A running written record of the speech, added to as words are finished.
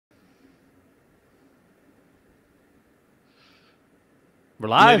We're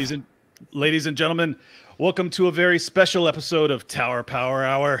live. Ladies and gentlemen, welcome to a very special episode of Tower Power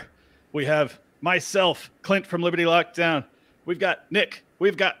Hour. We have myself, Clint from Liberty Lockdown. We've got Nick.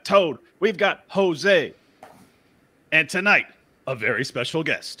 We've got Toad. We've got Jose. And tonight, a very special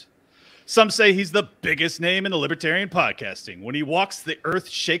guest. Some say he's the biggest name in the libertarian podcasting. When he walks, the earth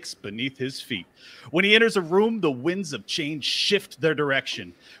shakes beneath his feet. When he enters a room, the winds of change shift their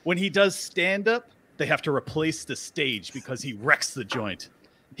direction. When he does stand-up, they have to replace the stage because he wrecks the joint.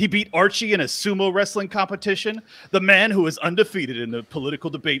 He beat Archie in a sumo wrestling competition. The man who is undefeated in the political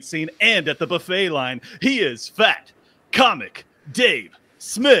debate scene and at the buffet line. He is Fat Comic Dave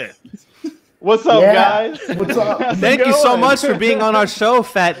Smith. What's up, guys? What's up? Thank you so much for being on our show,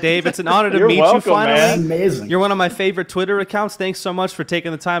 Fat Dave. It's an honor to meet you finally. Man. Amazing. You're one of my favorite Twitter accounts. Thanks so much for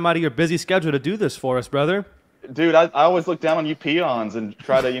taking the time out of your busy schedule to do this for us, brother. Dude, I always look down on you peons and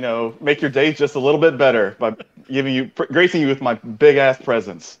try to, make your days just a little bit better by gracing you with my big ass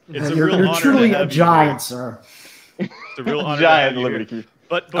presence. It's a real honor. You're truly a giant, sir. It's a real honor. Giant Liberty.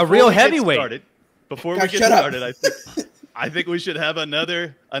 But a real heavyweight. Before we get started, I think we should have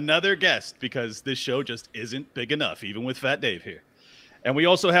another guest because this show just isn't big enough, even with Fat Dave here. And we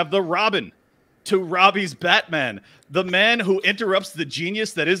also have the Robin to Robbie's Batman, the man who interrupts the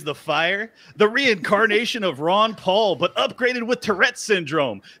genius that is the fire, the reincarnation of Ron Paul, but upgraded with Tourette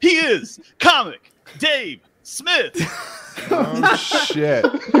syndrome. He is Comic Dave Smith. Oh shit!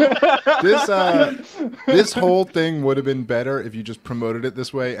 This whole thing would have been better if you just promoted it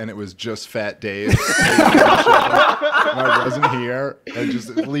this way and it was just Fat Dave. And I wasn't here, and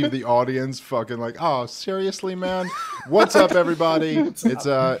just leave the audience fucking like, oh, seriously, man? What's up, everybody?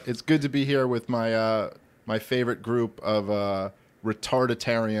 It's good to be here with my my favorite group of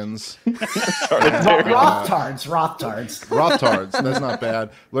retarditarians. Rothtards. That's not bad.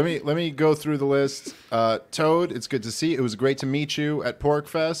 Let me go through the list. Toad, it's good to see you. It was great to meet you at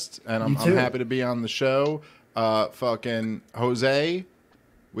Porkfest, and I'm happy to be on the show. Fucking Jose,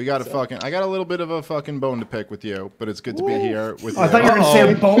 I got a little bit of a fucking bone to pick with you, but it's good to be here with you. I thought you were going to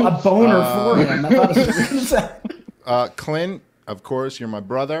say a boner for him. I thought it was going to say. Clint, of course, you're my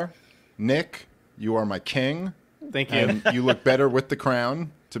brother. Nick, you are my king. Thank you. And you look better with the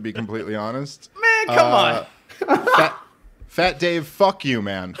crown, to be completely honest. Man, come on. Fat Dave, fuck you,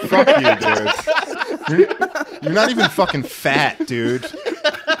 man. Fuck you, dude. You're not even fucking fat, dude.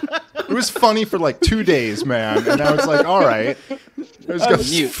 It was funny for like 2 days, man. And I was like, all right. I just got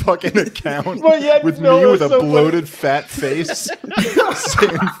this fucking account with me with a bloated fat face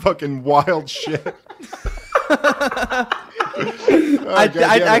saying fucking wild shit.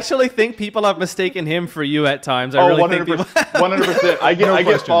 I actually think people have mistaken him for you at times. I really 100%, think people... 100%.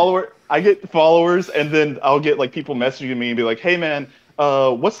 I get followers, and then I'll get like people messaging me and be like, "Hey, man,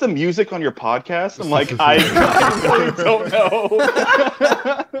 what's the music on your podcast?" I'm like, I really don't know.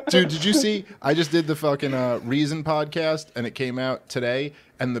 Dude, did you see? I just did the fucking Reason podcast, and it came out today.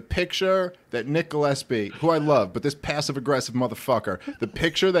 And the picture that Nick Gillespie, who I love, but this passive-aggressive motherfucker, the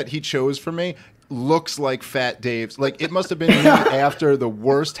picture that he chose for me looks like Fat Dave's. Like, it must have been me after the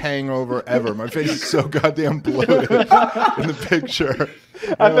worst hangover ever. My face is so goddamn bloated in the picture.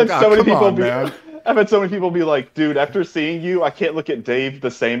 I've had so many people be like, dude, after seeing you, I can't look at Dave the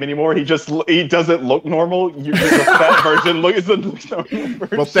same anymore. He doesn't look normal. You're the fat version. Look at the normal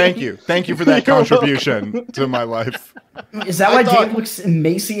version. Well, thank you. Thank you for that contribution to my life. Is that why Dave looks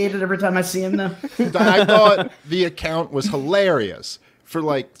emaciated every time I see him, though? I thought the account was hilarious for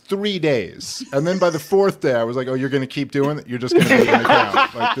like 3 days. And then by the 4th day, I was like, oh, you're going to keep doing it? You're just going to make an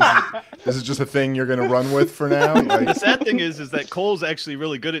account. Like, this is just a thing you're going to run with for now? Like, the sad thing is that Cole's actually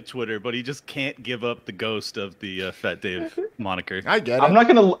really good at Twitter, but he just can't give up the ghost of the Fat Dave moniker. I get it. I'm not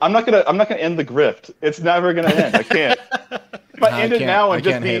gonna end the grift. It's never gonna end. I can't. If I end it now and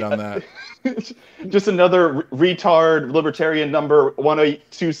just hate on that. Just another retard libertarian number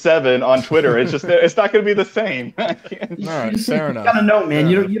 1827 on Twitter. It's not going to be the same. All right, fair enough. You gotta know, man.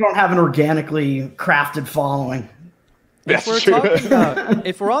 You don't have an organically crafted following. That's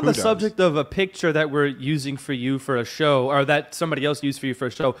if we're on the subject of a picture that we're using for you for a show, or that somebody else used for you for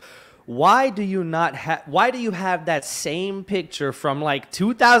a show, why do you have that same picture from like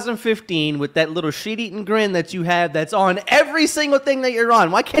 2015 with that little shit-eating grin that you have that's on every single thing that you're on?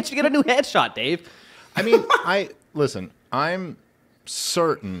 Why can't you get a new headshot, Dave? I mean, listen, I'm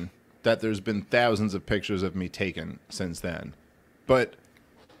certain that there's been thousands of pictures of me taken since then. But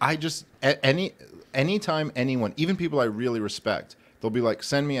I just, anytime anyone, even people I really respect, they'll be like,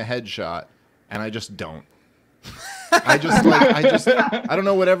 send me a headshot, and I just don't. I don't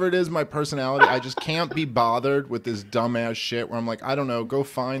know, whatever it is, my personality, I just can't be bothered with this dumbass shit where I'm like, I don't know, go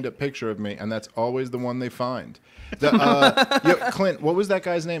find a picture of me, and that's always the one they find. Clint, what was that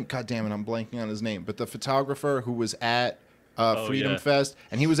guy's name? God damn it, I'm blanking on his name. But the photographer who was at Freedom Fest,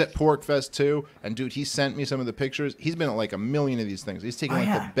 and he was at Pork Fest too. And dude, he sent me some of the pictures. He's been at like a million of these things. He's taking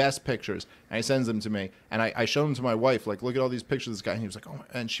the best pictures, and he sends them to me. And I showed them to my wife, like, look at all these pictures of this guy. And he was like, oh,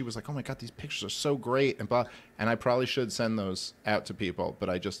 and she was like, oh my god, these pictures are so great, and blah. And I probably should send those out to people, but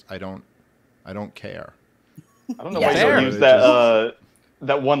I don't care. I don't know why you don't use that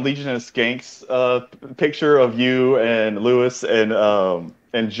that one Legion of Skanks picture of you and Lewis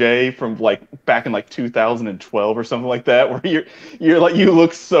and Jay from like back in like 2012 or something like that, where you're like, you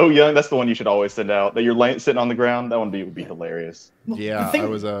look so young. That's the one you should always send out. That you're sitting on the ground. That one would be hilarious. Yeah, I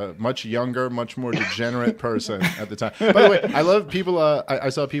was a much younger, much more degenerate person at the time. By the way, I love people. I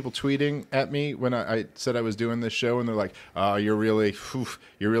saw people tweeting at me when I said I was doing this show, and they're like, you're really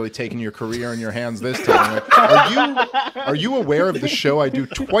taking your career in your hands this time." Like, are you aware of the show I do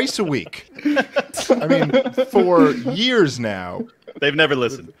twice a week? I mean, for years now. They've never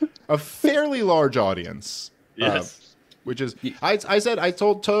listened. A fairly large audience. Yes. Which is, I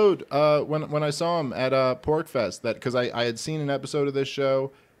told Toad when I saw him at Porkfest that because I had seen an episode of this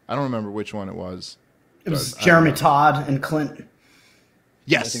show. I don't remember which one it was. It was Jeremy Todd and Clint.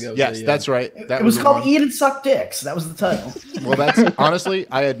 Yes, that's right. It was called Eat and Suck Dicks. That was the title. Well, that's honestly,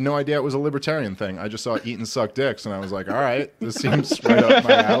 I had no idea it was a libertarian thing. I just saw Eat and Suck Dicks, and I was like, all right, this seems right up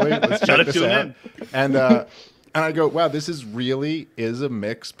my alley. Let's check this out. And I go, wow, this is a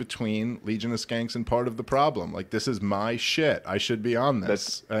mix between Legion of Skanks and Part of the Problem. Like, this is my shit. I should be on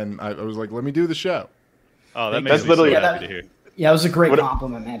this. And I was like, let me do the show. Oh, that makes me so happy to hear. Yeah, it was a great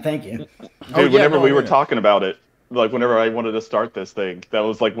compliment, man. Thank you. Dude, whenever we were talking about it, like whenever I wanted to start this thing, that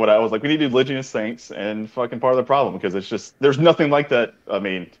was like what I was like, we need to do Legion of Saints and fucking Part of the Problem, because it's just, there's nothing like that. I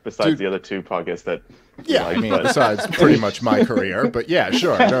mean, besides the other two podcasts that. Yeah, I mean, besides pretty much my career, but yeah,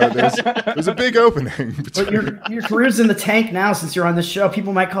 sure. No, there's a big opening. But your career's in the tank now since you're on this show.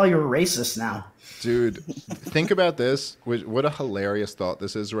 People might call you a racist now. Dude, think about this. What a hilarious thought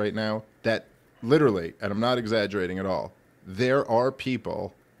this is right now. That literally, and I'm not exaggerating at all, there are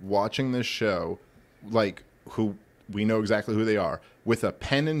people watching this show, like, who we know exactly who they are, with a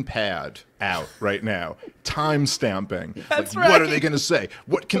pen and pad out right now, time stamping. That's like, right. What are they going to say?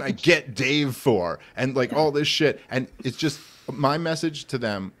 What can I get Dave for? And like all this shit. And it's just, my message to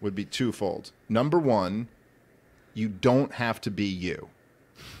them would be twofold. Number one, you don't have to be you.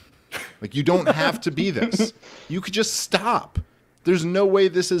 Like, you don't have to be this. You could just stop. There's no way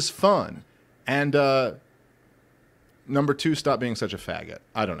this is fun. And number two, stop being such a faggot.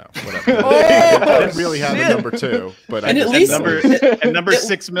 I don't know. Whatever. I didn't really have a number two, but number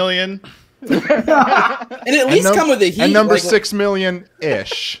 6 million. And at least come with the heat. And number 6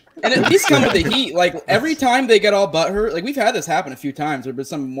 million-ish. And at least come with the heat. Like, every time they get all butthurt, like, we've had this happen a few times. There's been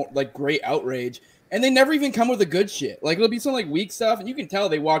some more, like, great outrage. And they never even come with the good shit. Like, it'll be some, like, weak stuff. And you can tell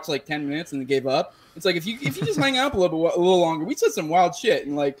they watched, like, 10 minutes and they gave up. It's like, if you just hang out a little longer, we said some wild shit.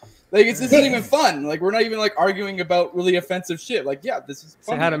 And, like this isn't even fun. Like, we're not even, like, arguing about really offensive shit. Like, yeah, this is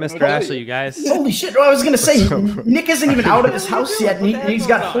fun. Say hi to Mr. Ashley, you guys. Holy shit. I was going to say, Nick isn't even out of his house yet, and he's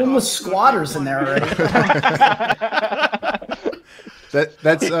got homeless squatters in there already.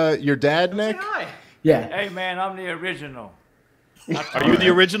 That's your dad, Nick? Yeah. Hey, man, I'm the original. Are you the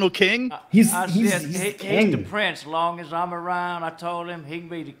original king? He's He's king. the prince. Long as I'm around, I told him he can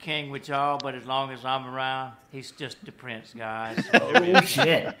be the king with y'all, but as long as I'm around, he's just the prince, guys. So, Oh,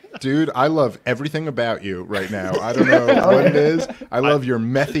 shit. Dude, I love everything about you right now. I don't know what it is. I love your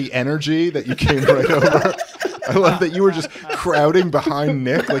methy energy that you came right over. I love that you were just crowding behind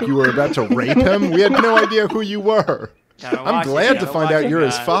Nick like you were about to rape him. We had no idea who you were. I'm glad to find out you're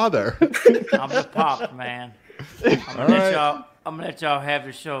his father. I'm the pops, man. I'm gonna let y'all have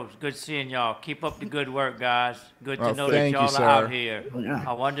the show. It's good seeing y'all. Keep up the good work, guys. Good to know that y'all are out here. Yeah.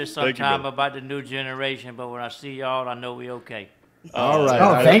 I wonder sometime about the new generation, but when I see y'all, I know we okay. All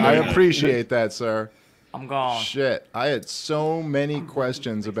right. I appreciate that, sir. I'm gone. Shit. I had so many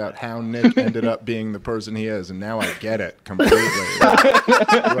questions about how Nick ended up being the person he is, and now I get it completely.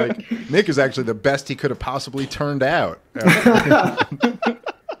 Like, Nick is actually the best he could have possibly turned out.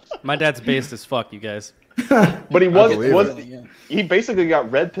 My dad's based as fuck, you guys. But he basically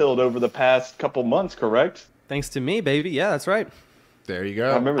got red pilled over the past couple months, correct? Thanks to me, baby. Yeah, that's right. There you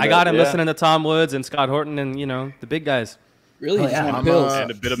go. I got him listening to Tom Woods and Scott Horton and, the big guys. Really? Oh, yeah. On pills.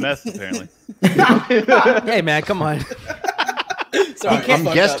 And a bit of meth, apparently. Hey, man, come on. Sorry, I'm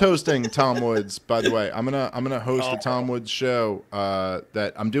guest hosting Tom Woods, by the way. I'm gonna host a Tom Woods show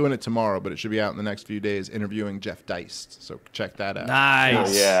that I'm doing it tomorrow, but it should be out in the next few days, interviewing Jeff Deist. So check that out.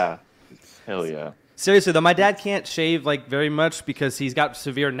 Nice. Hell yeah. Seriously though, my dad can't shave like very much because he's got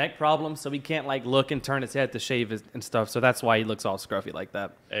severe neck problems, so he can't like look and turn his head to shave and stuff. So that's why he looks all scruffy like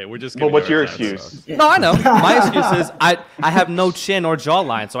that. Hey, we're just. Well, what's your excuse? No, I know. My excuse is I have no chin or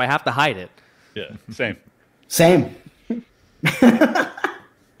jawline, so I have to hide it. Yeah, same.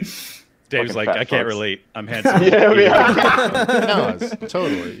 Dave's like, I can't relate. I'm handsome. No,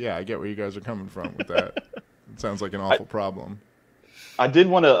 totally. Yeah, I get where you guys are coming from with that. It sounds like an awful problem. I did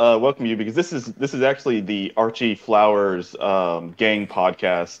want to welcome you because this is actually the Archie Flowers gang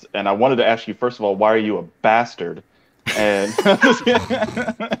podcast, and I wanted to ask you first of all, why are you a bastard? And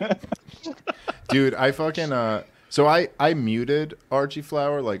dude, I fucking so I muted Archie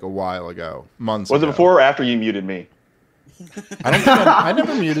Flower like a while ago, months ago. Was it before or after you muted me? I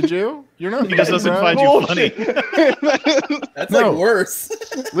never muted you. You're not. He just doesn't find you funny. That's like worse.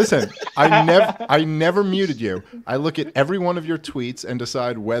 Listen, I never muted you. I look at every one of your tweets and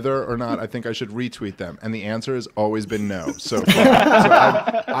decide whether or not I think I should retweet them, and the answer has always been no. So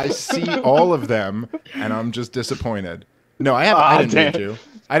I see all of them, and I'm just disappointed. No, I didn't mute you.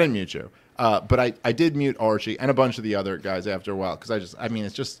 I didn't mute you. But I did mute Archie and a bunch of the other guys after a while because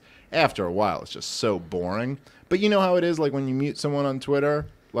it's just after a while it's just so boring. But you know how it is, like when you mute someone on Twitter,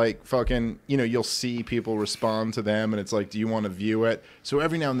 like fucking, you'll see people respond to them, and it's like, do you want to view it? So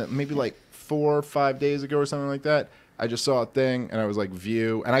every now and then, maybe like 4 or 5 days ago or something like that, I just saw a thing, and I was like,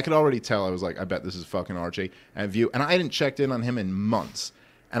 view, and I could already tell. I was like, I bet this is fucking Archie, and view, and I hadn't checked in on him in months,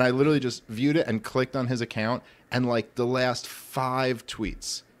 and I literally just viewed it and clicked on his account, and like the last 5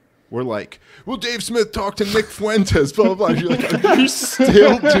 tweets were like, well, Dave Smith talked to Nick Fuentes, blah, blah, blah. You're like, are you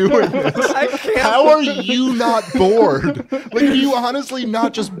still doing this? How are you not bored? Like, are you honestly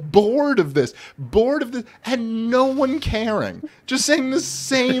not just bored of this? Bored of this? And no one caring. Just saying the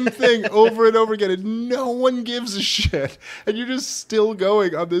same thing over and over again, and no one gives a shit. And you're just still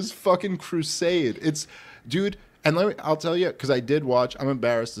going on this fucking crusade. It's, dude, and I'll tell you, because I did watch, I'm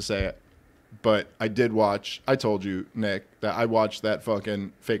embarrassed to say it, but I did watch. I told you, Nick, that I watched that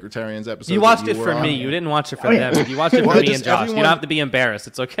fucking Fakertarians episode. You watched it for me. You didn't watch it for them. You watched it for me and Josh. You don't have to be embarrassed.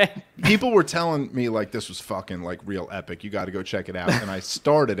 It's okay. People were telling me like this was fucking like real epic. You got to go check it out. And I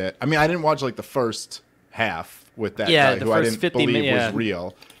started it. I mean, I didn't watch like the first half with that guy who I didn't believe was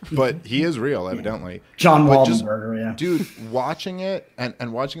real, but he is real evidently. John Waldenberger, yeah. Dude, watching it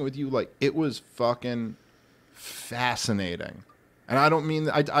and watching it with you, like it was fucking fascinating. And I don't mean,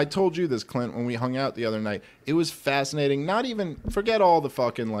 I told you this, Clint, when we hung out the other night. It was fascinating. Not even, forget all the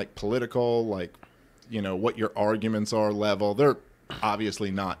fucking, like, political, like, what your arguments are level. They're obviously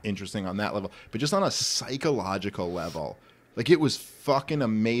not interesting on that level. But just on a psychological level. Like, it was fucking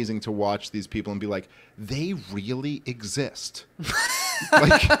amazing to watch these people and be like, they really exist.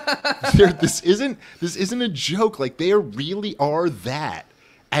 Like, this isn't a joke. Like, they really are that.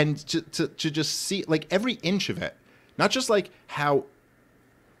 And to just see, like, every inch of it. Not just like how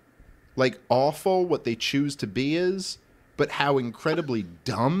like awful what they choose to be is, but how incredibly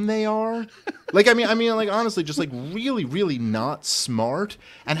dumb they are. Like I mean like honestly just like really, really not smart,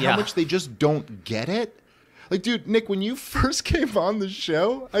 and how much they just don't get it. Like, dude, Nick, when you first came on the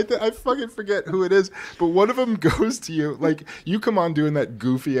show, I fucking forget who it is, but one of them goes to you, like, you come on doing that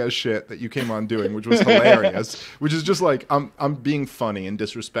goofy-ass shit that you came on doing, which was hilarious, which is just like, I'm being funny and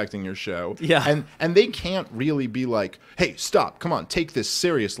disrespecting your show. Yeah. And they can't really be like, hey, stop, come on, take this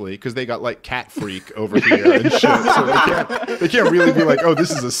seriously, because they got, like, Cat Freak over here and shit, so they can't really be like, oh,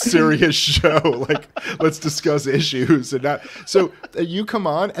 this is a serious show, like, let's discuss issues and not. So you come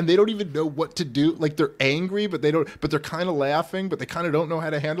on, and they don't even know what to do, like, they're angry, but they're kind of laughing, but they kind of don't know how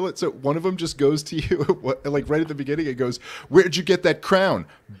to handle it. So one of them just goes to you, like right at the beginning, it goes, "Where'd you get that crown?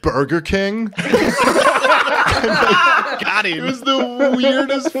 Burger King?" Got him. It was the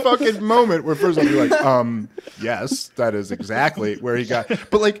weirdest fucking moment where first I'll be like, yes, that is exactly where he got.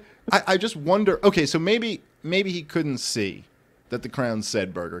 But like, I just wonder. Okay, so maybe he couldn't see that the crown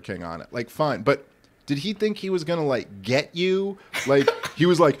said Burger King on it. Like, fine, but. Did he think he was gonna like get you? Like he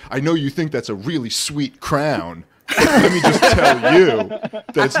was like, I know you think that's a really sweet crown. But let me just tell you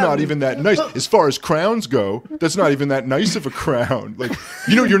that it's not even that nice. As far as crowns go, that's not even that nice of a crown. Like,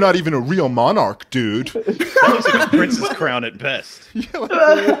 you're not even a real monarch, dude. That was like a prince's crown at best.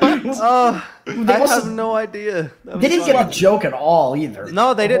 I have no idea. They didn't get the joke at all either.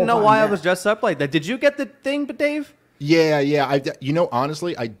 No, they didn't know why I was dressed up like that. Did you get the thing, Dave? Yeah.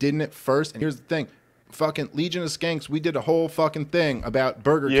 Honestly, I didn't at first. And here's the thing. fucking Legion of Skanks, we did a whole fucking thing about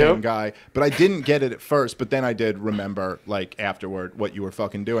Burger King guy, but I didn't get it at first, but then I did remember, like, afterward what you were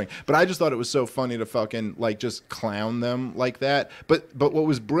fucking doing. But I just thought it was so funny to fucking, like, just clown them like that. But what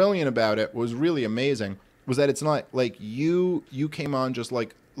was brilliant about it, was really amazing, was that it's not, like, you came on just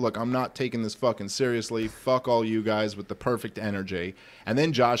like, look, I'm not taking this fucking seriously. Fuck all you guys with the perfect energy. And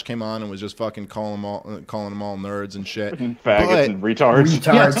then Josh came on and was just fucking calling them all nerds and shit. Faggots and retards.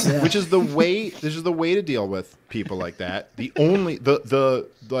 Yeah. Which is the way. This is the way to deal with people like that. The only the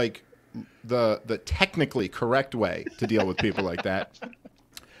technically correct way to deal with people like that.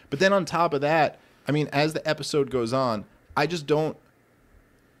 But then on top of that, I mean, as the episode goes on, I just don't.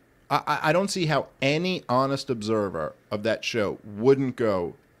 I don't see how any honest observer of that show wouldn't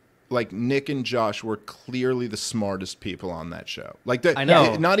go, like, Nick and Josh were clearly the smartest people on that show. Like, I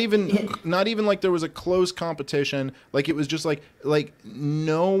know. Not even like there was a close competition. Like, it was just like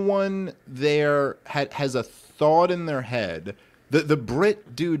no one there has a thought in their head. The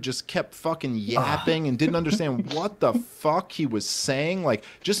Brit dude just kept fucking yapping and didn't understand what the fuck he was saying. Like,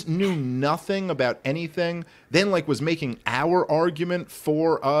 just knew nothing about anything. Then, like, was making our argument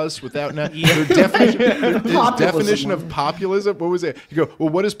for us without their definition of populism. What was it? You go, well,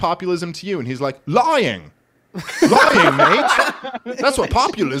 what is populism to you? And he's like, lying. Lying, mate. That's what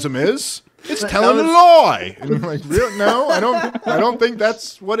populism is. It's telling a lie. And I'm like, really? No, I don't think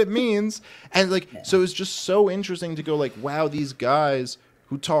that's what it means. And like, so it's just so interesting to go like, wow, these guys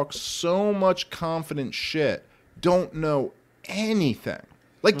who talk so much confident shit don't know anything.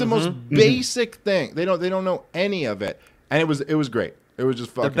 Like the most basic thing. They don't know any of it. And it was great. It was just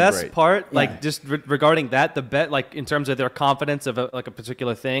fucking great. The best part, like, just regarding that, like, in terms of their confidence of a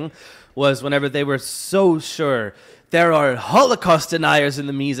particular thing, was whenever they were so sure there are Holocaust deniers in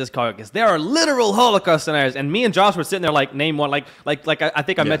the Mises carcass. There are literal Holocaust deniers. And me and Josh were sitting there like, name one. Like I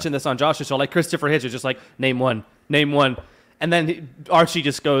think I mentioned this on Josh's show. Like, Christopher Hitch was just like, name one. And then Archie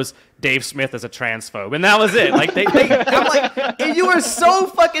just goes, Dave Smith is a transphobe. And that was it. Like, I'm like, you were so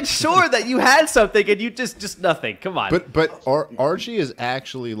fucking sure that you had something and you just nothing. Come on. But Archie is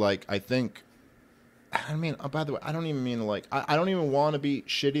actually, like, I think, I mean, by the way, I don't even mean to, like, I don't even want to be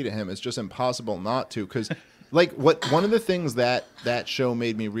shitty to him. It's just impossible not to, because like one of the things that show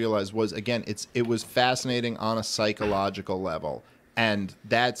made me realize was, again, it was fascinating on a psychological level. And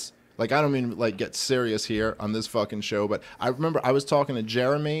that's, like, I don't mean, like, get serious here on this fucking show, but I remember I was talking to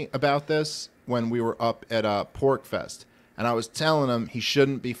Jeremy about this when we were up at Pork Fest, and I was telling him he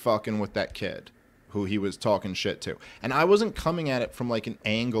shouldn't be fucking with that kid who he was talking shit to. And I wasn't coming at it from, like, an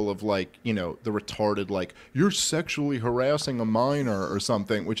angle of, like, you know, the retarded, like, you're sexually harassing a minor or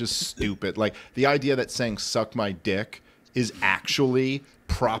something, which is stupid. Like, the idea that saying suck my dick is actually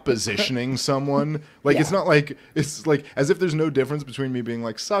propositioning someone. Like, it's not like, it's like as if there's no difference between me being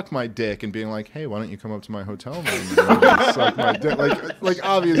like, suck my dick, and being like, hey, why don't you come up to my hotel room and suck my dick? Like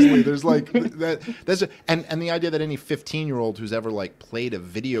obviously there's like that's and the idea that any 15-year-old who's ever like played a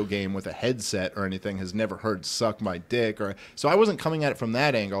video game with a headset or anything has never heard suck my dick. Or so I wasn't coming at it from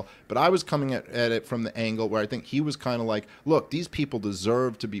that angle, but I was coming at it from the angle where I think he was kind of like, look, these people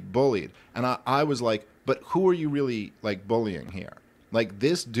deserve to be bullied. And I was like, but who are you really, like, bullying here? Like,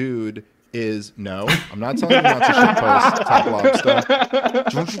 this dude is, no, I'm not telling you not to shitpost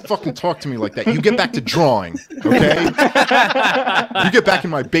TopLobsta. Don't you fucking talk to me like that. You get back to drawing, okay? You get back in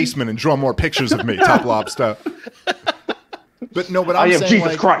my basement and draw more pictures of me, TopLobsta. But no, but I'm saying, Jesus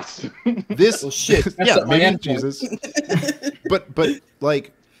like, Christ. This, shit. yeah, maybe Jesus. But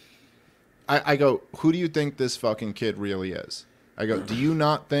like, I go, who do you think this fucking kid really is? I go, do you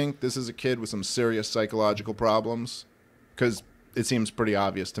not think this is a kid with some serious psychological problems? Because it seems pretty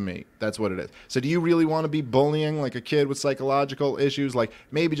obvious to me. That's what it is. So do you really want to be bullying like a kid with psychological issues? Like,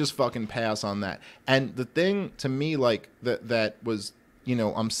 maybe just fucking pass on that. And the thing to me, like, that was, you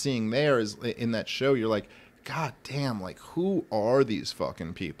know, I'm seeing there is in that show, you're like, God damn, like, who are these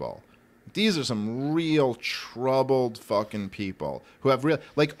fucking people? These are some real troubled fucking people who have real,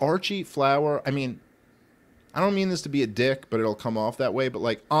 like, Archie Flower. I mean, I don't mean this to be a dick, but it'll come off that way. But,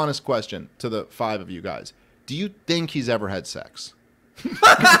 like, honest question to the 5 of you guys. Do you think he's ever had sex? That's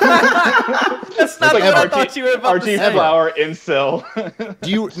not what I thought you were about Archie to say. Flower incel. Do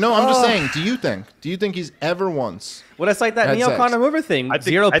you? No, I'm just saying. Do you think? Do you think he's ever once? Well, that's like that had Neil sex? Connor Hoover thing.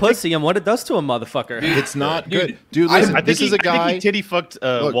 Zero pussy and what it does to a motherfucker. It's not good, dude. Listen, I this think is a guy. I think he titty fucked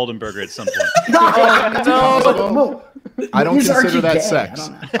Waldenberger at some point. No. I don't Is consider Archie that gay? sex.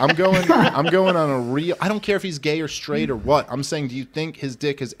 I'm going on a real. I don't care if he's gay or straight or what. I'm saying, do you think his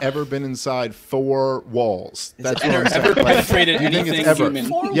dick has ever been inside 4 walls? That's what I'm saying. Ever penetrated do you think anything it's ever?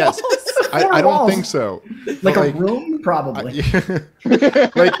 human? Yes. I don't think so. Like But, a room? Probably.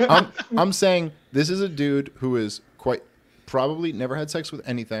 Like I'm saying this is a dude who is quite probably never had sex with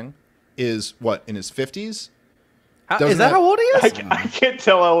anything, is what, in his 50s? Is that how old he is? I can't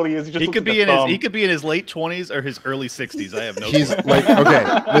tell how old he is. He could be in his late 20s or his early 60s. I have no He's clue. like,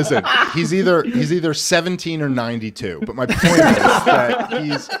 okay, listen, he's either 17 or 92. But my point is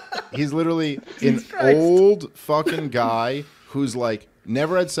that he's literally an old fucking guy who's like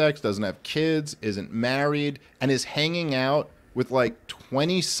never had sex, doesn't have kids, isn't married, and is hanging out with like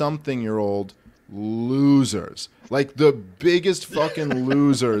 20-something-year-old losers. Like the biggest fucking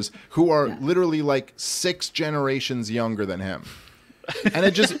losers who are literally like 6 generations younger than him. And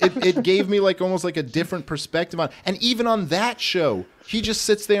it gave me like almost like a different perspective on. And even on that show, he just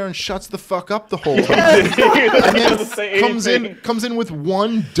sits there and shuts the fuck up the whole time. And then comes in with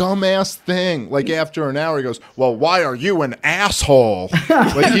one dumbass thing. Like after an hour, he goes, "Well, why are you an asshole?"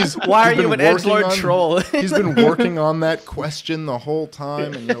 Like why are you an edgelord troll? He's been working on that question the whole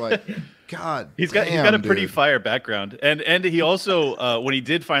time, and you're like, God, he's got a pretty fire background, and he also when he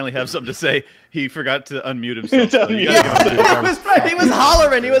did finally have something to say, he forgot to unmute himself. So he was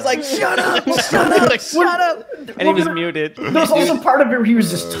hollering. He was like, "Shut up! Shut up! Shut up!" And he was muted. There was also part of it where he was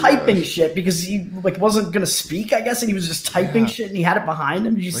just typing shit because he like wasn't gonna speak, I guess, and he was just typing shit and he had it behind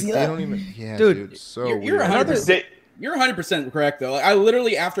him. Did you see that? Dude, so you're 100%. You're 100% correct though. Like, I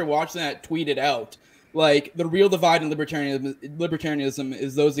literally after watching that tweeted out. Like, the real divide in libertarianism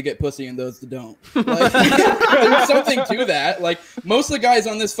is those that get pussy and those that don't. Like, there's something to that. Like, most of the guys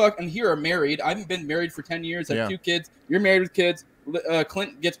on this fucking here are married. I haven't been married for 10 years. I have 2 kids. You're married with kids.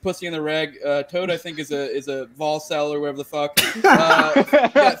 Clint gets pussy in the reg. Toad, I think, is a vol cell or whatever the fuck.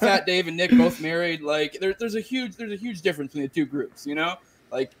 Fat Dave and Nick both married. Like, there's a huge difference between the 2 groups, you know?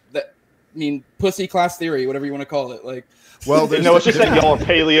 Like, that. I mean, pussy class theory, whatever you want to call it. Like, well, no, it's just that y'all are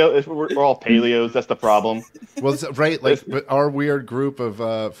paleo. We're all paleos. That's the problem. Well, right, like but our weird group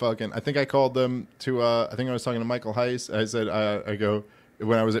of fucking. I think I called them to. I think I was talking to Michael Heiss. I said, I go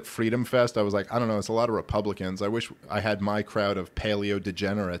when I was at Freedom Fest. I was like, I don't know. It's a lot of Republicans. I wish I had my crowd of paleo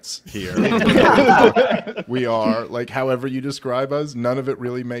degenerates here. We are like, however you describe us, none of it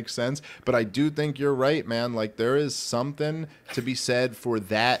really makes sense. But I do think you're right, man. Like there is something to be said for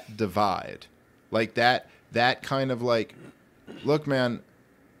that divide, like that kind of like. Look, man,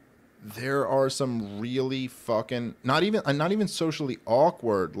 there are some really fucking not even socially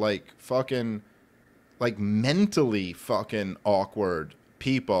awkward, like fucking like mentally fucking awkward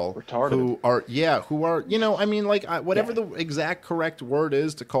people retarded. who are you know, I mean, like whatever the exact correct word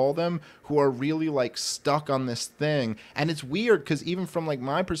is to call them, who are really like stuck on this thing. And it's weird because even from like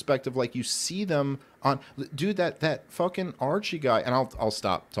my perspective, like you see them on, dude, that fucking Archie guy, and I'll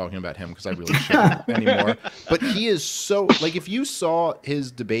stop talking about him because I really shouldn't anymore. But he is so like, if you saw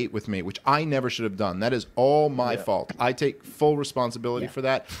his debate with me, which I never should have done, that is all my fault. I take full responsibility for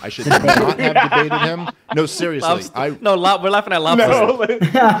that. I should not have debated him. No, seriously, we're laughing at Lobster. No,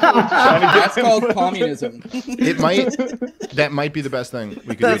 that's called communism. That might be the best thing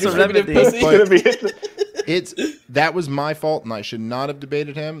we could do. That's a remedy. That was my fault, and I should not have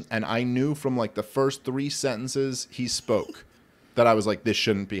debated him. And I knew from like the first 3 sentences he spoke that I was like, this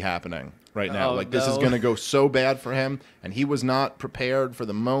shouldn't be happening right now. This is going to go so bad for him. And he was not prepared for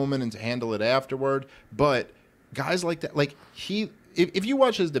the moment and to handle it afterward. But guys like that, like if you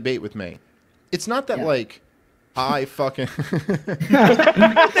watch his debate with me, it's not that like I fucking. They couldn't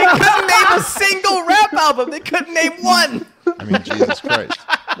name a single rap album. They couldn't name one. I mean, Jesus Christ.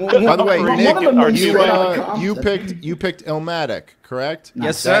 By the way, Nick, you picked Illmatic, correct?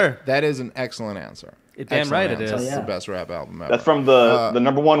 Yes, sir. That is an excellent answer. Damn right it is. It's the best rap album ever. That's from the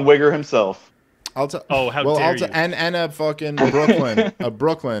number 1 wigger himself. How dare you? And a fucking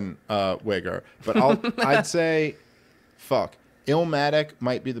Brooklyn wigger. But I'd say, fuck, Illmatic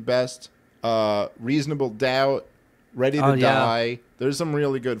might be the best. Reasonable Doubt, Ready to Die. There's some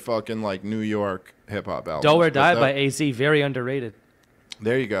really good fucking like New York hip hop albums. Do or Die by AZ, very underrated.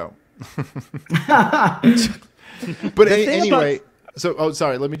 There you go. But anyway,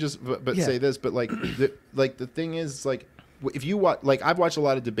 sorry. Let me just say this. But like the thing is, like, if you watch, like, I've watched a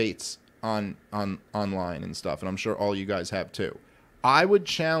lot of debates on online and stuff, and I'm sure all you guys have too. I would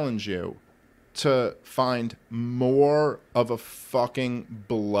challenge you to find more of a fucking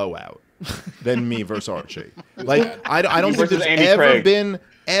blowout than me versus Archie. Like, I don't think there's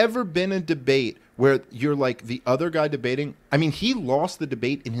ever been a debate where you're like the other guy debating. I mean, he lost the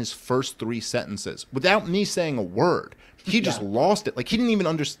debate in his first 3 sentences without me saying a word. He just lost it. Like, he didn't even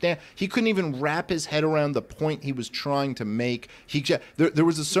understand. He couldn't even wrap his head around the point he was trying to make. There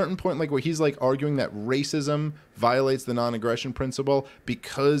was a certain point, like, where he's like arguing that racism violates the non-aggression principle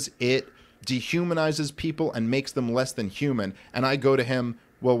because it dehumanizes people and makes them less than human. And I go to him,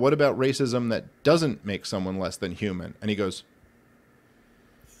 well, what about racism that doesn't make someone less than human? And he goes,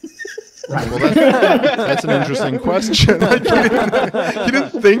 well, that's an interesting question. Like, he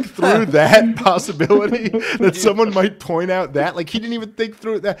didn't think through that possibility that someone might point out that. Like, he didn't even think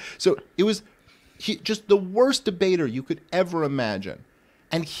through that. So it was just the worst debater you could ever imagine.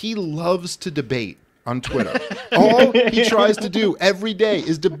 And he loves to debate on Twitter. All he tries to do every day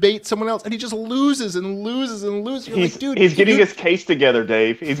is debate someone else, and he just loses and loses and loses. You're like, dude, he's getting his case together,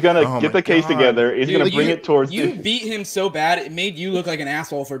 Dave. He's gonna get the case together. He's gonna bring it towards you. Beat him so bad it made you look like an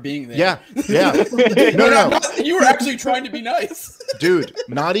asshole for being there. Yeah. No. You were actually trying to be nice, dude.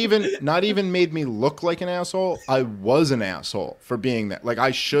 Not even made me look like an asshole. I was an asshole for being there. Like,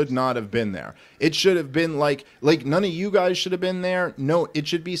 I should not have been there. It should have been like none of you guys should have been there. No, it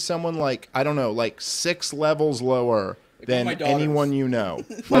should be someone like, I don't know, like 6 levels lower than anyone you know.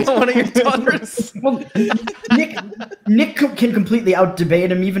 Like one of your daughters. Well, Nick can completely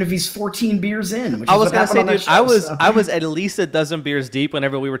out-debate him even if he's 14 beers in. I was going to say, dude, I was at least a dozen beers deep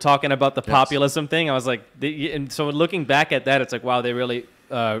whenever we were talking about the populism thing. I was like, and so looking back at that, it's like, wow, they really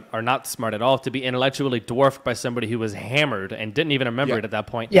are not smart at all to be intellectually dwarfed by somebody who was hammered and didn't even remember it at that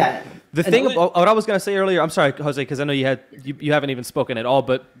point. Yeah. The thing about what I was going to say earlier, I'm sorry, Jose, because I know you haven't even spoken at all,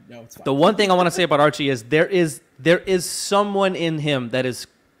 but the one thing I want to say about Archie is there is someone in him that is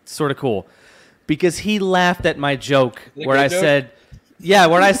sort of cool, because he laughed at my joke where I said,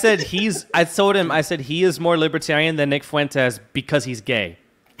 I told him, I said he is more libertarian than Nick Fuentes because he's gay.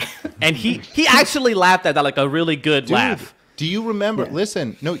 And he actually laughed at that, like a really good laugh. Do you remember? Yeah.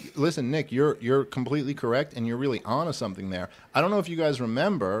 Listen, Nick, you're completely correct, and you're really onto something there. I don't know if you guys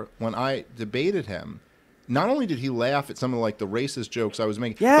remember when I debated him. Not only did he laugh at some of like the racist jokes I was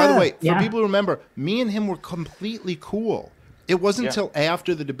making. By the way, for people who remember, me and him were completely cool. It wasn't until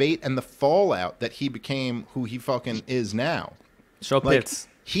after the debate and the fallout that he became who he fucking is now. Show pits.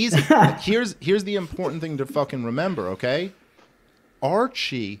 Here's the important thing to fucking remember, okay?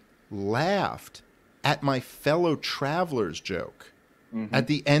 Archie laughed at my fellow travelers joke at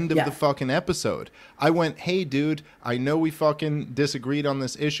the end of the fucking episode. I went, hey, dude, I know we fucking disagreed on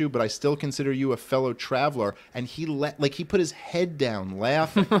this issue, but I still consider you a fellow traveler. And he put his head down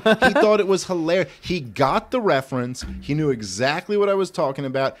laughing. He thought it was hilarious. He got the reference. He knew exactly what I was talking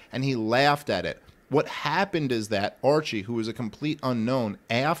about, and he laughed at it. What happened is that Archie, who was a complete unknown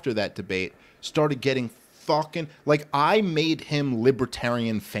after that debate, started getting fucking, like, I made him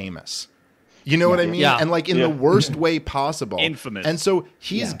libertarian famous. You know what I mean? And like in the worst way possible. Infamous. And so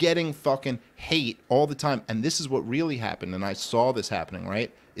he's getting fucking hate all the time. And this is what really happened. And I saw this happening,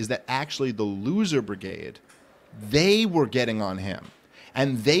 right? Is that actually the loser brigade, they were getting on him.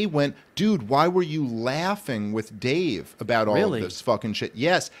 And they went, dude, why were you laughing with Dave about all of this fucking shit?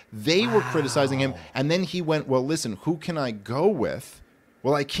 Yes, they were criticizing him. And then he went, well, listen, who can I go with?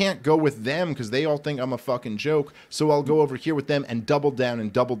 Well, I can't go with them because they all think I'm a fucking joke, so I'll go over here with them and double down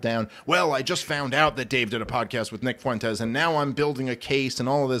and double down. Well, I just found out that Dave did a podcast with Nick Fuentes, and now I'm building a case and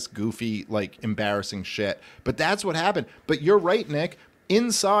all of this goofy, like, embarrassing shit. But that's what happened. But you're right, Nick.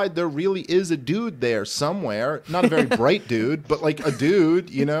 Inside, there really is a dude there somewhere. Not a very bright dude, but like a dude,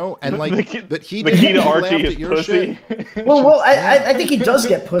 you know? And like, that he the key to Archie is pussy. Well, I think he does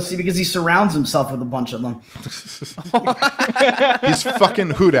get pussy because he surrounds himself with a bunch of them. He's fucking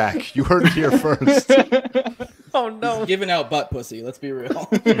Hudak. You heard it here first. Oh, no. He's giving out butt pussy. Let's be real.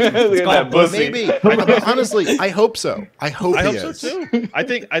 Maybe. But honestly, I hope so. I hope so too. I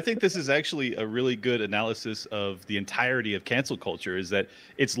think this is actually a really good analysis of the entirety of cancel culture, is that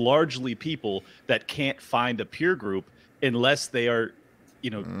it's largely people that can't find a peer group unless they are,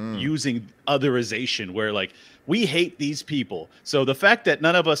 using otherization, where like, we hate these people. So the fact that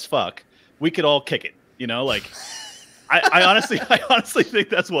none of us fuck, we could all kick it, I honestly think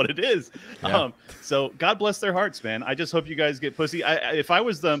that's what it is. Yeah. So God bless their hearts, man. I just hope you guys get pussy. If I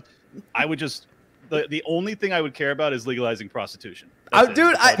was them, I would just, the only thing I would care about is legalizing prostitution.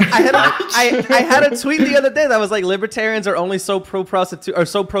 Dude, I had a tweet the other day that was like, libertarians are only so pro prostitute or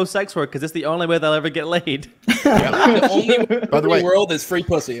so pro sex work because it's the only way they'll ever get laid. The only By the way, world is free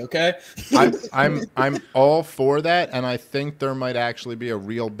pussy. Okay. I'm all for that, and I think there might actually be a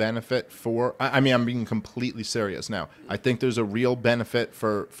real benefit for. I mean, I'm being completely serious now. I think there's a real benefit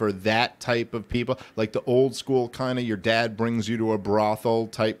for that type of people, like the old school kind of your dad brings you to a brothel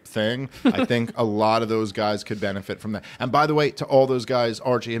type thing. I think a lot of those guys could benefit from that. And by the way, to all those guys,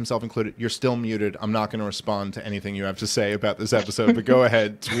 Archie himself included, you're still muted. I'm not going to respond to anything you have to say about this episode, but go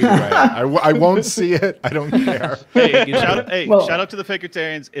ahead, tweet away. I won't see it. I don't care. Hey, shout out to the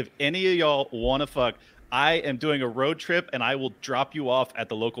Fakertarians. If any of y'all want to fuck, I am doing a road trip, and I will drop you off at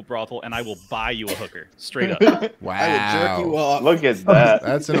the local brothel, and I will buy you a hooker. Straight up. Wow. I would jerk you off. Look at that.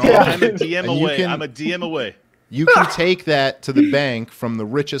 That's an I'm a DM away. I'm a DM away. You can take that to the bank from the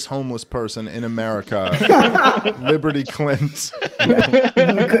richest homeless person in America, Liberty Clint.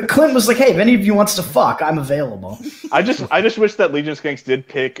 Clint was like, "Hey, if any of you wants to fuck, I'm available." I just wish that Legion Skanks did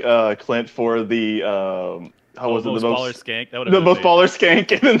pick Clint for the how was it, the most baller skank? That would have the been most amazing. baller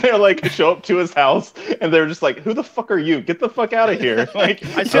skank, and then they're like show up to his house, and they're just like, "Who the fuck are you? Get the fuck out of here! Like,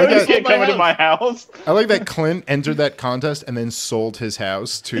 I you said can't come into my house." I like that Clint entered that contest and then sold his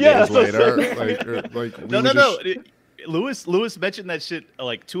house 2 days later. No. Lewis mentioned that shit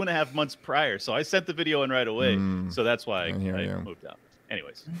like 2.5 months prior, so I sent the video in right away. So that's why I moved out.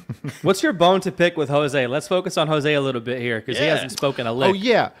 Anyways, What's your bone to pick with Jose? Let's focus on Jose a little bit here because he hasn't spoken a lick. Oh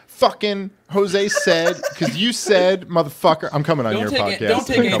yeah, fucking Jose said, because you said, motherfucker, I'm coming on your podcast. Don't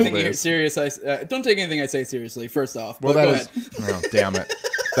take in a couple anything days. serious. Don't take anything I say seriously. First off, Well, but go that ahead. is, oh damn it,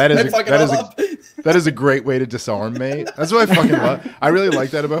 that is a great way to disarm me. That's what I fucking love. I really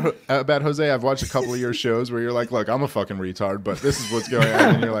like that about Jose. I've watched a couple of your shows where you're like, look, I'm a fucking retard, but this is what's going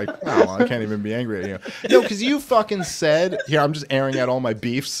on, and you're like, oh, well, I can't even be angry at you. No, because you fucking said, here, I'm just airing out all my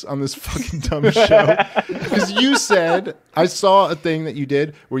beefs on this fucking dumb show. Because you said, I saw a thing that you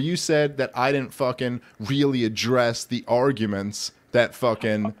did where you said that I didn't fucking really address the arguments that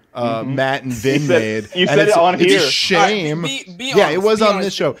fucking Matt and Vin made. You said it on here. It's a shame. Be Yeah, honest, it was be on honest.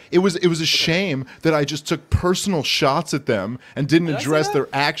 this show. It was a shame that I just took personal shots at them and didn't Did I say address that? their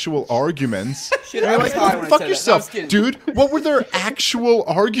actual arguments. Shit, And I you're was like, high when I fuck said that. I was yourself, kidding. dude. What were their actual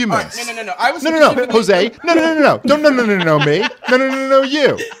arguments? No. I was No, specifically- Jose. No, don't no, me. No,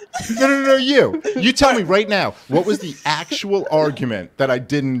 you. No, you. You tell me right now, what was the actual argument that I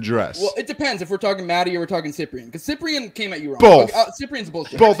didn't address? Well, it depends if we're talking Maddie or we're talking Cyprian. Because Cyprian came at you wrong. Both. Cyprian's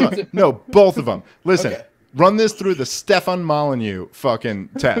bullshit. Both of them. No, both of them. Listen, Okay. run this through the Stefan Molyneux fucking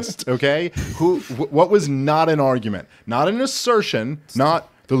test, okay? What was not an argument? Not an assertion, not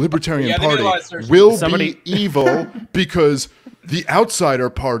the Libertarian Yeah, they made a lot of Party assertions. will Somebody- be evil because the outsider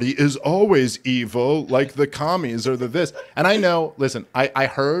party is always evil, like the commies or the this. And I know, listen, I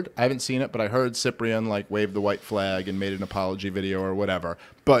heard, I haven't seen it, but I heard Cyprian like wave the white flag and made an apology video or whatever.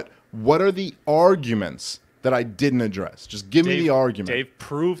 But what are the arguments that I didn't address? Just give me the argument. Dave,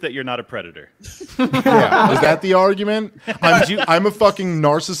 prove that you're not a predator. Yeah, is that the argument? I'm a fucking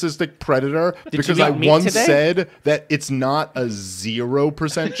narcissistic predator because you I eat meat once today? said that it's not a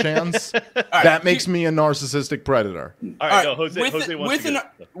 0% chance. That makes me a narcissistic predator. All right, no, Jose wants to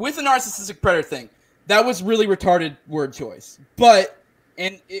get with the narcissistic predator thing, that was really retarded word choice.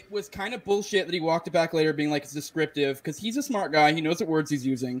 And it was kind of bullshit that he walked it back later being like it's descriptive because he's a smart guy. He knows what words he's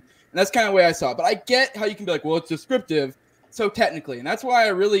using. And that's kind of the way I saw it. But I get how you can be like, well, it's descriptive. So technically, and that's why I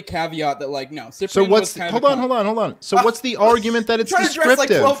really caveat that, like, no. Cyprian So what's was kind hold of on. So what's the argument that it's trying to address, like,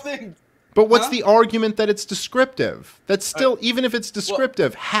 descriptive? 12 things. But what's Huh? the argument that it's descriptive? That's still, even if it's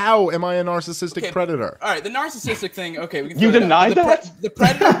descriptive, how am I a narcissistic Okay, predator? All right, the narcissistic thing. Okay, we can You throw that out. denied that? The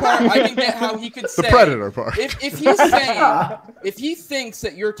predator part, I can get how he could say. The predator part. If he's saying, if he thinks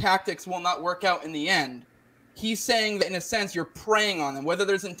that your tactics will not work out in the end, he's saying that in a sense you're preying on them. Whether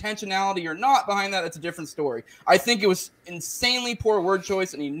there's intentionality or not behind that, that's a different story. I think it was insanely poor word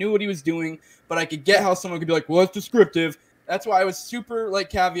choice, and he knew what he was doing. But I could get how someone could be like, "Well, it's descriptive." That's why I was super like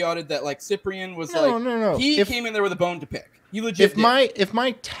caveated that like Cyprian was No. He came in there with a bone to pick. He legit. If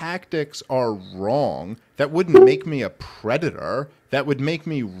my tactics are wrong, that wouldn't make me a predator. That would make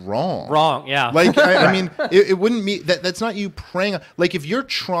me wrong. Wrong, yeah. Like I mean, it wouldn't mean that's not you praying. Like if you're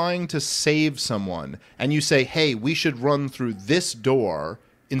trying to save someone and you say, "Hey, we should run through this door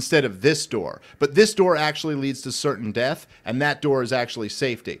instead of this door," but this door actually leads to certain death, and that door is actually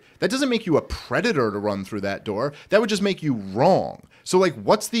safety. That doesn't make you a predator to run through that door. That would just make you wrong. So, like,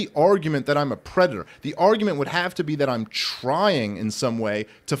 what's the argument that I'm a predator? The argument would have to be that I'm trying in some way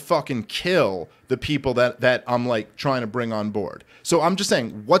to fucking kill the people that I'm, like, trying to bring on board. So I'm just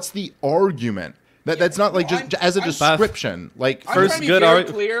saying, what's the argument? That's not, like, just as a description. Like, I'm First trying to be good very arg-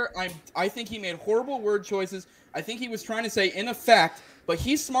 clear. I think he made horrible word choices. I think he was trying to say, in effect, but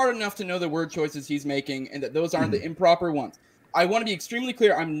he's smart enough to know the word choices he's making and that those aren't the improper ones. I want to be extremely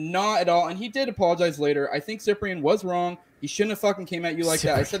clear. I'm not at all, and he did apologize later. I think Cyprian was wrong. He shouldn't have fucking came at you like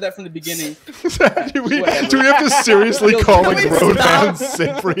that. I said that from the beginning. do we have to seriously call a grown man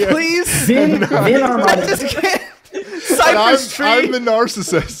Cyprian? Please. Vin Armada. Cypress tree. I'm the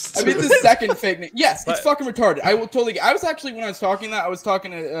narcissist. I mean, the second fake name. Yes, it's fucking retarded. I will totally. I was actually, when I was talking that, I was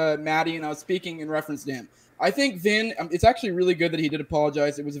talking to Maddie, and I was speaking in reference to him. I think Vin. It's actually really good that he did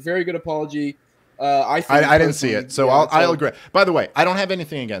apologize. It was a very good apology. I didn't see it, so I'll agree. By the way, I don't have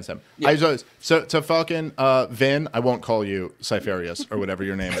anything against him. Yeah. So to fucking Vin, I won't call you Cypherius or whatever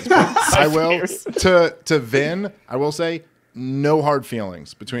your name is. But I will to Vin. I will say no hard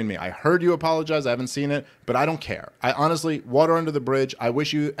feelings between me. I heard you apologize. I haven't seen it, but I don't care. I honestly, water under the bridge. I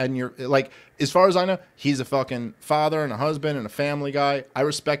wish you and your like. As far as I know, he's a fucking father and a husband and a family guy. I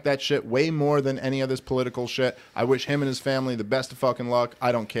respect that shit way more than any of this political shit. I wish him and his family the best of fucking luck.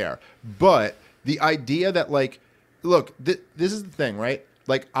 I don't care, but the idea that, like, look, this is the thing, right?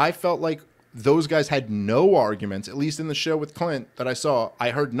 Like, I felt like those guys had no arguments, at least in the show with Clint that I saw. I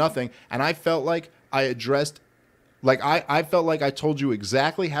heard nothing, and I felt like I addressed, like, I felt like I told you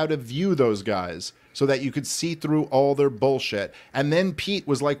exactly how to view those guys so that you could see through all their bullshit. And then Pete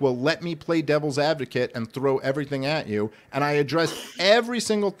was like, well, let me play devil's advocate and throw everything at you. And I addressed every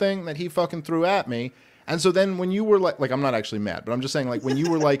single thing that he fucking threw at me. And so then when you were like, I'm not actually mad, but I'm just saying, like, when you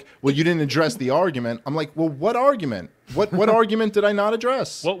were like, well, you didn't address the argument, I'm like, well, what argument? What argument did I not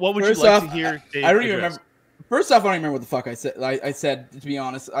address? What would you like to hear Dave I don't even address? remember. First off, I don't even remember what the fuck I said. I said, to be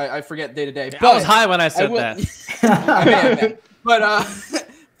honest, I forget day to day. I was high when I said that. I may have been. But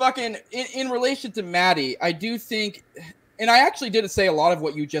fucking in relation to Maddie, I do think, and I actually did say a lot of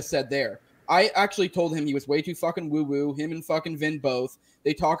what you just said there. I actually told him he was way too fucking woo-woo, him and fucking Vin both.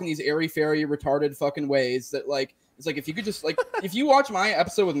 They talk in these airy-fairy, retarded fucking ways that, like, it's like, if you could just, like, if you watch my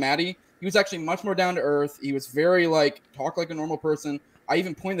episode with Maddie, he was actually much more down to earth. He was very, like, talk like a normal person. I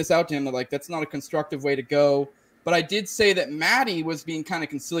even pointed this out to him that, like, that's not a constructive way to go. But I did say that Maddie was being kind of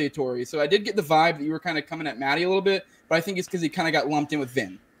conciliatory. So I did get the vibe that you were kind of coming at Maddie a little bit, but I think it's because he kind of got lumped in with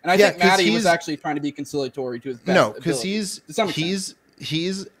Vin. And I think Maddie was actually trying to be conciliatory to his best ability. No, because he's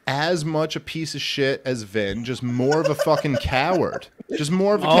as much a piece of shit as Vin, just more of a fucking coward. Just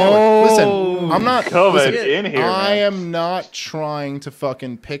more of a coward. Listen, I'm not in here. I am not trying to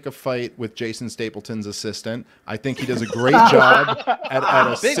fucking pick a fight with Jason Stapleton's assistant. I think he does a great job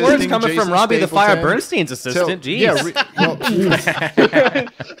at assisting. Big words coming Jason from Robbie the Fire Stapleton. Bernstein's assistant. Jeez.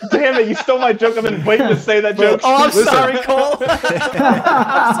 Damn it, you stole my joke. I've been waiting to say that joke. Oh, I'm sorry, Cole.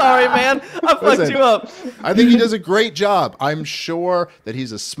 I'm sorry, man. I fucked you up. I think he does a great job. I'm sure that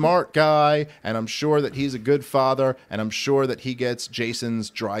he's a smart guy, and I'm sure that he's a good father, and I'm sure that he gets Jason's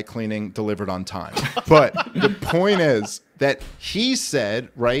dry cleaning delivered on time. But the point is that he said,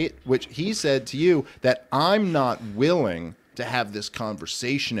 right, which he said to you, that I'm not willing to have this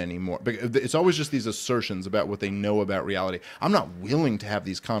conversation anymore. It's always just these assertions about what they know about reality. I'm not willing to have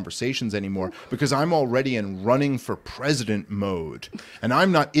these conversations anymore because I'm already in running for president mode. And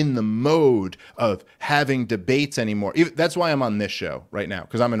I'm not in the mode of having debates anymore. That's why I'm on this show right now,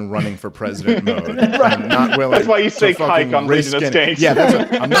 because I'm in running for president mode. I'm not willing. That's why you say hike on Legion of Skanks. Yeah,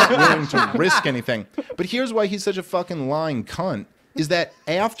 I'm not willing to risk anything. But here's why he's such a fucking lying cunt, is that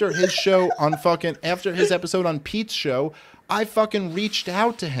after his show on after his episode on Pete's show, I fucking reached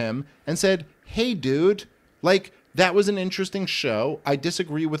out to him and said, hey, dude, like, that was an interesting show. I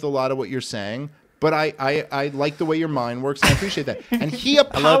disagree with a lot of what you're saying, but I like the way your mind works, and I appreciate that. And he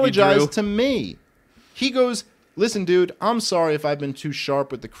apologized to me. He goes, listen, dude, I'm sorry if I've been too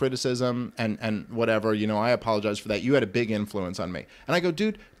sharp with the criticism and whatever. You know, I apologize for that. You had a big influence on me. And I go,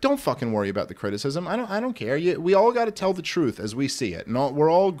 dude, don't fucking worry about the criticism. I don't care. We all got to tell the truth as we see it. And we're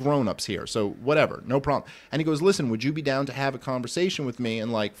all grown-ups here, so whatever, no problem. And he goes, listen, would you be down to have a conversation with me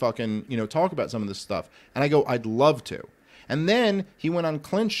and, like, fucking, you know, talk about some of this stuff? And I go, I'd love to. And then he went on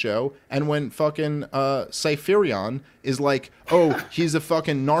Clint's show, and when fucking Cypherion is like, oh, he's a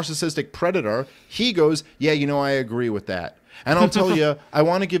fucking narcissistic predator, he goes, yeah, you know, I agree with that. And I'll tell you, I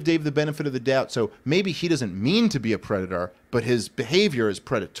want to give Dave the benefit of the doubt. So maybe he doesn't mean to be a predator, but his behavior is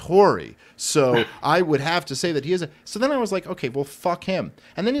predatory. So I would have to say that he is a... So then I was like, okay, well, fuck him.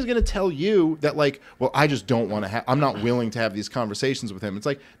 And then he's going to tell you that, like, well, I just don't want to have... I'm not willing to have these conversations with him. It's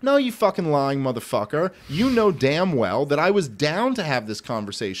like, no, you fucking lying motherfucker. You know damn well that I was down to have this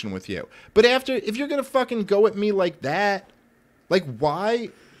conversation with you. But if you're going to fucking go at me like that, like, why...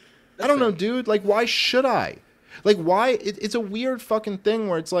 I don't know, dude. Like, why should I? Like, why? It's a weird fucking thing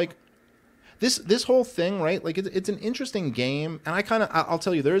where it's like, this whole thing, right? Like, it's an interesting game, and I'll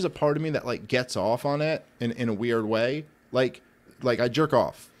tell you, there is a part of me that, like, gets off on it in a weird way. Like I jerk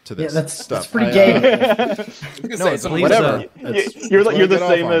off to this stuff. That's pretty gay. No, it's whatever. You're the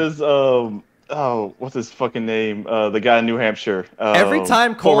same as what's his fucking name? The guy in New Hampshire. Every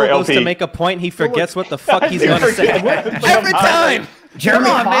time Cole goes to make a point, he forgets what the fuck he's going to say. Every time. Jeremy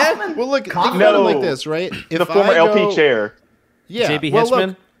Come on, Kaufman? man. Well, look, think about it like this, right? If the former LP chair. Yeah. JB well, Hitchman?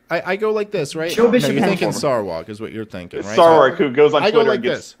 Look, I go like this, right? Joe Bishop you're thinking Henson. Sarwalk is what you're thinking, right? Sarwalk, who goes on Twitter like and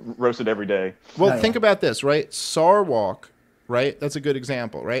gets roasted every day. Well, think about this, right? Sarwalk, right? That's a good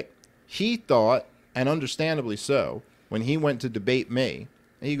example, right? he thought, and understandably so, when he went to debate me,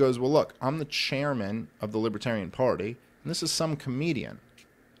 he goes, well, look, I'm the chairman of the Libertarian Party, and this is some comedian.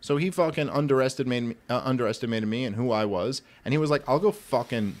 So he fucking underestimated me and who I was, and he was like, I'll go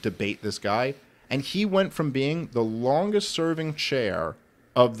fucking debate this guy. And he went from being the longest-serving chair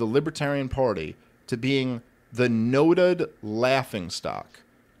of the Libertarian Party to being the noted laughingstock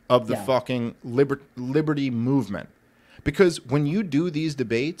of the fucking liberty movement. Because when you do these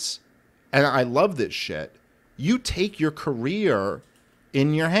debates, and I love this shit, you take your career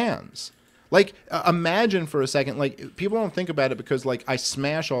in your hands. Like, imagine for a second, like, people don't think about it because, like, I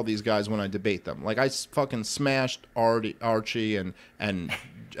smash all these guys when I debate them. Like, I fucking smashed Archie and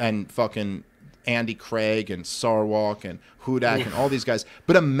fucking Andy Craig and Sarwalk and Hudak and all these guys.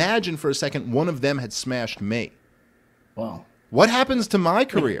 But imagine for a second one of them had smashed me. Wow. What happens to my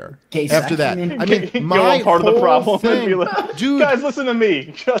career after that? I mean, my part of the problem thing, like, dude, guys, listen to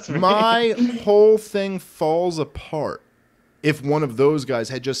me. Trust me. My whole thing falls apart if one of those guys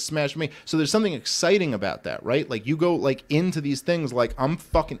had just smashed me. So there's something exciting about that, right? Like, you go like into these things like, I'm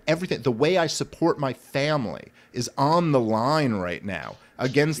fucking everything. The way I support my family is on the line right now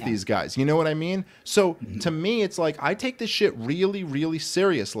against these guys. You know what I mean? So to me, it's like, I take this shit really, really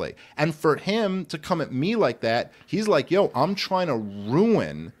seriously. And for him to come at me like that, he's like, yo, I'm trying to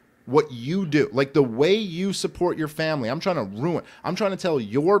ruin what you do. Like, the way you support your family, I'm trying to ruin. I'm trying to tell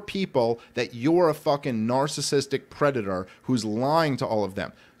your people that you're a fucking narcissistic predator who's lying to all of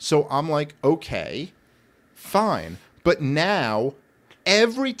them. So I'm like, okay, fine. But now,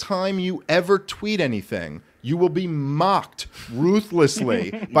 every time you ever tweet anything, you will be mocked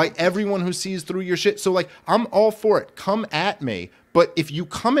ruthlessly by everyone who sees through your shit. So, like, I'm all for it. Come at me. But if you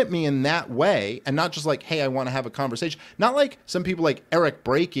come at me in that way, and not just like, hey, I want to have a conversation, not like some people like Eric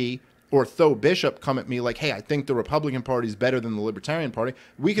Brakey or Tho Bishop come at me like, hey, I think the Republican Party is better than the Libertarian Party.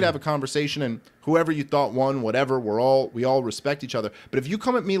 We could have a conversation, and whoever you thought won, whatever, we all respect each other. But if you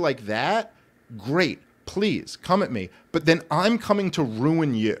come at me like that, great, please come at me. But then I'm coming to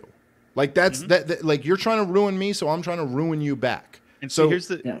ruin you. Like, that's that like, you're trying to ruin me, so I'm trying to ruin you back. And so here's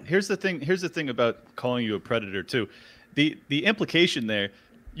the thing about calling you a predator too. The implication there,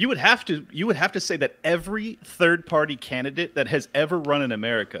 you would have to say that every third party candidate that has ever run in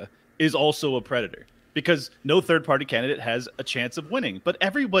America is also a predator, because no third party candidate has a chance of winning. But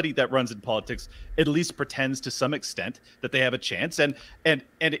everybody that runs in politics at least pretends to some extent that they have a chance, and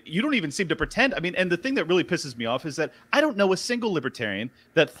you don't even seem to pretend. I mean, and the thing that really pisses me off is that I don't know a single libertarian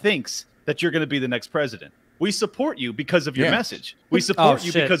that thinks that you're going to be the next president. We support you because of your message. We support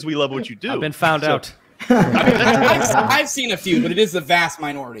you because we love what you do. I've been found out. I mean, I've seen a few, but it is the vast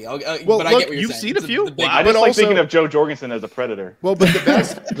minority. But I get what you're saying. You've seen a few? Wow, I just like thinking of Joe Jorgensen as a predator. Well, but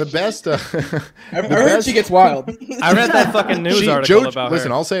the best. I heard she gets wild. I read that fucking news article about her.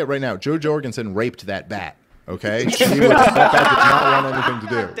 Listen, I'll say it right now. Joe Jorgensen raped that bat. Okay, that did not want anything to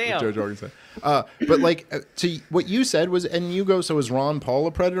do with Joe Jorgensen. But like, to what you said was, and you go, so is Ron Paul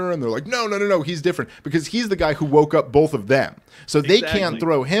a predator? And they're like, no, he's different because he's the guy who woke up both of them. So they can't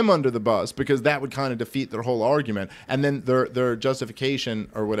throw him under the bus because that would kind of defeat their whole argument. And then their justification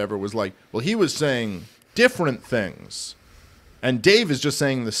or whatever was like, well, he was saying different things, and Dave is just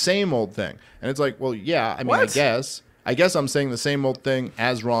saying the same old thing. And it's like, well, yeah, I mean, I guess I'm saying the same old thing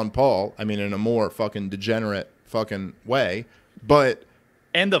as Ron Paul. I mean, in a more fucking degenerate fucking way, but.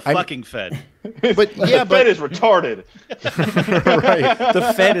 And the fucking Fed. But yeah, the Fed is retarded. Right.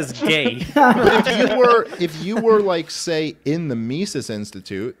 The Fed is gay. But if you were like, say, in the Mises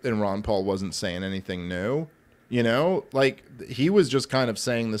Institute, then Ron Paul wasn't saying anything new. You know, like, he was just kind of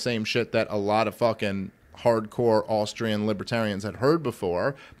saying the same shit that a lot of fucking hardcore Austrian libertarians had heard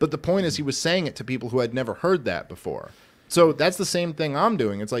before. But the point is, he was saying it to people who had never heard that before. So that's the same thing I'm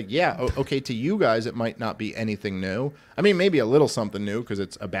doing. It's like, yeah, okay, to you guys, it might not be anything new. I mean, maybe a little something new because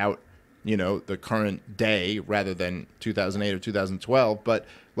it's about, you know, the current day rather than 2008 or 2012. But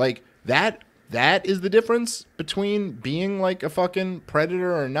like that is the difference between being like a fucking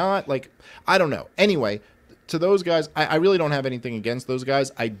predator or not. Like, I don't know. Anyway, to those guys, I really don't have anything against those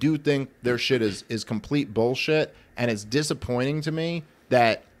guys. I do think their shit is complete bullshit, and it's disappointing to me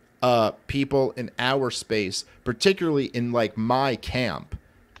that people in our space, particularly in like my camp,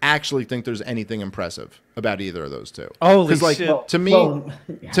 actually think there's anything impressive about either of those two. Oh, because like shit. to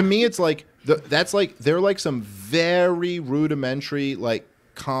me, it's like that's like they're like some very rudimentary like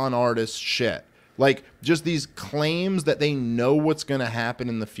con artist shit. Like just these claims that they know what's going to happen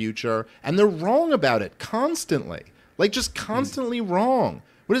in the future, and they're wrong about it constantly. Like just constantly wrong.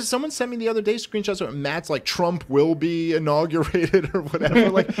 What is it? Someone sent me the other day screenshots where Matt's like, Trump will be inaugurated or whatever.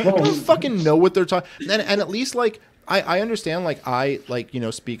 Like, I don't fucking know what they're talking. And at least like, I understand, like, I, like, you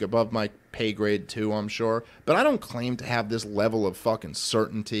know, speak above my pay grade too, I'm sure, but I don't claim to have this level of fucking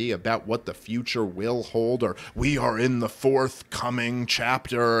certainty about what the future will hold, or we are in the forthcoming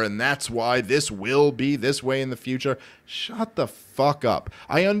chapter and that's why this will be this way in the future. Shut the fuck up.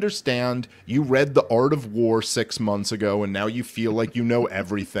 I understand you read The Art of War 6 months ago and now you feel like you know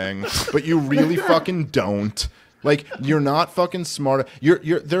everything, but you really fucking don't. Like, you're not fucking smart.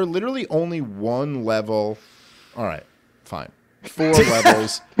 They're literally only one level. All right, fine. 4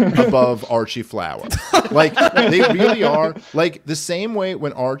 levels above Archie Flower. Like, they really are. Like, the same way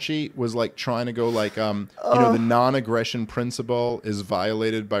when Archie was, like, trying to go, like, you know, the non-aggression principle is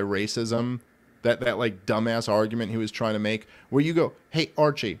violated by racism. That, like, dumbass argument he was trying to make, where you go, hey,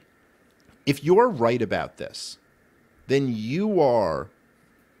 Archie, if you're right about this, then you are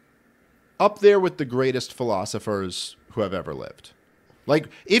up there with the greatest philosophers who have ever lived. Like,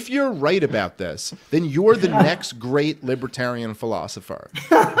 if you're right about this, then you're the next great libertarian philosopher.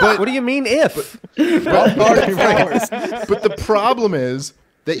 But what do you mean if? But the problem is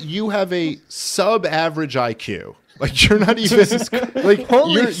that you have a sub-average IQ. Like, you're not even like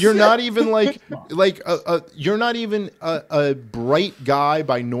you're not even you're not even a bright guy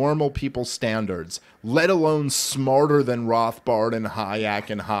by normal people's standards, let alone smarter than Rothbard and Hayek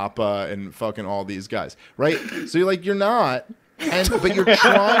and Hoppe and fucking all these guys, right? So you're not. But you're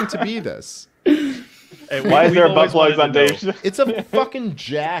trying to be this. Hey, why is there a butt plugs on Dave's? It's a fucking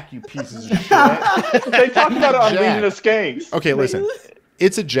jack, you pieces of shit. They talked about it on Legion of Skanks. Okay, listen.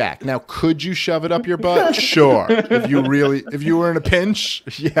 It's a jack. Now, could you shove it up your butt? Sure. If you were in a pinch,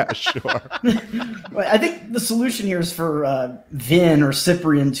 yeah, sure. I think the solution here is for Vin or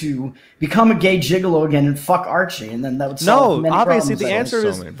Cyprian to become a gay gigolo again and fuck Archie, and then that would solve many obviously problems. the answer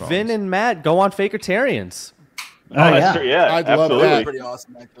is Vin and Matt go on Fakertarians. Oh, that's true. Yeah, I'd absolutely. love that. Pretty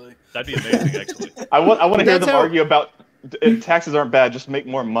awesome, actually. That'd be amazing, actually. I want to hear them argue about taxes aren't bad, just make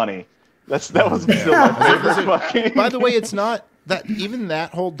more money. That was still my favorite fucking. By the way, it's not that even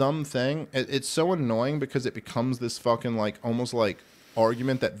that whole dumb thing. It's so annoying because it becomes this fucking like almost like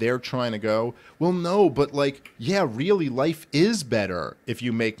argument that they're trying to go, well, no, but like, yeah, really, life is better if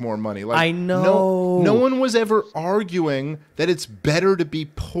you make more money. Like, I know. No one was ever arguing that it's better to be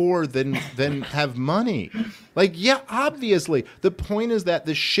poor than have money. Like, yeah, obviously. The point is that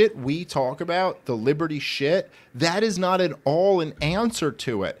the shit we talk about, the liberty shit, that is not at all an answer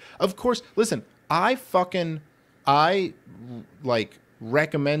to it. Of course, listen, I like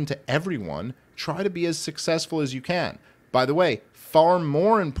recommend to everyone, try to be as successful as you can. By the way, far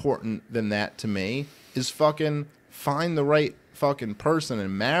more important than that to me is fucking find the right fucking person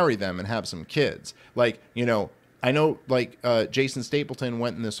and marry them and have some kids. Like, you know, I know like Jason Stapleton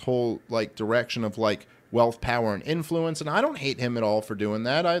went in this whole like direction of like wealth, power, and influence, and I don't hate him at all for doing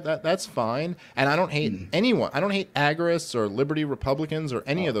that. That's fine. And I don't hate anyone. I don't hate agorists or liberty Republicans or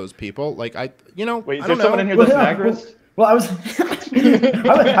any of those people. Like Wait, is there someone in here that's an agorist? Well, I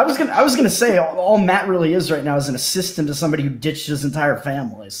was gonna say all Matt really is right now is an assistant to somebody who ditched his entire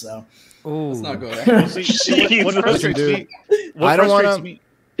family. So let's not go there. What frustrates me?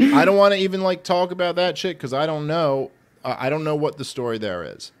 I don't want to even like talk about that shit because I don't know. I don't know what the story there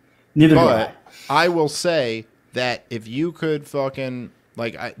is. Neither do But I will say that if you could fucking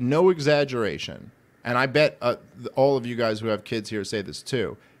like no exaggeration, and I bet all of you guys who have kids here say this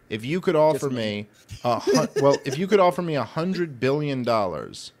too. If you could offer me, if you could offer me $100 billion,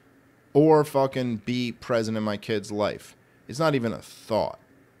 or fucking be present in my kid's life, it's not even a thought.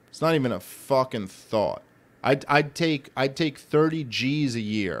 It's not even a fucking thought. I'd take 30 G's a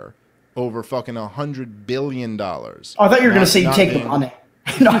year over fucking $100 billion. Oh, I thought you were gonna say you take the money.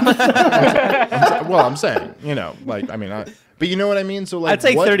 I'm saying, you know, like I mean, but you know what I mean. So like, I'd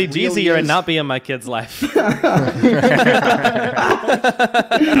take 30 G's a year and not be in my kid's life. Dude, I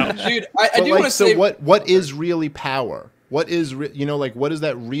do want to say. So what is really power? What is like what does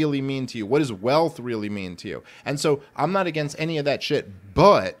that really mean to you? What does wealth really mean to you? And so I'm not against any of that shit,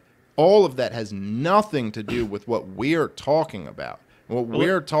 but all of that has nothing to do with what we're talking about. What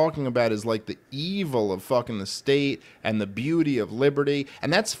we're talking about is like the evil of fucking the state and the beauty of liberty.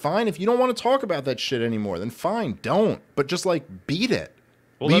 And that's fine. If you don't want to talk about that shit anymore, then fine, don't. But just like beat it.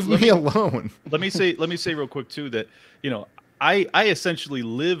 Leave me alone. Let me say real quick too that, you know, I essentially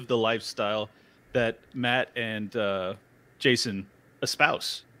live the lifestyle that Matt and Jason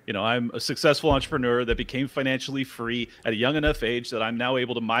espouse. You know, I'm a successful entrepreneur that became financially free at a young enough age that I'm now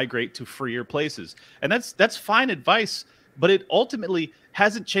able to migrate to freer places. And that's fine advice. But it ultimately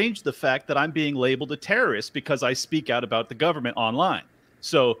hasn't changed the fact that I'm being labeled a terrorist because I speak out about the government online.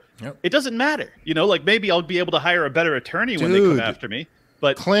 So it doesn't matter. You know, like maybe I'll be able to hire a better attorney when they come after me.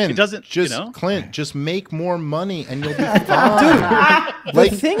 But Clint, it doesn't. Clint, just make more money and you'll be fine.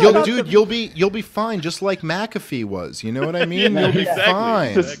 You'll be fine, just like McAfee was. You know what I mean? You'll be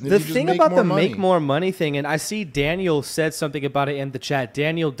fine. The thing about the make more money thing, and I see Daniel said something about it in the chat.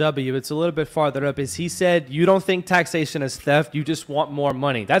 Daniel W. It's a little bit farther up. Is he said you don't think taxation is theft? You just want more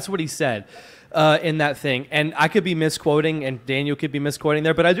money. That's what he said. In that thing, and I could be misquoting, and Daniel could be misquoting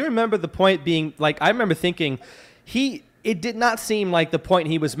there, but I do remember the point being like I remember thinking it did not seem like the point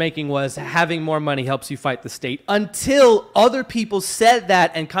he was making was having more money helps you fight the state until other people said that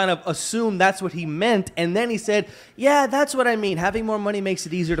and kind of assumed that's what he meant. And then he said, yeah, that's what I mean. Having more money makes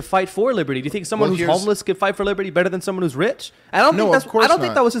it easier to fight for liberty. Do you think someone who's homeless could fight for liberty better than someone who's rich? I don't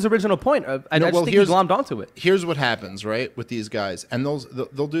think that was his original point. I just think he glommed onto it. Here's what happens, right, with these guys. And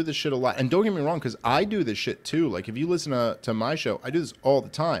they'll do this shit a lot. And don't get me wrong, because I do this shit too. Like if you listen to my show, I do this all the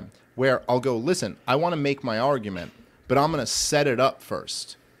time where I'll go, listen, I want to make my argument, but I'm going to set it up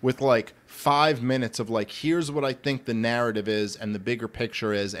first with like 5 minutes of like, here's what I think the narrative is and the bigger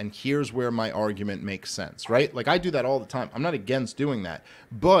picture is, and here's where my argument makes sense, right? Like I do that all the time. I'm not against doing that.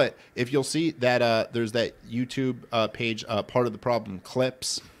 But if you'll see that there's that YouTube page, Part of the Problem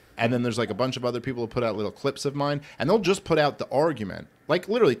Clips, and then there's like a bunch of other people who put out little clips of mine, and they'll just put out the argument, like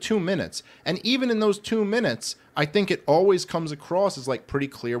literally 2 minutes. And even in those 2 minutes, I think it always comes across as like pretty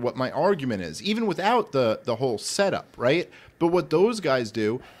clear what my argument is, even without the whole setup, right? But what those guys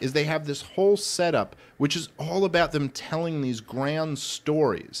do is they have this whole setup, which is all about them telling these grand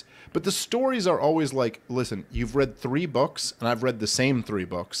stories. But the stories are always like, listen, you've read 3 books, and I've read the same 3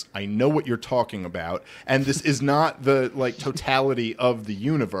 books. I know what you're talking about, and this is not the like totality of the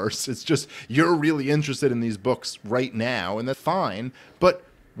universe. It's just you're really interested in these books right now, and that's fine. But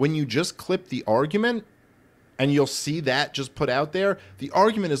when you just clip the argument, and you'll see that just put out there, the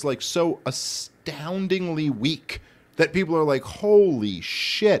argument is like so astoundingly weak that people are like, holy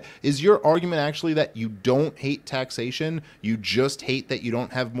shit. Is your argument actually that you don't hate taxation? You just hate that you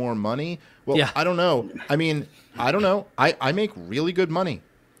don't have more money? Well, yeah. I don't know. I mean, I don't know. I make really good money.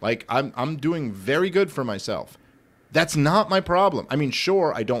 Like I'm doing very good for myself. That's not my problem. I mean,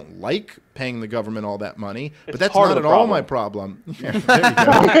 sure, I don't like paying the government all that money, but that's not at all my problem. Yeah, there you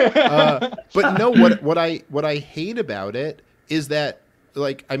go. But no, what I hate about it is that,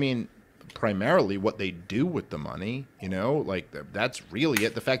 like, I mean, primarily what they do with the money, you know, like that's really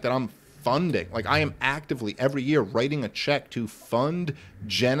it. The fact that I'm funding, like I am actively every year writing a check to fund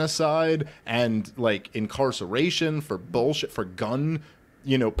genocide and like incarceration for bullshit, for gun,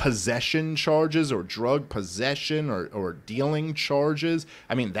 you know, possession charges or drug possession or dealing charges.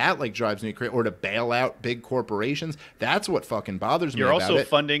 I mean, that like drives me crazy. Or to bail out big corporations. That's what fucking bothers me about it. You're also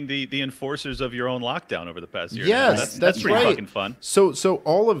funding the enforcers of your own lockdown over the past year. Yes, that's pretty right. Fucking fun. So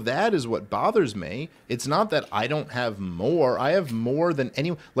all of that is what bothers me. It's not that I don't have more. I have more than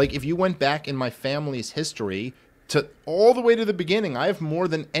anyone. Like if you went back in my family's history to all the way to the beginning, I have more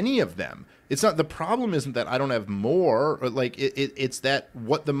than any of them. It's not, the problem isn't that I don't have more, or like it's that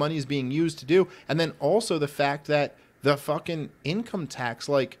what the money is being used to do. And then also the fact that the fucking income tax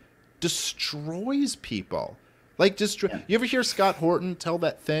like destroys people. Like You ever hear Scott Horton tell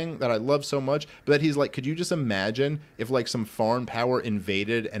that thing that I love so much, but that he's like, could you just imagine if like some foreign power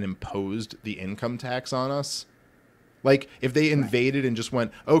invaded and imposed the income tax on us? Like if they invaded and just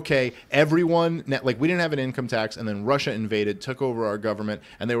went, okay, everyone, like we didn't have an income tax, and then Russia invaded, took over our government,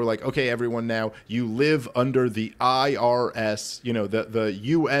 and they were like, okay, everyone now, you live under the IRS, you know, the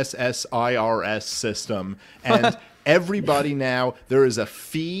USS IRS system, and everybody now, there is a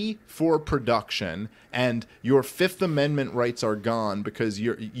fee for production, and your Fifth Amendment rights are gone because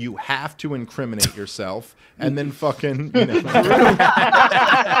you have to incriminate yourself, and then fucking, you know.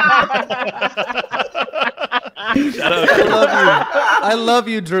 I love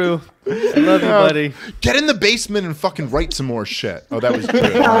you, Drew. I love you, buddy. Get in the basement and fucking write some more shit. Oh, that was Drew.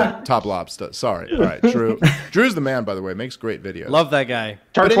 TopLobsta. Sorry. All right, Drew. Drew's the man, by the way. Makes great videos. Love that guy.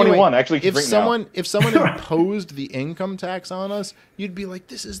 Turn 21. Actually, if someone imposed the income tax on us, you'd be like,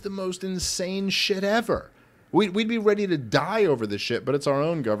 this is the most insane shit ever. We'd be ready to die over this shit, but it's our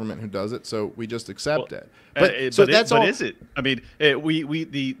own government who does it, so we just accept it. But is it? I mean,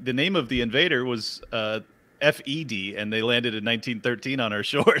 the name of the invader was FED, and they landed in 1913 on our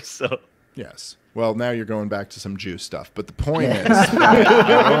shores. So yes. Well, now you're going back to some Jew stuff. But the point is,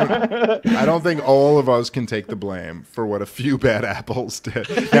 I don't think all of us can take the blame for what a few bad apples did.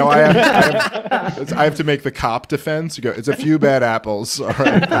 Now I have to make the cop defense. You go, it's a few bad apples. All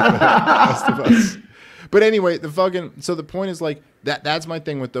right, the rest of us. But anyway, so the point is like that's my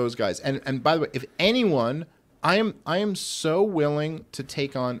thing with those guys. And by the way, if anyone, I am so willing to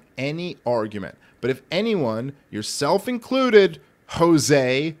take on any argument. But if anyone, yourself included,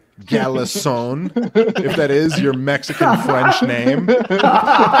 Jose Galison, if that is your Mexican French name.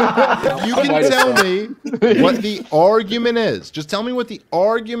 You can tell me what the argument is. Just tell me what the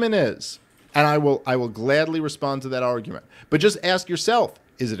argument is, and I will gladly respond to that argument. But just ask yourself,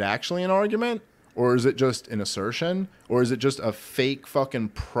 is it actually an argument, or is it just an assertion, or is it just a fake fucking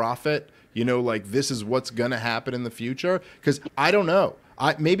prophet? You know, like this is what's gonna happen in the future? Because I don't know.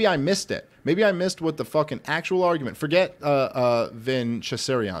 Maybe I missed it. Maybe I missed what the fucking actual argument. Forget Vin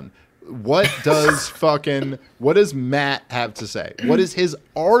Chaserian. What does Matt have to say? What is his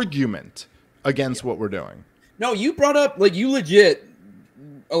argument against what we're doing? No, you brought up, like, you legit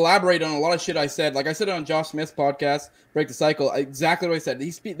elaborate on a lot of shit I said. Like I said on Josh Smith's podcast, Break the Cycle, exactly what I said.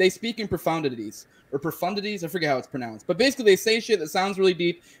 They speak in profundities. Or profundities, I forget how it's pronounced. But basically, they say shit that sounds really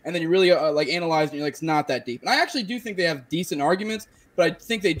deep, and then you really like analyze it, and you're like, it's not that deep. And I actually do think they have decent arguments, but I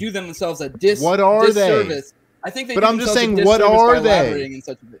think they do themselves a disservice. What are they? I think they. But I'm just saying, what are they? In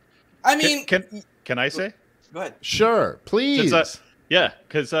such a I mean, can I say? Go ahead. Sure, please.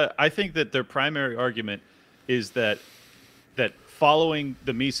 Because I think that their primary argument is that following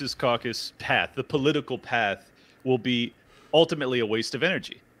the Mises Caucus path, the political path, will be ultimately a waste of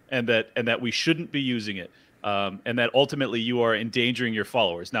energy. And that we shouldn't be using it, and that ultimately you are endangering your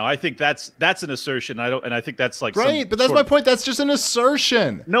followers. Now, I think that's an assertion. I think that's like right, but that's my point. That's just an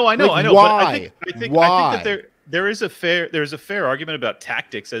assertion. No, I know, like, I know. Why? But I think that there's a fair argument about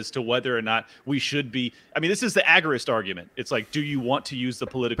tactics as to whether or not we should be. I mean, this is the agorist argument. It's like, do you want to use the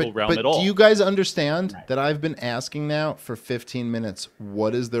political realm at all? Do you guys understand that I've been asking now for 15 minutes,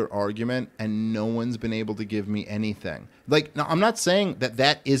 what is their argument? And no one's been able to give me anything. Like, no, I'm not saying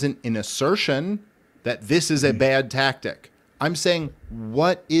that isn't an assertion that this is a bad tactic. I'm saying,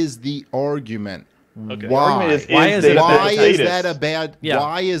 what is the argument? Okay. Why is that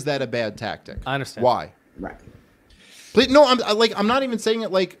a bad tactic? I understand. Why? Right. But no, I'm not even saying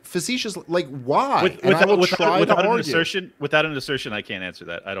it like facetious. Like, why? Without an assertion, I can't answer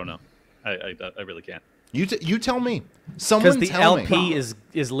that. I don't know. I really can't. You tell me. Someone because the LP is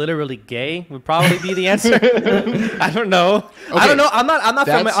literally gay would probably be the answer. I don't know. Okay. I don't know. I'm not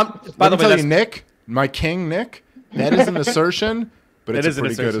from. By the way, Nick, my king, Nick. That is an assertion, but it's a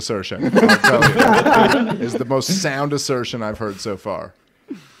pretty good assertion. I'll tell you. It's the most sound assertion I've heard so far.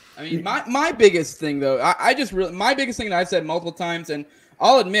 I mean, my biggest thing though, my biggest thing that I've said multiple times, and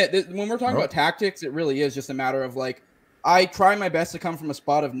I'll admit that when we're talking about tactics, it really is just a matter of like, I try my best to come from a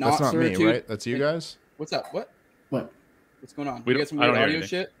spot of not certitude. That's not me, right? That's you guys. What's up? What? What's going on? We get some weird audio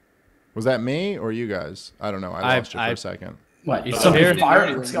shit. Was that me or you guys? I don't know. I lost you for a second. What? You still hear?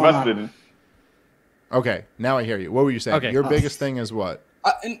 What's going on? Okay, now I hear you. What were you saying? Okay. Your biggest thing is what?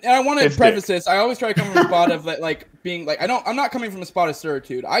 And I want to preface this. I always try to come from a spot of like being like I'm not coming from a spot of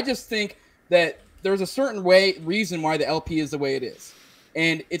certitude. I just think that there's a certain reason why the LP is the way it is,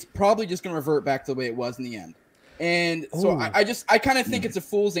 and it's probably just going to revert back to the way it was in the end. And so I kind of think it's a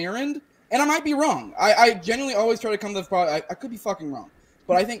fool's errand, and I might be wrong. I genuinely always try to come to the spot. I could be fucking wrong,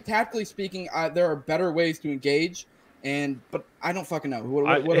 but I think tactically speaking, there are better ways to engage. But I don't fucking know.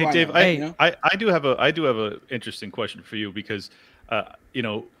 What do I Dave, know? I do have a interesting question for you because.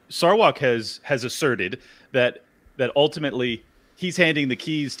 Sarwak has asserted that ultimately he's handing the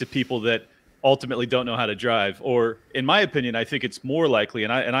keys to people that ultimately don't know how to drive. Or, in my opinion, I think it's more likely,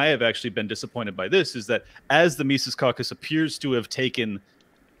 and I have actually been disappointed by this, is that as the Mises Caucus appears to have taken,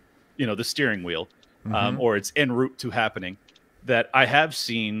 the steering wheel, or it's en route to happening, that I have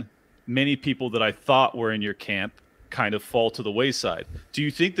seen many people that I thought were in your camp kind of fall to the wayside. Do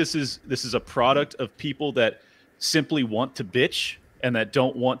you think this is a product of people that simply want to bitch and that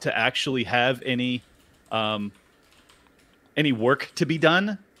don't want to actually have any work to be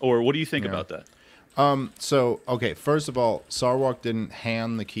done? Or what do you think about that? Okay, first of all, Sarwak didn't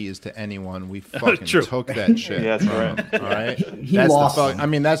hand the keys to anyone. We fucking took that shit. Yeah, that's right. All right? He lost them. I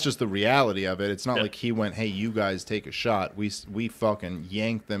mean, that's just the reality of it. It's not like he went, hey, you guys take a shot. We fucking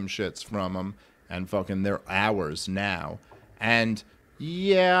yanked them shits from them, and fucking they're ours now. And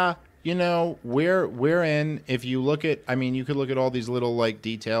yeah, we're in. If you look at, you could look at all these little like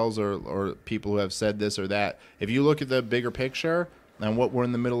details or people who have said this or that. If you look at the bigger picture and what we're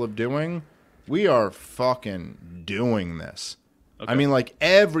in the middle of doing, we are fucking doing this. Okay. I mean, like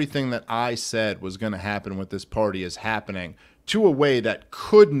everything that I said was going to happen with this party is happening to a way that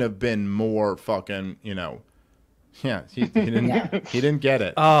couldn't have been more fucking, Yeah, he didn't. He didn't get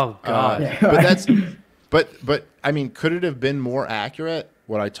it. Oh God! But I mean, could it have been more accurate?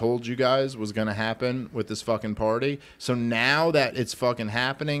 what I told you guys was going to happen with this fucking party. So now that it's fucking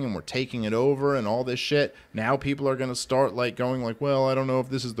happening and we're taking it over and all this shit, now people are going to start like going like, well, I don't know if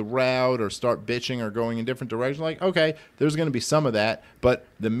this is the route, or start bitching or going in different directions. Like, okay, there's going to be some of that. But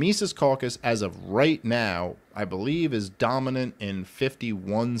the Mises Caucus, as of right now, I believe is dominant in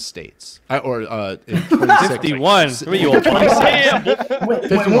 51 states. In 26. 51. What are you, old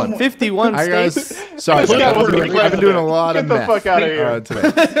 51. 51 states? Sorry, I've been doing a lot of math. Get the fuck out of here. Today.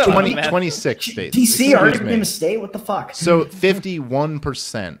 26 states. DC already became a state? What the fuck? So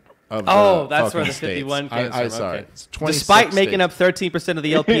 51% of oh, the that's where the states. 51 came from. Sorry. Okay. Despite making up 13% of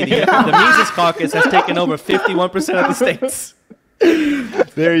the LP, the Mises Caucus has taken over 51% of the states.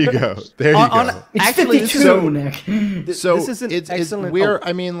 There you go. There you go. It's Actually, 52, Nick. So this is an excellent.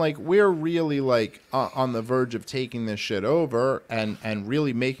 We're really like on the verge of taking this shit over and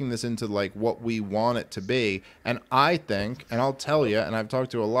really making this into like what we want it to be. And I think, and I'll tell you, and I've talked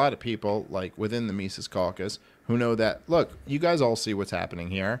to a lot of people like within the Mises Caucus who know that. Look, you guys all see what's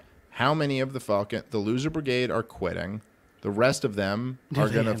happening here. How many of the loser brigade are quitting? The rest of them are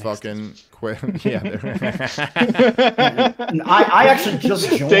gonna fucking quit. Yeah, I actually just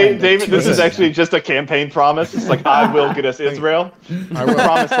joined. David, this is actually just a campaign promise. It's like, I will get us Israel. I will.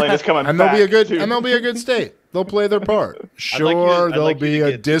 Promised land is coming. And they'll be a good state. They'll play their part. Sure, there'll be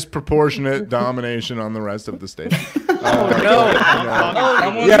a disproportionate domination on the rest of the state. Yeah,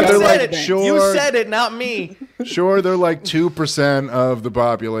 they're like, sure. You said it, not me. Sure, they're like 2% of the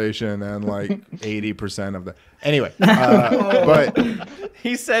population and like 80% of the. Anyway, but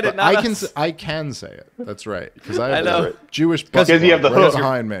he said it. Not I can say it. That's right, because I have know. Jewish because you have the right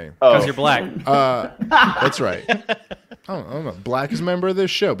behind me. Because you're black. That's right. I'm a blackest member of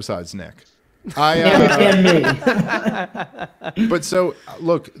this show besides Nick. And me. But so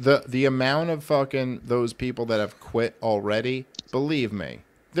look, the amount of fucking those people that have quit already, believe me,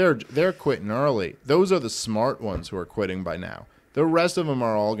 they're quitting early. Those are the smart ones who are quitting by now. The rest of them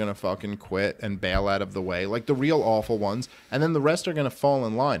are all going to fucking quit and bail out of the way, like the real awful ones, and then the rest are going to fall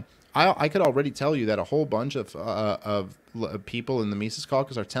in line. I could already tell you that a whole bunch of people in the Mises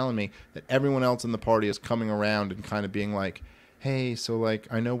Caucus are telling me that everyone else in the party is coming around and kind of being like, hey, so like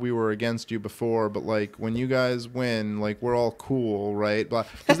I know we were against you before, but like when you guys win, like we're all cool, right?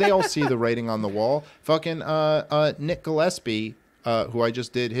 Because they all see the writing on the wall. Fucking Nick Gillespie, who I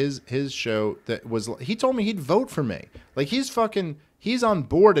just did his show, he told me he'd vote for me. Like he's on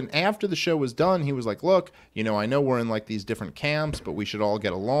board, and after the show was done, he was like, look, I know we're in like these different camps, but we should all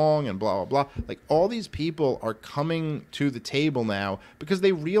get along and blah, blah, blah. Like all these people are coming to the table now because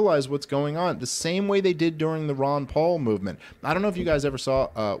they realize what's going on the same way they did during the Ron Paul movement. I don't know if you guys ever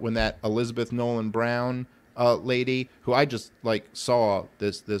saw when that Elizabeth Nolan Brown lady, who I just like saw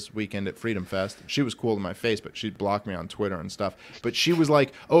this weekend at Freedom Fest. She was cool to my face, but she blocked me on Twitter and stuff. But she was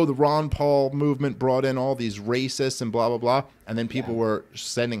like, oh, the Ron Paul movement brought in all these racists and blah, blah, blah. And then people were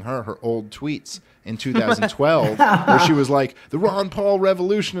sending her old tweets in 2012 where she was like, the Ron Paul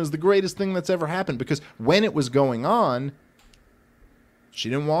revolution is the greatest thing that's ever happened. Because when it was going on, she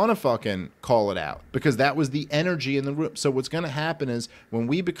didn't want to fucking call it out because that was the energy in the room. So what's going to happen is when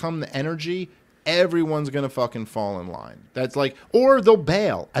we become the energy, everyone's going to fucking fall in line. That's like, or they'll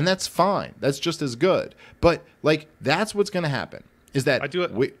bail, and that's fine. That's just as good. But like, that's what's going to happen is that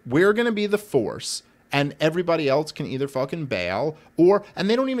we're going to be the force, and everybody else can either fucking bail and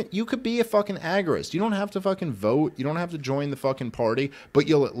they don't even, you could be a fucking agorist. You don't have to fucking vote. You don't have to join the fucking party, but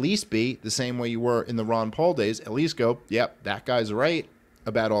you'll at least be the same way you were in the Ron Paul days. At least go, yep, that guy's right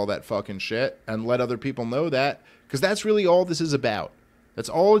about all that fucking shit, and let other people know that, because that's really all this is about. That's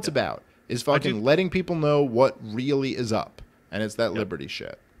all it's about. Is fucking letting people know what really is up, and it's that liberty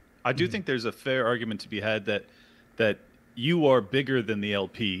shit. I do think there's a fair argument to be had that you are bigger than the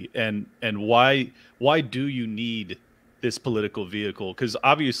LP, and why do you need this political vehicle? Because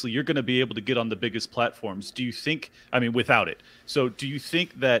obviously you're going to be able to get on the biggest platforms. Do you think? I mean, without it. So do you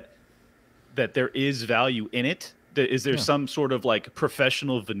think that there is value in it? Is there some sort of like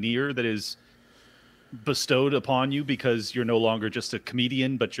professional veneer that is bestowed upon you because you're no longer just a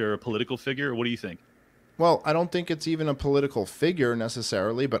comedian, but you're a political figure? What do you think? Well, I don't think it's even a political figure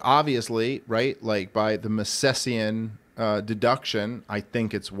necessarily, but obviously, right, like by the Misesian deduction, I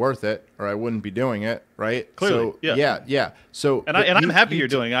think it's worth it, or I wouldn't be doing it, right? Clearly, so, yeah. So, I'm happy you're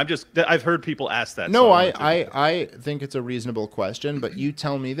doing it. I've heard people ask that. No, so I think it's a reasonable question, but you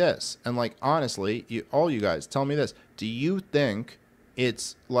tell me this, and like honestly, all you guys tell me this: do you think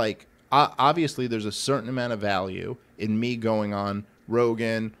it's like? Obviously, there's a certain amount of value in me going on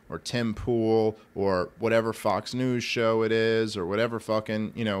Rogan or Tim Pool or whatever Fox News show it is or whatever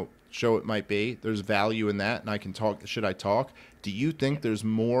fucking, show it might be. There's value in that, and I can talk. Should I talk? Do you think there's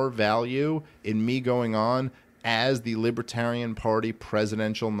more value in me going on as the Libertarian Party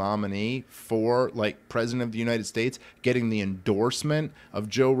presidential nominee for, like, President of the United States, getting the endorsement of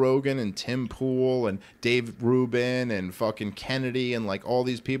Joe Rogan and Tim Pool and Dave Rubin and fucking Kennedy and, like, all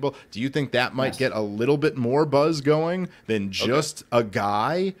these people? Do you think that might get a little bit more buzz going than just a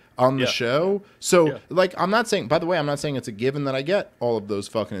guy on the show? So, like, I'm not saying, by the way, I'm not saying it's a given that I get all of those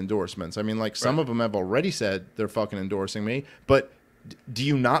fucking endorsements. I mean, like, some of them have already said they're fucking endorsing me, but do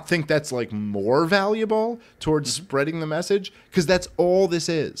you not think that's, like, more valuable towards spreading the message? Because that's all this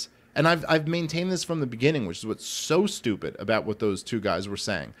is. And I've maintained this from the beginning, which is what's so stupid about what those two guys were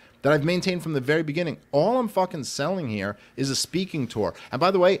saying. That I've maintained from the very beginning. All I'm fucking selling here is a speaking tour. And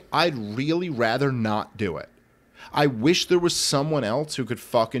by the way, I'd really rather not do it. I wish there was someone else who could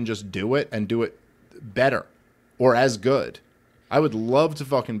fucking just do it and do it better or as good. I would love to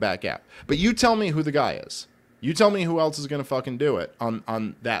fucking back out. But you tell me who the guy is. You tell me who else is going to fucking do it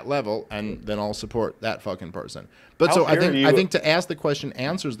on that level, and then I'll support that fucking person. But so I think to ask the question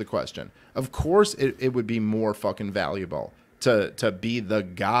answers the question. Of course it would be more fucking valuable to be the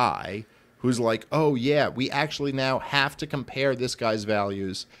guy who's like, oh yeah, we actually now have to compare this guy's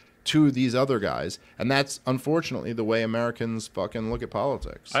values to these other guys. And that's unfortunately the way Americans fucking look at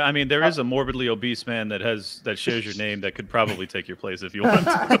politics. I mean, there is a morbidly obese man that shares your name that could probably take your place if you want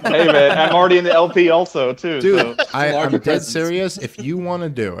to. Hey man, I'm already in the LP also too. Dude, so. I'm dead serious. If you want to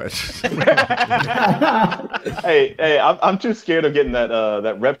do it. hey, I'm too scared of getting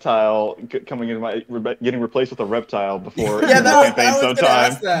that reptile getting replaced with a reptile before the campaign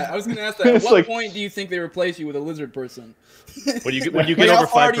sometime. I was going to ask that. At what point do you think they replace you with a lizard person? When you get over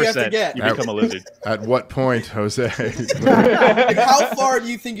 5%, you become a lizard. At what point, Jose? How far do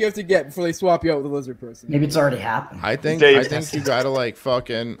you think you have to get before they swap you out with a lizard person? Maybe it's already happened. I think you gotta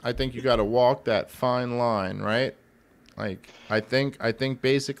I think you gotta walk that fine line, right? Like I think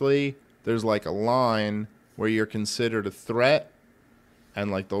basically there's like a line where you're considered a threat,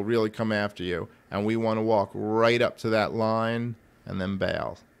 and like they'll really come after you, and we want to walk right up to that line and then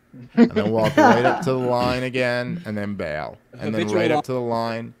bail. And then walk right up to the line again, and then bail, and then right up to the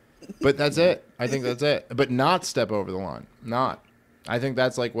line. But that's it. I think that's it. But not step over the line. Not. I think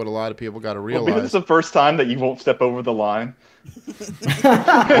that's like what a lot of people got to realize. Well, because it's the first time that you won't step over the line.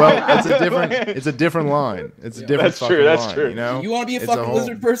 Well, it's a different line. It's a different fucking line. That's true. You know? You want to be a fucking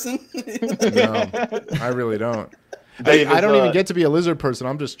lizard person? No, I really don't. I don't even get to be a lizard person.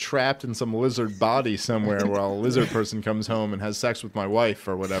 I'm just trapped in some lizard body somewhere while a lizard person comes home and has sex with my wife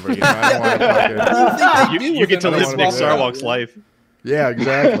or whatever. You know, I don't want to you get to live Nick Sarwark's life. Yeah,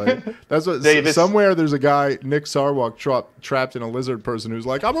 exactly. That's what. Somewhere there's a guy, Nick Sarwark, trapped in a lizard person who's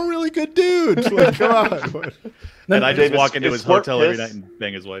like, I'm a really good dude. Like, come on. And I just walk into his hotel every night and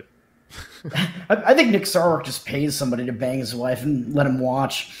bang his wife. I think Nick Sarwark just pays somebody to bang his wife and let him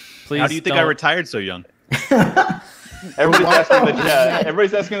watch. Please. How do you think I retired so young?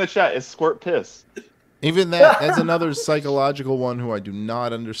 Everybody's asking in the chat, is squirt piss? Even that's another psychological one who I do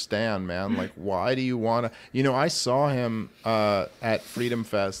not understand, man. Like, why do you want to? You know, I saw him at Freedom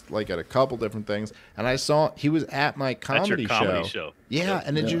Fest, like at a couple different things, and he was at my comedy show. Yeah,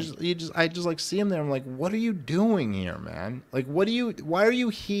 and I just like see him there. I'm like, what are you doing here, man? Like, why are you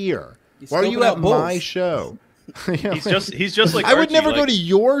here? Why are you at my show? You know, he's just like I would never go to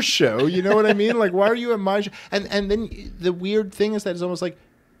your show. You know what I mean? Like, why are you at my show? And then the weird thing is that it's almost like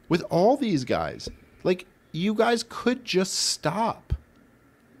with all these guys, like you guys could just stop.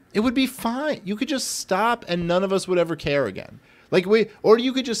 It would be fine. You could just stop, and none of us would ever care again. Like or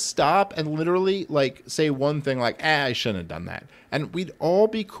you could just stop and literally like say one thing like, I shouldn't have done that, and we'd all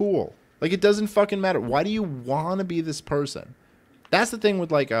be cool. Like it doesn't fucking matter. Why do you want to be this person? That's the thing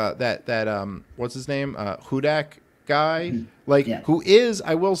with like that what's his name, Hudak guy, like who is,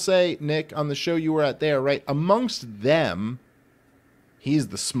 I will say, Nick, on the show you were at there, right? Amongst them, he's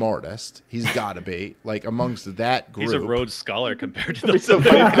the smartest. He's got to be like amongst that group. He's a Rhodes Scholar compared to the.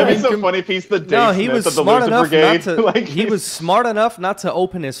 It'd be so funny if he's the Dave he was Smith of the smart Loser enough Brigade. not to. He was smart enough not to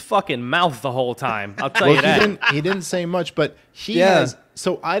open his fucking mouth the whole time. I'll tell you that. He didn't say much, but he has.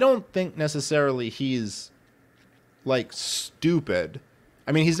 So I don't think necessarily he's like stupid.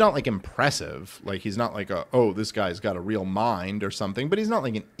 I mean, he's not like impressive. Like he's not like this guy's got a real mind or something, but he's not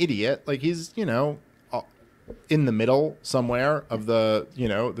like an idiot. Like he's, you know, in the middle somewhere of the, you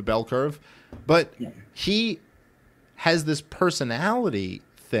know, the bell curve. But he has this personality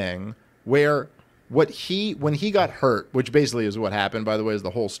thing where when he got hurt, which basically is what happened, by the way, is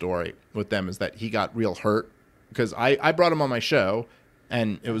the whole story with them, is that he got real hurt because I brought him on my show.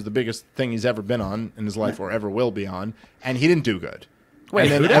 And it was the biggest thing he's ever been on in his life or ever will be on. And he didn't do good.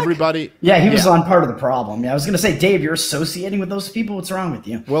 Wait, and then everybody. Yeah, he was on part of the problem. Yeah, I was going to say, Dave, you're associating with those people. What's wrong with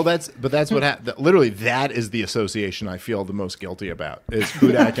you? Well, that's what happened. Literally, that is the association I feel the most guilty about is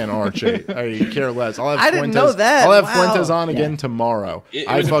Hudak and Archie. I care less. I didn't know that. I'll have Fuentes on again tomorrow.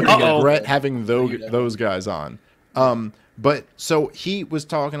 I fucking regret having those guys on. But so he was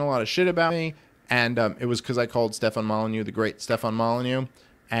talking a lot of shit about me, and it was because I called Stefan Molyneux the great Stefan Molyneux,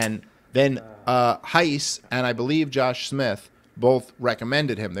 and then Heiss and I believe Josh Smith both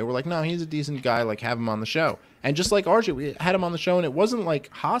recommended him. They were like, no, he's a decent guy, like have him on the show. And just like Archie, we had him on the show and it wasn't like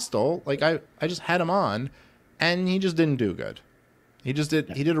hostile. Like I just had him on and he just didn't do good. He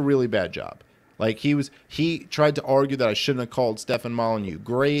did a really bad job. Like he tried to argue that I shouldn't have called Stefan Molyneux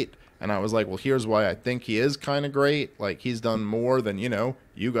great. And I was like, well, here's why I think he is kind of great. Like he's done more than,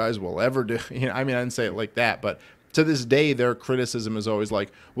 you guys will ever do. I mean, I didn't say it like that, but to this day, their criticism is always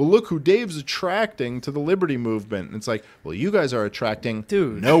like, well, look who Dave's attracting to the Liberty movement. And it's like, well, you guys are attracting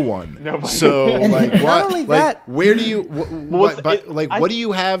no one. Nobody. So, like, what? Like, where do you, what do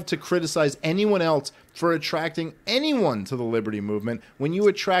you have to criticize anyone else for attracting anyone to the Liberty movement when you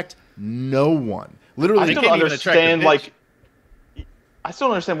attract no one? Literally, I still don't understand, I still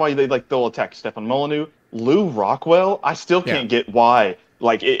don't understand why they'll attack Stefan Molyneux, Lou Rockwell. I still can't get why.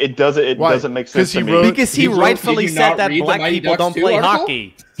 Like it doesn't make sense to me. Because he rightfully said that black people don't play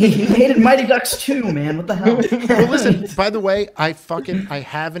hockey. He hated Mighty Ducks 2, man. What the hell? Well, listen, by the way, I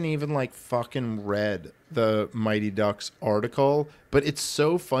haven't even fucking read the Mighty Ducks article, but it's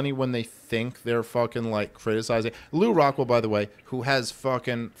so funny when they think they're fucking criticizing. Lou Rockwell, by the way, who has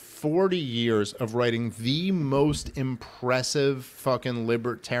fucking 40 years of writing the most impressive fucking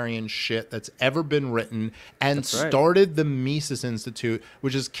libertarian shit that's ever been written and started the Mises Institute,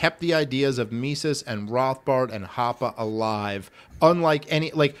 which has kept the ideas of Mises and Rothbard and Hoppe alive. Unlike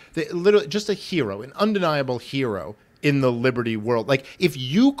any, literally just a hero, an undeniable hero in the liberty world. Like, if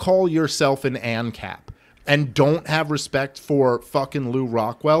you call yourself an ANCAP and don't have respect for fucking Lou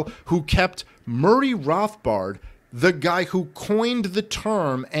Rockwell, who kept Murray Rothbard, the guy who coined the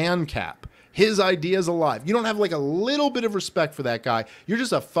term ANCAP, his ideas alive. You don't have a little bit of respect for that guy. You're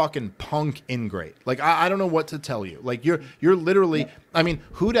just a fucking punk ingrate. I don't know what to tell you. You're literally, I mean,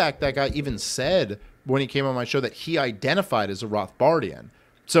 Hudak, that guy, even said when he came on my show that he identified as a Rothbardian.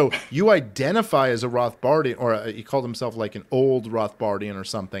 So you identify as a Rothbardian, or he called himself an old Rothbardian or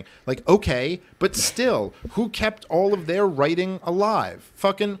something. Okay, but still, who kept all of their writing alive?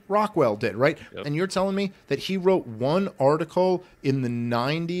 Fucking Rockwell did, right? Yep. And you're telling me that he wrote one article in the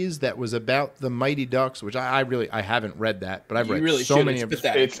 90s that was about the Mighty Ducks, which I haven't read that, but I've read so many of them.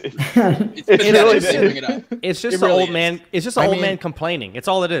 It's just an old man. It's just an old man complaining. It's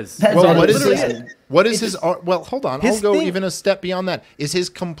all it is. Well, what is his? Well, hold on. I'll go even a step beyond that. Is his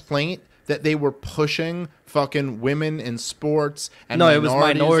complaint that they were pushing fucking women in sports and minorities? It was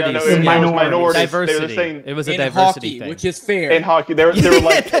minorities. No, it was minorities. Diversity. They were saying it was a diversity thing, which is fair. In hockey, they were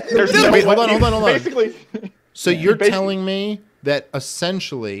like, "There's no wait, hold on. Basically, so you're telling me that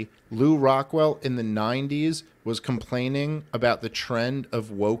essentially Lou Rockwell in the 90s was complaining about the trend of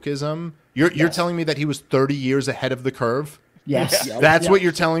wokeism? You're telling me that he was 30 years ahead of the curve? Yes. That's what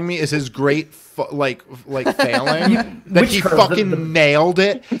you're telling me is his great failing? That he fucking nailed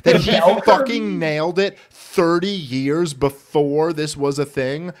it? That he fucking nailed it 30 years before this was a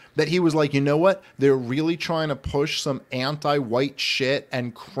thing? That he was like, you know what? They're really trying to push some anti-white shit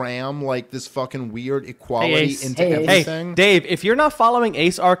and cram this fucking weird equality into everything? Hey, Dave, if you're not following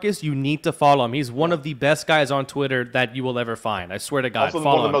Ace Arcus, you need to follow him. He's one of the best guys on Twitter that you will ever find. I swear to God. Also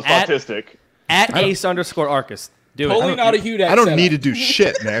follow one of the him. most autistic. At Ace_Arcus. Do totally it. not a Hudak. I don't need to do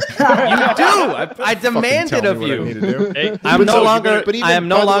shit, Nick. You do. I demand it of you. Hey, I am no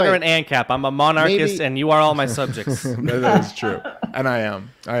longer an ANCAP. I'm a monarchist, and you are all my subjects. That is true, and I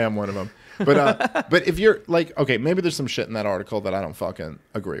am one of them. But if you're okay, maybe there's some shit in that article that I don't fucking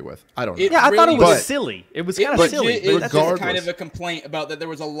agree with. I don't know. I thought it was silly. It was kind of silly. It's kind of a complaint about that there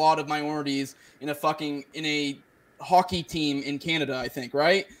was a lot of minorities in a hockey team in Canada, I think,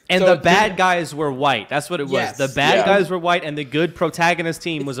 right? And the bad guys were white. That's what it was. Yes. The bad guys were white, and the good protagonist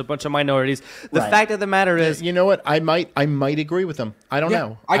team was a bunch of minorities. The fact of the matter is, you know what? I might agree with them. I don't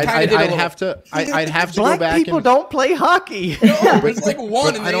know. I'd have to Black go back. People don't play hockey. No, it's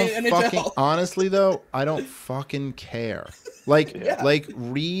one. I don't fucking honestly though. I don't fucking care.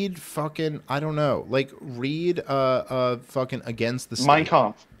 Read fucking, I don't know. Read fucking Against the State. Mein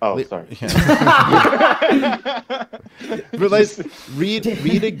Kampf. Oh, sorry. But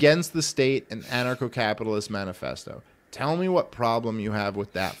read Against the State and Anarcho-Capitalist Manifesto. Tell me what problem you have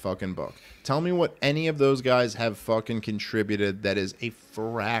with that fucking book. Tell me what any of those guys have fucking contributed that is a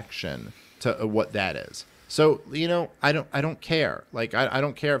fraction to what that is. So, you know, I don't care. Like, I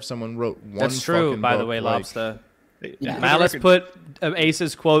don't care if someone wrote one. That's true, by the way, Lobsta. Malice put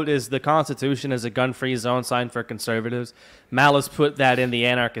Ace's quote is the Constitution is a gun-free zone signed for conservatives. Malice put that in the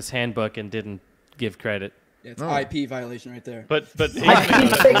Anarchist Handbook and didn't give credit. Yeah, it's IP violation right there. But Ace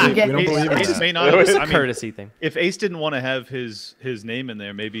may not. It's a courtesy thing. If Ace didn't want to have his name in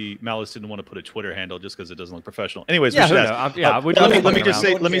there, maybe Malice didn't want to put a Twitter handle just because it doesn't look professional. Anyways, let me just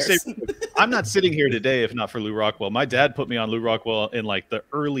say, I'm not sitting here today if not for Lou Rockwell. My dad put me on Lou Rockwell in like the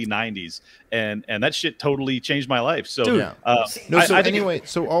early '90s, and that shit totally changed my life. So, well,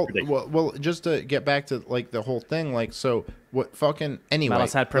 just to get back to like the whole thing, like so. What fucking anyway?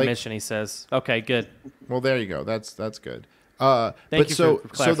 Malice had permission. He says, "Okay, good." Well, there you go. That's good. Thank you so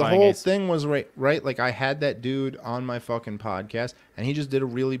the whole Ace. thing was right. Like I had that dude on my fucking podcast, and he just did a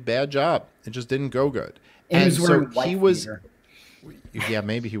really bad job. It just didn't go good. And so he was. Yeah,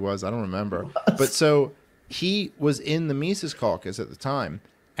 maybe he was. I don't remember. But so he was in the Mises Caucus at the time,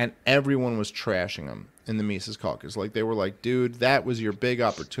 and everyone was trashing him in the Mises Caucus. Like they were like, "Dude, that was your big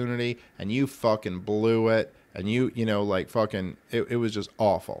opportunity, and you fucking blew it." And you know, like fucking, it was just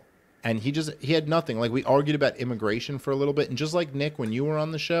awful. And he had nothing. Like we argued about immigration for a little bit. And just like Nick, when you were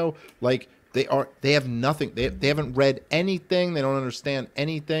on the show, like they have nothing. They haven't read anything. They don't understand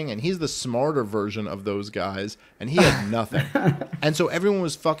anything. And he's the smarter version of those guys. And he had nothing. And so everyone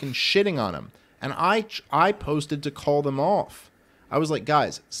was fucking shitting on him. And I posted to call them off. I was like,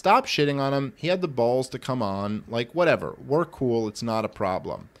 guys, stop shitting on him. He had the balls to come on. Like, whatever. We're cool. It's not a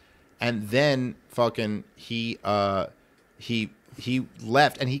problem. And then fucking he left,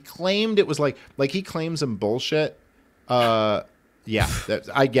 and he claimed it was like he claims some bullshit. Yeah,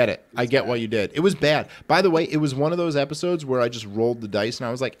 I get it. I get why you did. It was bad. By the way, it was one of those episodes where I just rolled the dice and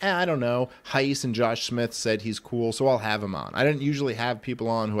I was like, I don't know. Heiss and Josh Smith said he's cool, so I'll have him on. I didn't usually have people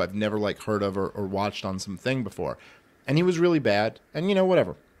on who I've never like heard of or watched on some thing before, and he was really bad. And you know,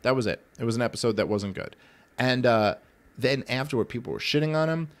 whatever. That was it. It was an episode that wasn't good. And then afterward, people were shitting on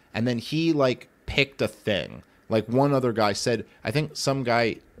him. And then he, like, picked a thing. Like, one other guy said, I think some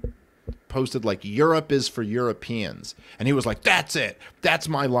guy posted, like, Europe is for Europeans. And he was like, that's it. That's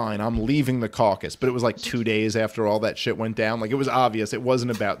my line. I'm leaving the caucus. But it was, like, 2 days after all that shit went down. Like, it was obvious. It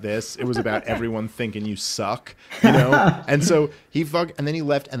wasn't about this. It was about everyone thinking you suck, you know? And so and then he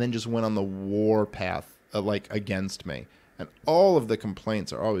left and then just went on the war path, like, against me. And all of the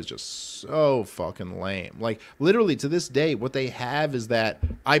complaints are always just so fucking lame. Like, literally, to this day, what they have is that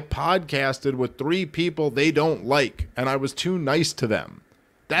I podcasted with 3 people they don't like, and I was too nice to them.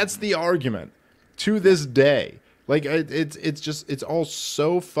 That's the argument to this day. Like, it's all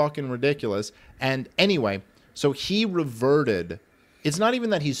so fucking ridiculous. And anyway, so he reverted. It's not even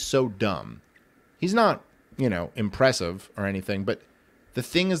that he's so dumb. He's not, you know, impressive or anything, but the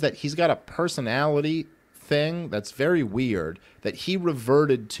thing is that he's got a personality thing that's very weird that he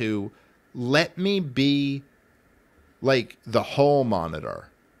reverted to. Let me be like the hall monitor.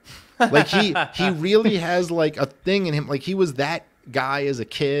 Like he really has like a thing in him. Like he was that guy as a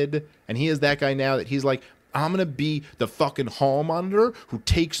kid, and he is that guy now that he's like, I'm gonna be the fucking hall monitor who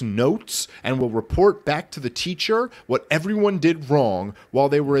takes notes and will report back to the teacher what everyone did wrong while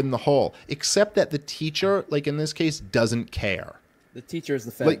they were in the hall, except that the teacher, like in this case, doesn't care. The teacher is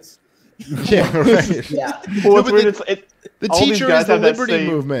the feds. Yeah, right. Yeah. Well, the teacher is the liberty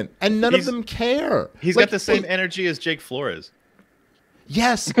movement, and none of them care. He's got the same energy as Jake Flores.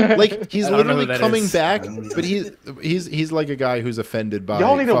 Yes, like he's literally coming back, but he's like a guy who's offended by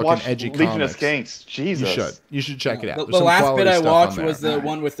y'all need to fucking watch edgy Legion comics. of Skanks. Jesus, you should check it out. The last bit I watched was the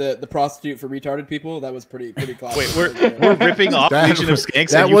one with the prostitute for retarded people. That was pretty classic. Wait, we're ripping off Legion of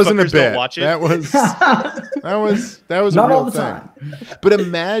Skanks. That and wasn't a bit. bit. Watch it? That was Not a real all the thing. time. But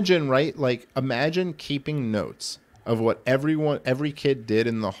imagine, right? Like imagine keeping notes of what every kid did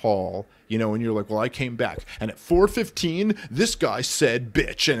in the hall. You know, and you're like, well, I came back, and at 4:15, this guy said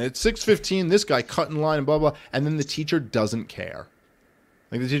bitch, and at 6:15, this guy cut in line, and blah, blah, and then the teacher doesn't care.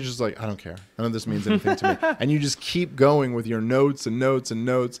 Like, the teacher's like, I don't care. None of this means anything to me. And you just keep going with your notes and notes and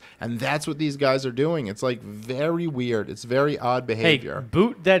notes, and that's what these guys are doing. It's, like, very weird. It's very odd behavior. Hey,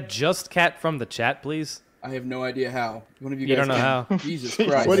 boot that Just Cat from the chat, please. I have no idea how. One of you You guys don't know how. Jesus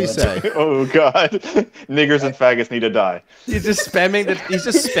Christ. What'd he say? Oh God, niggers and faggots need to die. He's just spamming the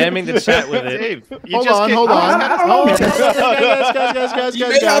chat with it. Dave, Hold on.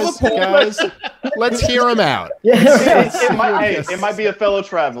 Guys. Let's hear him out. It might be a fellow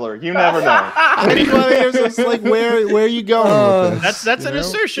traveler. You never know. It's like, where are you going with this? That's an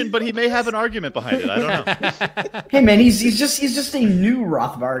assertion, but he may have an argument behind it. I don't know. Hey man, he's just a new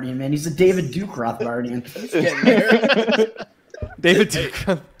Rothbardian, man. He's a David Duke Rothbardian. Getting there. David.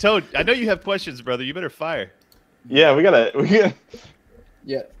 Hey, Toad, I know you have questions, brother. You better fire. Yeah, we gotta.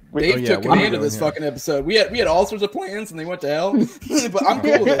 Yeah. Dave took command of this fucking episode. We had all sorts of plans and they went to hell. But I'm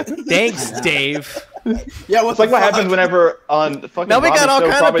cool with it. Thanks, Dave. Yeah, it's like what happens whenever on fucking. Now we got all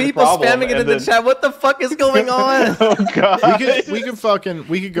kind of people spamming it in the chat. What the fuck is going on? Oh god.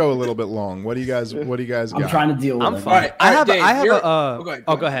 We could go a little bit long. What do you guys got? I'm trying to deal with it. I'm fine. I have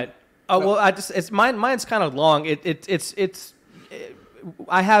go ahead. Oh, well, mine's kind of long.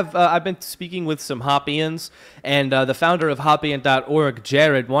 I've been speaking with some Hoppians, and the founder of Hoppian.org,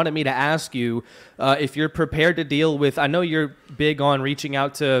 Jared, wanted me to ask you if you're prepared to deal with. I know you're big on reaching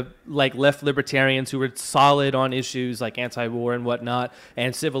out to like left libertarians who are solid on issues like anti-war and whatnot,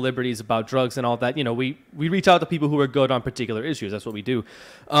 and civil liberties about drugs and all that. You know, we reach out to people who are good on particular issues. That's what we do.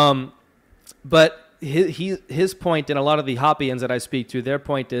 But his point, and a lot of the Hoppians that I speak to, their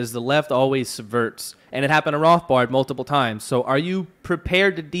point is the left always subverts. And it happened to Rothbard multiple times. So are you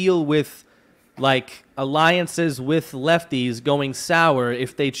prepared to deal with like alliances with lefties going sour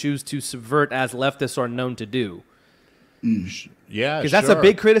if they choose to subvert as leftists are known to do? Yeah, because that's a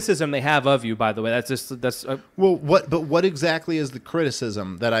big criticism they have of you, by the way. Well, what exactly is the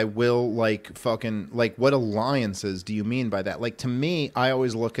criticism that I will what alliances do you mean by that? Like, to me, I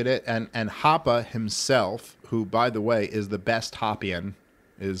always look at it, and Hoppe himself, who, by the way, is the best Hoppian,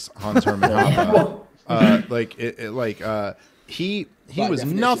 is Hans Hermann Hoppe. He was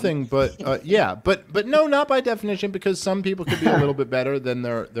nothing but but no, not by definition, because some people could be a little bit better than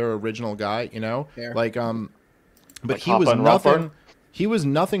their original guy, you know. Fair. But he was nothing. He was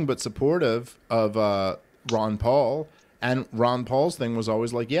nothing but supportive of Ron Paul, and Ron Paul's thing was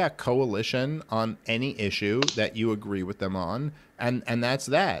always like, yeah, coalition on any issue that you agree with them on, and that's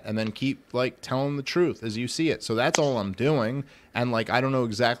that, and then keep like telling the truth as you see it. So that's all I'm doing. And like, I don't know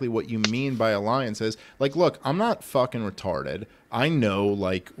exactly what you mean by alliances. Like, look, I'm not fucking retarded. I know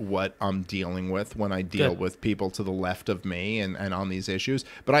like what I'm dealing with when I deal with people to the left of me and on these issues.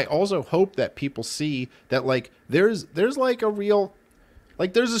 But I also hope that people see that like there's like a real,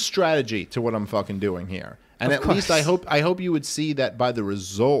 like there's a strategy to what I'm fucking doing here. And at least I hope you would see that by the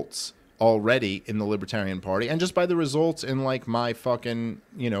results already in the Libertarian Party, and just by the results in like my fucking,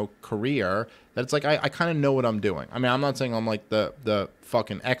 career, that it's like I kind of know what I'm doing. I mean, I'm not saying I'm like the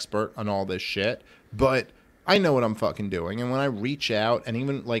fucking expert on all this shit, but I know what I'm fucking doing. And when I reach out, and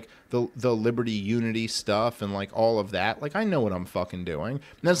even like the Liberty Unity stuff and like all of that, like I know what I'm fucking doing.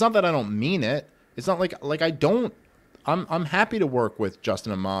 And it's not that I don't mean it. It's not like I don't. I'm happy to work with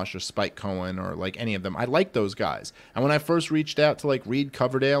Justin Amash or Spike Cohen or like any of them. I like those guys. And when I first reached out to like Reed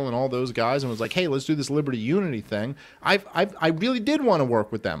Coverdale and all those guys and was like, hey, let's do this Liberty Unity thing, I really did want to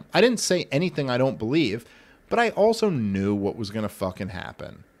work with them. I didn't say anything I don't believe, but I also knew what was going to fucking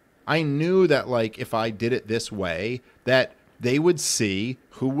happen. I knew that like if I did it this way, that they would see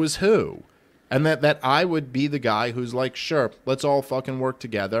who was who. And that I would be the guy who's like, sure, let's all fucking work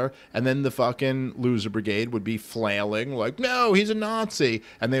together. And then the fucking loser brigade would be flailing like, no, he's a Nazi.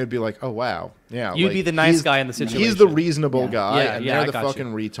 And they would be like, oh, wow. Yeah. You'd be the nice guy in the situation. He's the reasonable guy. And they're the fucking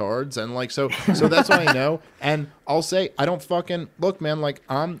retards. And like, so that's what I know. And I'll say, I don't fucking look, man, like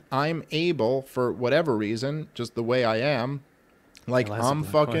I'm able for whatever reason, just the way I am. Like I'm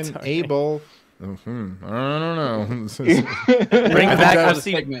fucking able. I don't know.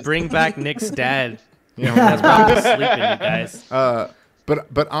 Bring back Nick's dad. That's probably sleeping, you guys.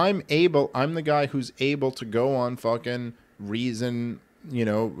 But I'm the guy who's able to go on fucking Reason's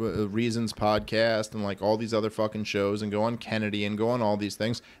podcast and like all these other fucking shows and go on Kennedy and go on all these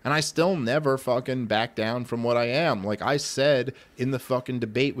things. And I still never fucking back down from what I am. Like I said in the fucking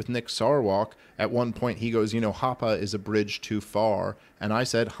debate with Nick Sarwark, at one point he goes, Hoppe is a bridge too far. And I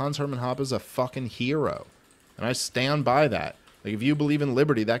said, Hans Hermann Hoppe is a fucking hero. And I stand by that. Like, if you believe in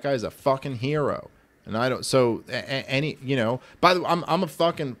liberty, that guy's a fucking hero. And I don't, so, by the way, I'm a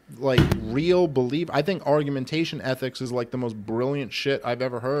fucking, like, real believer. I think argumentation ethics is, like, the most brilliant shit I've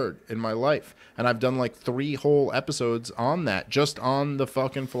ever heard in my life. And I've done, like, 3 whole episodes on that, just on the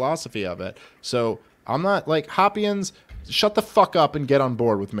fucking philosophy of it. So, I'm not, like, Hoppians, shut the fuck up and get on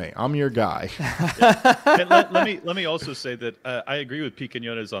board with me. I'm your guy. Let me also say that I agree with Pete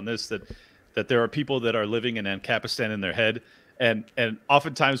Quinones on this, that there are people that are living in Ancapistan in their head, and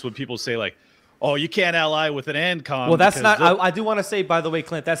oftentimes when people say like, oh, you can't ally with an ANCOM. Well, that's not. I do want to say, by the way,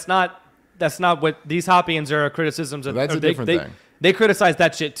 Clint, that's not what these Hoppians are criticisms of. That's a different thing. They criticize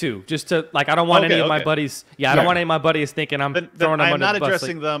that shit too, just to like. I don't want any of my buddies. Yeah, I don't want any of my buddies thinking I'm throwing them under the bus. I'm not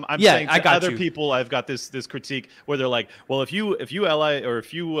addressing them. I'm saying to other people, I've got this critique where they're like, well, if you ally or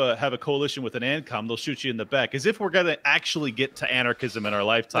if you have a coalition with an ANCOM, they'll shoot you in the back, as if we're gonna actually get to anarchism in our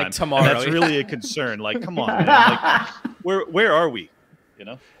lifetime. Like tomorrow. And that's really a concern. Like, come on, man. Like, where are we? You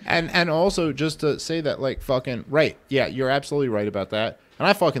know? And also just to say that, like, fucking right, yeah, you're absolutely right about that. And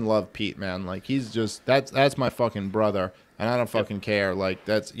I fucking love Pete, man. Like, he's just that's my fucking brother, and I don't fucking care. Like,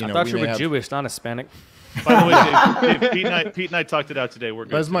 that's I thought you were Jewish, not Hispanic. By the way, Dave, Pete and I talked it out today. We're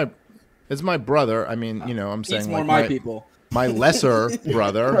good. It's my brother. I mean, you know, I'm saying It's more like my people. My lesser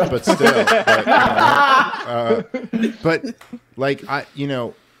brother, but still. But like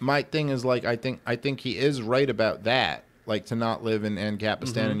my thing is like I think he is right about that. Like to not live in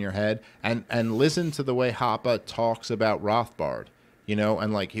Ancapistan in your head, and listen to the way Hoppe talks about Rothbard, you know,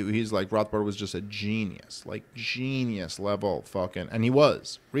 and like he's like Rothbard was just a genius, like genius level fucking, and he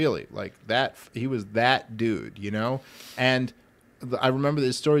was really like that. He was that dude, you know, and I remember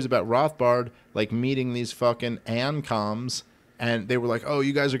these stories about Rothbard like meeting these fucking ANCOMs. And they were like, oh,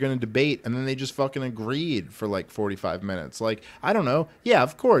 you guys are going to debate. And then they just fucking agreed for like 45 minutes. Like, I don't know. Yeah,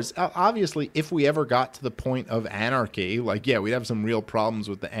 of course. Obviously, if we ever got to the point of anarchy, like, yeah, we'd have some real problems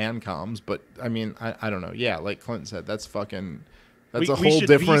with the ANCOMs. But, I mean, I don't know. Yeah, like Clinton said, that's fucking, that's a whole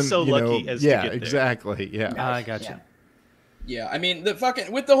different, be so lucky as to get there. Exactly. Yeah. I got you. Yeah, I mean,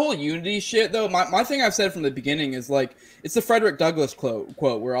 with the whole unity shit, though, my thing I've said from the beginning is, like, it's the Frederick Douglass quote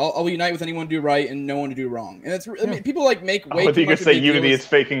where I'll unite with anyone to do right and no one to do wrong. And it's, I mean, people, like, make way too much of a big deal. I think you say unity is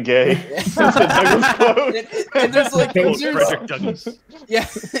fake and gay. That's the Douglas quote. And there's, like, Frederick Douglass. Yeah,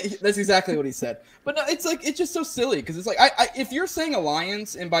 that's exactly what he said. But no, it's, like, it's just so silly, because it's, like, if you're saying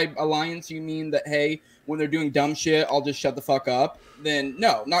alliance, and by alliance you mean that, hey, when they're doing dumb shit, I'll just shut the fuck up, then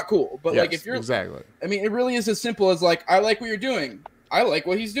no, not cool. But yes, like if you're exactly, I mean, it really is as simple as like, I like what you're doing, I like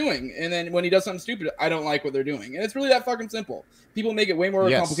what he's doing, and then when he does something stupid, I don't like what they're doing, and it's really that fucking simple. People make it way more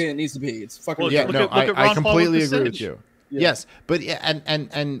complicated than it needs to be. It's fucking I completely agree with you. Yeah. Yes, but yeah,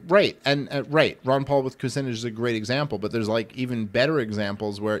 and right, right. Ron Paul with Kucinich is a great example, but there's like even better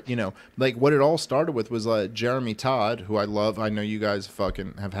examples where, you know, like what it all started with was Jeremy Todd, who I love. I know you guys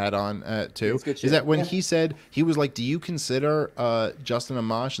fucking have had on too. Is that when he said, he was like, "Do you consider Justin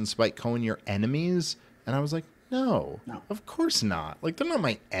Amash and Spike Cohen your enemies?" And I was like, No, of course not. Like, they're not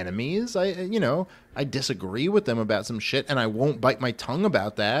my enemies. I disagree with them about some shit, and I won't bite my tongue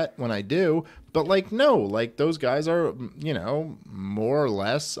about that when I do. But, like, no, like, those guys are, you know, more or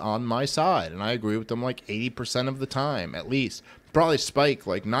less on my side, and I agree with them, like, 80% of the time, at least. Probably Spike,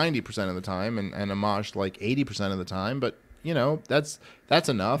 like, 90% of the time, and Amash, like, 80% of the time, but, you know, that's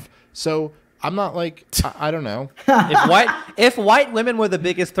enough. So I'm not like, I don't know. If white women were the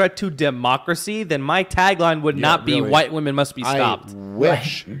biggest threat to democracy, then my tagline would not be white women must be stopped.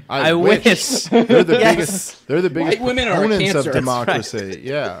 I wish. They're the biggest. They're the biggest opponents of democracy. Right.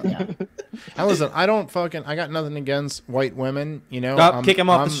 Yeah. And listen, I got nothing against white women. You know, kick him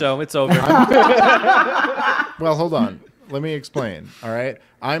off the show. It's over. Well, hold on. Let me explain. All right,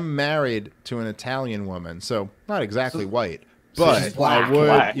 I'm married to an Italian woman, so not exactly white. But I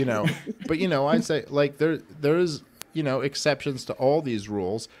would, you know, I'd say like there's, you know, exceptions to all these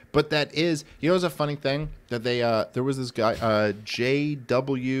rules. But that is, you know, it's a funny thing that there was this guy,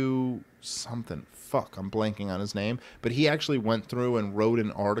 J.W. something. Fuck, I'm blanking on his name. But he actually went through and wrote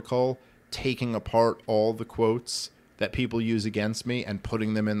an article taking apart all the quotes that people use against me and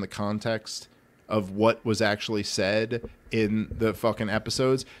putting them in the context of what was actually said in the fucking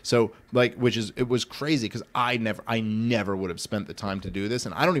episodes. So like, it was crazy because I never would have spent the time to do this,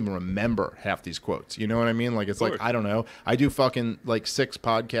 and I don't even remember half these quotes. You know what I mean? Like, it's like, I don't know. I do fucking like 6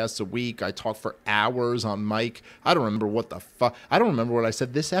 podcasts a week. I talk for hours on mic. I don't remember what the fuck. I don't remember what I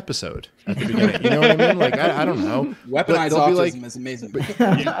said this episode at the beginning. You know what I mean? Like, I don't know. Weaponized autism is amazing.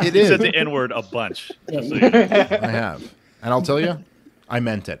 It is. You said the N-word a bunch. I have, and I'll tell you, I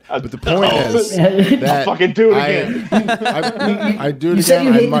meant it. But the point is that I'll fucking do it again. I do it again. You said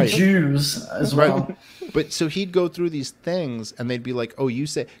you hate the Jews as well. Right. But so he'd go through these things, and they'd be like, "Oh, you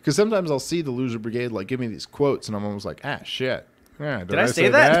say," because sometimes I'll see the Loser Brigade like give me these quotes, and I'm almost like, "Ah, shit." Yeah, did I say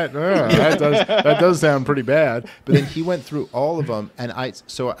that? That does sound pretty bad. But then he went through all of them, and I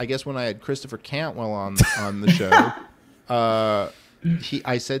guess when I had Christopher Cantwell on the show,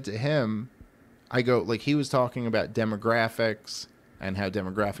 I said to him, I go, like, he was talking about demographics and how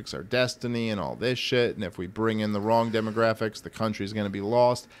demographics are destiny and all this shit, and if we bring in the wrong demographics, the country's going to be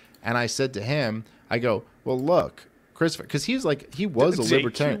lost. And I said to him, I go, well, look, Christopher, because he was a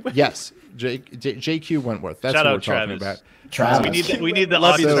libertarian. Yes, JQ Wentworth. That's what we're talking about. Travis. We need the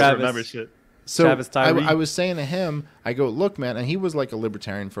audience to remember shit. So I was saying to him, I go, look, man, and he was like a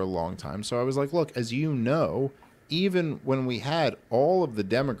libertarian for a long time. So I was like, look, as you know, even when we had all of the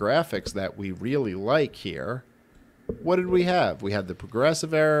demographics that we really like here, what did we have? We had the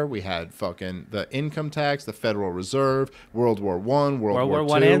Progressive Era. We had fucking the income tax, the Federal Reserve, World War I, World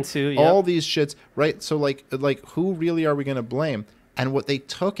War I and II, yep. all these shits, right? So like who really are we going to blame? And what they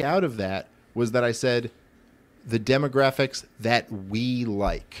took out of that was that I said the demographics that we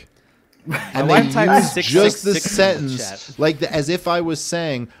like. And they used just the sentence as if I was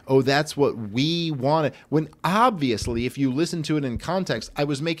saying, oh, that's what we wanted. When obviously, if you listen to it in context, I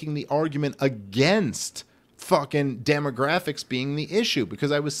was making the argument against fucking demographics being the issue,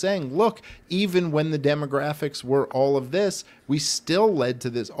 because I was saying, look, even when the demographics were all of this, we still led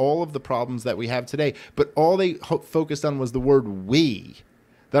to this, all of the problems that we have today. But all they focused on was the word we,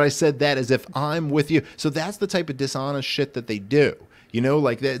 that I said that as if I'm with you. So that's the type of dishonest shit that they do. You know,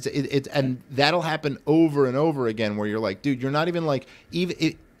 like and that'll happen over and over again, where you're like, dude, you're not even like,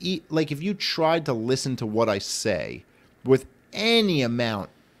 like if you tried to listen to what I say with any amount,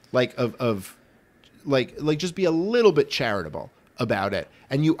 like of just be a little bit charitable about it,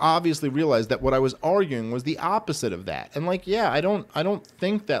 and you obviously realize that what I was arguing was the opposite of that. And like, yeah, I don't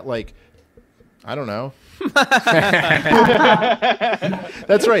think that, like, I don't know.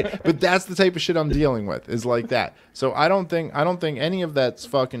 That's right, but that's the type of shit I'm dealing with, is like that. So I don't think any of that's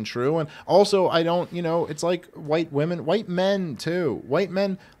fucking true. And also, I don't, you know, it's like white men too. White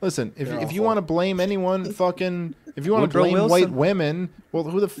men, listen, if you want to blame anyone, fucking, if you want to blame white women, well,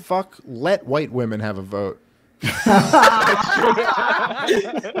 who the fuck let white women have a vote? Huh?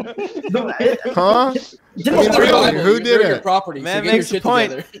 Who did it? Property, man, so makes a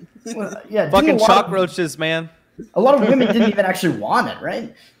point. Well, yeah, fucking cockroaches, man. A lot of women didn't even actually want it,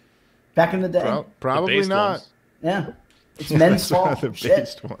 right? Back in the day. Probably not. Ones. Yeah. It's men's fault. The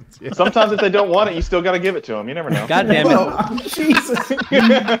based ones. Yeah. Sometimes if they don't want it, you still got to give it to them. You never know. God damn it. Jesus.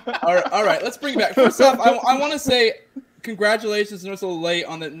 All right, let's bring it back. First off, I want to say congratulations, and it's a little late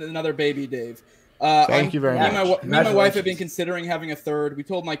on another baby, Dave. Thank you very much. Me and my wife have been considering having a third. We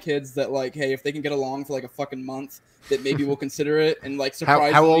told my kids that, like, hey, if they can get along for like a fucking month, that maybe we'll consider it. And like,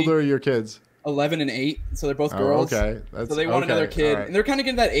 surprisingly, how old are your kids? 11 and 8, so they're both girls. Okay, so they want another kid, right. And they're kind of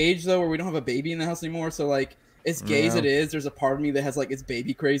getting that age though where we don't have a baby in the house anymore. So like, as gay as it is, there's a part of me that has like, it's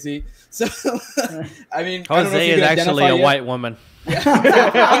baby crazy. So I mean, Jose is actually a white woman.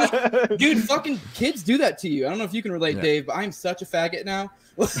 Yeah. Dude, fucking kids do that to you. I don't know if you can relate, Dave, but I'm such a faggot now.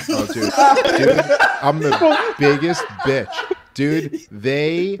 Oh, dude, I'm the biggest bitch. Dude,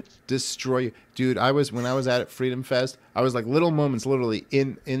 they destroy you. Dude, when I was at Freedom Fest, I was like little moments literally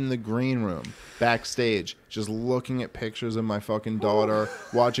in the green room, backstage, just looking at pictures of my fucking daughter,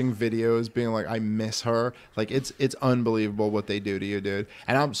 watching videos, being like, I miss her. Like, it's unbelievable what they do to you, dude.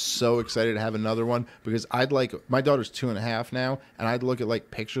 And I'm so excited to have another one, because my daughter's 2.5 now, and I'd look at like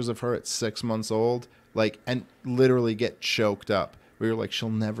pictures of her at 6 months old, like, and literally get choked up. We were like, she'll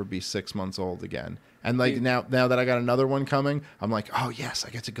never be 6 months old again. And like now that I got another one coming, I'm like, oh yes,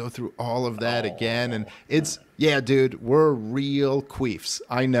 I get to go through all of that again. And dude, we're real queefs.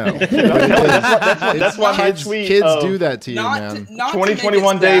 I know. That's why my tweet. Kids do that to you, man.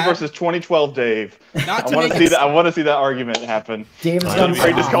 2021 Dave versus 2012 Dave. I want to see that. I want to see that argument happen. Dave's done. He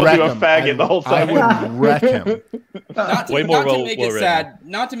just called you a faggot the whole time. I would wreck him. Not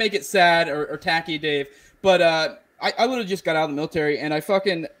to make it sad or tacky, Dave, but I literally just got out of the military, and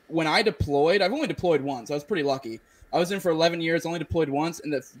when I deployed, I've only deployed once. I was pretty lucky. I was in for 11 years, only deployed once,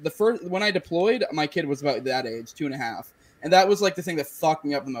 and when I deployed, my kid was about that age, 2.5, and that was like the thing that fucked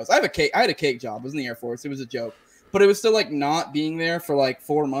me up the most. I had a cake job. I was in the Air Force. It was a joke, but it was still like not being there for like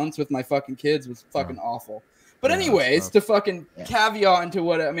 4 months with my fucking kids was fucking awful. But anyways, to fucking caveat into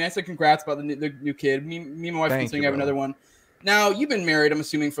what I said, congrats about the new kid. Me and my wife considering have another one. Now, you've been married, I'm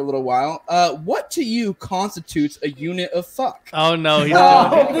assuming, for a little while. What to you constitutes a unit of fuck? Oh, no.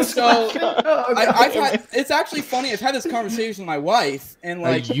 It's actually funny. I've had this conversation with my wife. And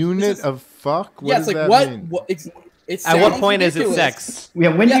like, a unit of fuck? What does that mean? At what point is it sex? Yeah,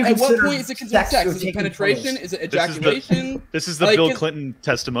 at what point is it considered sex? Is it penetration? Is it ejaculation? This is the Bill Clinton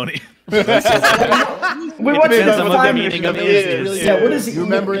testimony. We watched the meaning of it. Yeah, what is it? You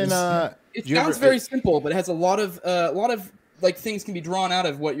remember in it sounds very simple, but it has a lot of like things can be drawn out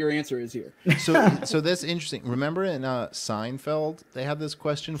of what your answer is here. So that's interesting. Remember in Seinfeld, they had this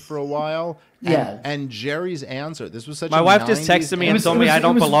question for a while. And Jerry's answer. This was such. My wife just texted me and told me I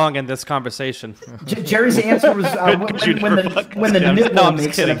don't belong in this conversation. Jerry's answer was when the nipple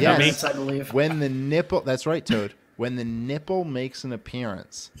makes an appearance, I believe. When the nipple. That's right, Toad. When the nipple makes an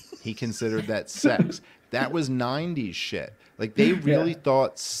appearance, he considered that sex. That was 90s shit. Like, they really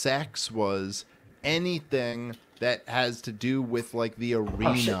thought sex was anything that has to do with like the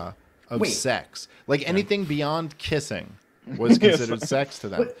arena of sex, like anything beyond kissing. was considered sex to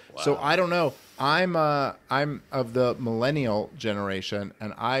them. Wow. So I don't know. I'm of the millennial generation,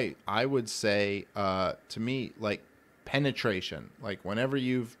 and I would say to me, like, penetration, like whenever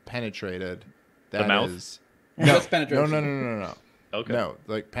you've penetrated, that is penetration. No. Okay. No,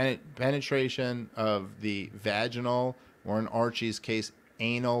 like penetration of the vaginal, or in Archie's case,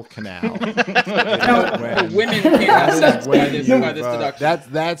 anal canal. Women can't have sex by this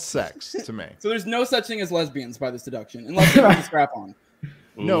deduction. That's sex to me. So there's no such thing as lesbians by this deduction, unless they can strap on.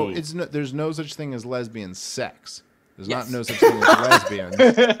 No, there's no such thing as lesbian sex. There's no such thing as lesbians.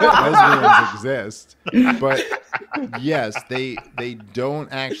 Lesbians exist, but yes, they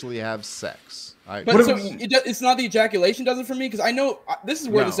don't actually have sex. But so it's not the ejaculation does it for me, because I know this is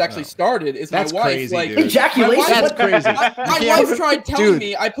where this actually started. Is that's my wife crazy, like dude. Ejaculation? That's crazy. My wife tried telling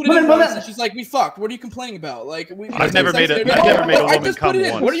me I put it in once, and she's like, "We fucked. What are you complaining about?" Like, I've never made a woman come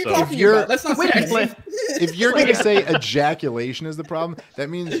once. What are you talking about? That's not sex. If you're gonna say ejaculation is the problem, that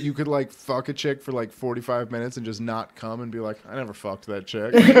means you could like fuck a chick for like 45 minutes and just not come and be like, I never fucked that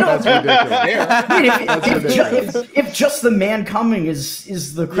chick. That's ridiculous. If just the man coming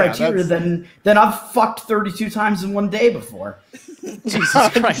is the criteria, then I've fucked 32 times in one day before. Jesus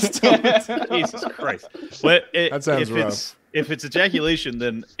Christ. Jesus Christ. But that sounds rough. If it's ejaculation,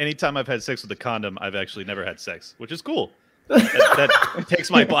 then anytime I've had sex with a condom, I've actually never had sex, which is cool. That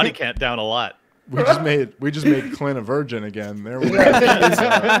takes my body count down a lot. We just made Clint a virgin again. There we go.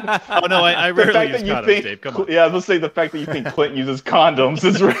 Oh no, I rarely use condoms, Dave. Come on. Yeah, I was gonna say the fact that you think Clint uses condoms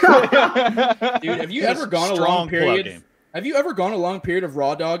is really. Dude, have you ever gone a long period? Have you ever gone a long period of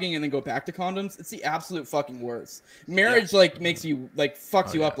raw dogging and then go back to condoms? It's the absolute fucking worst. Marriage makes you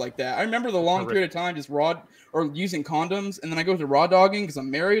fucks you up like that. I remember the long period of time just raw or using condoms, and then I go to raw dogging because I'm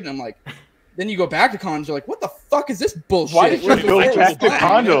married, and I'm like. Then you go back to condoms. You're like, what the fuck is this bullshit? Why did you go back to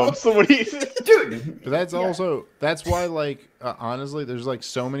condoms? So what do you, dude? But that's why like honestly, there's like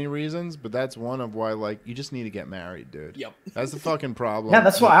so many reasons, but that's one of why like you just need to get married, dude. Yep. That's the fucking problem. Yeah,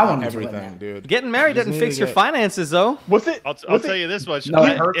 that's why I want everything, dude. Getting married didn't fix your finances, though. Was it? I'll tell you this much. No,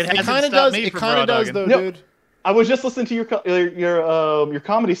 it kind of does. It kind of does, though, dude. I was just listening to your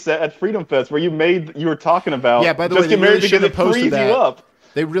comedy set at Freedom Fest where you were talking about. Yeah, by the just way, get married because it frees you up.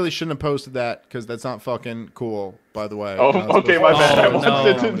 They really shouldn't have posted that because that's not fucking cool, by the way. Oh, okay, my bad. I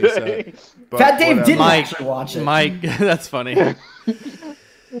watched it today. Fat Dave didn't actually watch it. Mike, that's funny.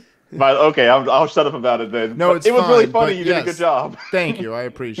 But okay, I'll shut up about it then. No, it was really funny. You did a good job. Thank you. I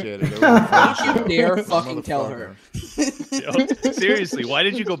appreciate it. Don't you dare fucking tell her. Seriously, why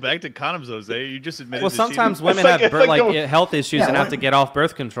did you go back to condoms, Jose? You just admitted. Well, sometimes women have health issues and have to get off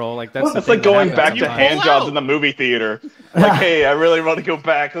birth control. Like that's it's like going back to hand jobs in the movie theater. Like, hey, I really want to go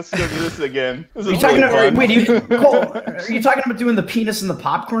back. Let's go do this again. This is are you talking about doing the penis and the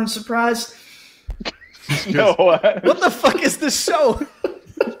popcorn surprise? No. What the fuck is this show?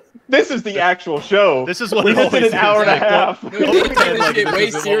 This is the actual show. This is what we did an hour and a half. This get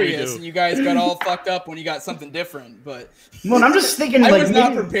way serious, and you guys got all fucked up when you got something different. But well, I'm just thinking, I was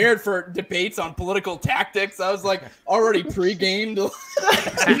not prepared for debates on political tactics. I was like already pre-gamed. I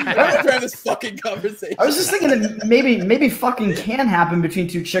was trying this fucking conversation. I was just thinking that maybe fucking can happen between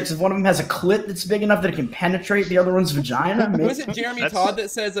two chicks if one of them has a clit that's big enough that it can penetrate the other one's vagina. Was it Jeremy Todd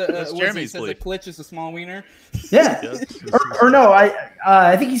that says a clit is a small wiener? Yeah. Or no,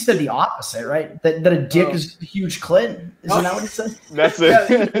 I think he said the opposite, right? That a dick is a huge clit. Isn't that what he said? That's it.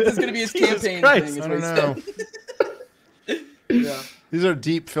 Yeah, this is going to be his campaign thing. Is what he said. Yeah. These are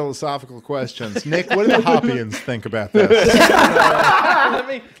deep philosophical questions. Nick, what do the Hoppians think about this?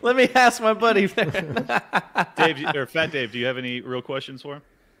 let me ask my buddy. Dave or Fat Dave, do you have any real questions for him?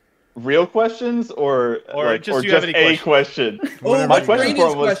 Real questions or just a question? Oh, my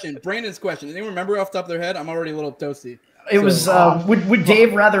Brandon's question. Does anyone remember off the top of their head? I'm already a little toasty. It was would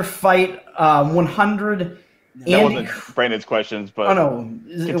Dave rather fight 100 That wasn't Brandon's questions, but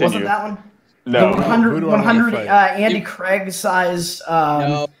it wasn't that one? No. The 100 Andy Craig size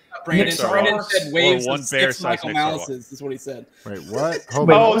no. Brandon said waves of 6 Michael Malices is what he said. Wait, what? Hold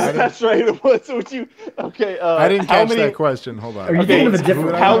on. That's right. What would you? Okay. I didn't catch that question. Hold on.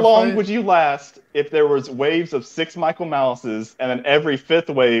 How long would you last if there was waves of 6 Michael Malices and then every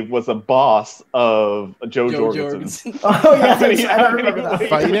 5th wave was a boss of Joe Jorgensen? Oh yeah, I remember that.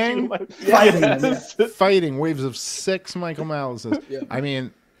 Fighting waves of 6 Michael Malices. Yeah. I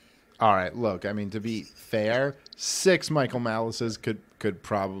mean, All right, look, I mean, to be fair, 6 Michael Malices could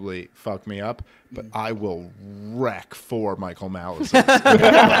probably fuck me up, but I will wreck 4 Michael Malices.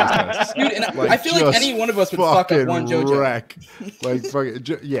 Dude, and I feel like any one of us would fuck up one JoJo. Wreck. Like,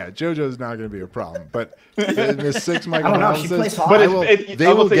 yeah, JoJo's not going to be a problem, but the 6 Michael I don't know, Malices, she plays hot. But they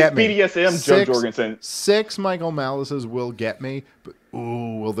will get me. BDSM, Joe Jorgensen. 6 Michael Malices will get me, but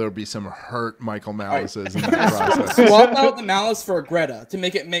ooh, will there be some hurt Michael Malices in the process? Swap out the Malice for a Greta to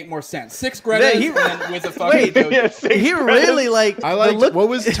make it make more sense. 6 Gretas and then with a fucking JoJo. He really like. I like. What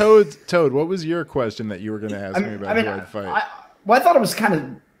was Toad? What was your question that you were going to ask me about who I'd fight? I thought it was kind of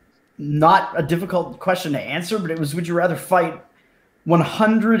not a difficult question to answer, but it was: would you rather fight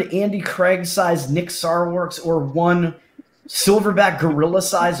 100 Andy Craig-sized Nick Sarwarks or 1 silverback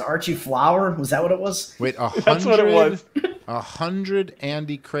gorilla-sized Archie Flower? Was that what it was? Wait, 100? That's what it was. 100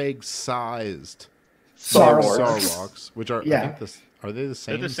 Andy Craig-sized Sarwarks, which are yeah. Are they the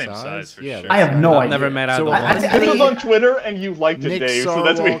same size? They're the same size for sure. I have no idea. Never met either So one. It was on Twitter, and you liked it, Nick Dave. So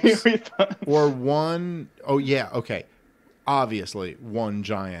that's what we thought. Or 1... Oh, yeah, okay. Obviously, 1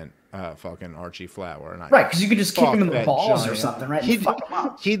 giant fucking Archie Flower. And Right, because you could just kick him in the that balls or giant. something, right?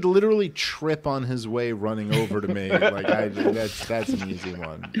 He'd literally trip on his way running over to me. Like that's an easy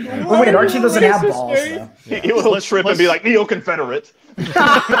one. Oh, wait, Archie doesn't have balls, though. He will trip and be like, Neo-Confederate.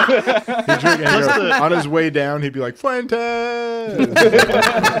 On his way down, he'd be like, Fuentes!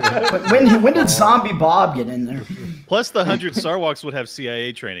 But when did Zombie Bob get in there? Plus, the 100 Sarwarks would have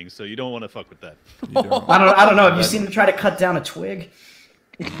CIA training, so you don't want to fuck with that. I don't know. Have you seen him try to cut down a twig?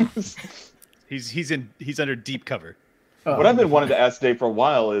 He's under deep cover. What I've been wanting to ask Dave for a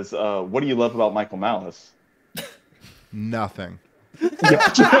while is, what do you love about Michael Malice? Nothing.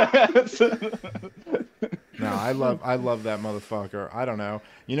 No, I love that motherfucker. I don't know.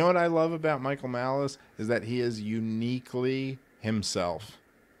 You know what I love about Michael Malice is that he is uniquely himself.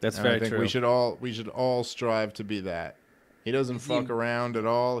 That's and very I think true. We should all strive to be that. He doesn't fuck around at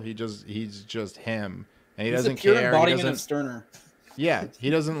all. He's just him, and he doesn't care. He's a pure embodiment of Sterner. Yeah, he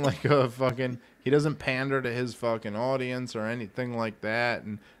doesn't he doesn't pander to his fucking audience or anything like that.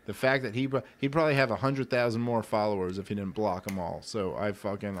 And the fact that he'd probably have 100,000 more followers if he didn't block them all. So I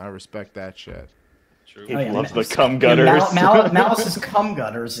respect that shit. True. He loves the cum gutters. Malice's cum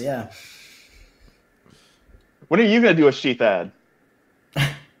gutters, yeah. When are you going to do a Sheath ad?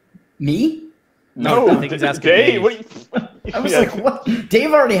 Me? No, I think he's asking Dave. Dave. I was like, what?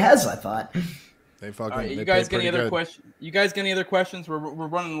 Dave already has, I thought. They fucking. Right, they you guys pay got any pretty other good. questions? You guys got any other questions? We're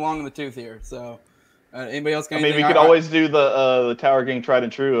running along in the tooth here. So, anybody else got I mean, anything? we could always do the Tower Gang tried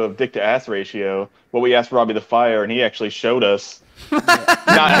and true of dick to ass ratio. What we asked Robbie the Fire, and he actually showed us. Not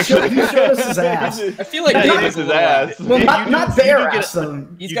actually. He showed us his ass. I feel like Yeah, Dave he is his a little ass. Well, not bare ass, though.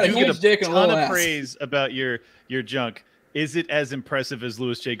 He's got a huge dick and a ton little of ass. praise about your junk. Is it as impressive as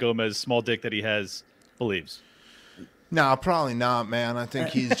Louis J. Gomez's small dick that he has believes? No, probably not, man. I think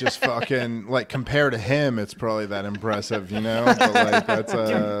he's just fucking like compared to him, it's probably that impressive, you know. But like that's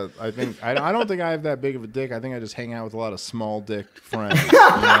I don't think I have that big of a dick. I think I just hang out with a lot of small dick friends. You know?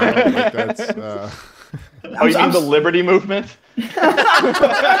 Like that's. Oh, you mean the Liberty Movement? There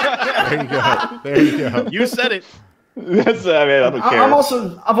you go. There you go. You said it. That's, I mean, I don't care.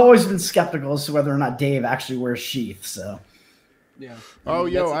 I've always been skeptical as to whether or not Dave actually wears sheath. So. Yeah. Oh,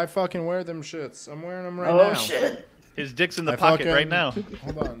 yo, I fucking wear them shits. I'm wearing them right now. Oh shit. His dick's in the pocket right now.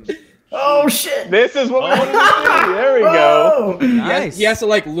 Hold on. Oh shit. This is what we wanted to see. There we go. Oh. Nice. He has to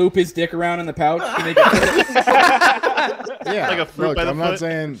like loop his dick around in the pouch to make it. Yeah, Like a fruit look, by the I'm foot.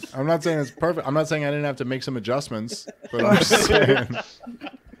 not saying it's perfect. I'm not saying I didn't have to make some adjustments, but I'm just saying.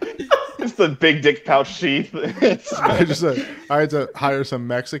 It's the big dick pouch sheath. I had to hire some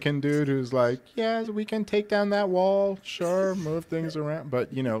Mexican dude who's like, yeah, we can take down that wall, sure, move things around,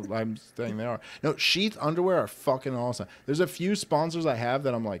 but you know, I'm saying they are. No, sheath underwear are fucking awesome. There's a few sponsors I have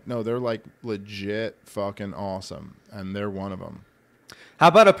that I'm like, no, they're like legit fucking awesome, and they're one of them. How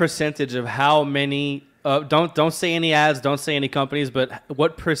about a percentage of how many? Don't say any ads, don't say any companies, but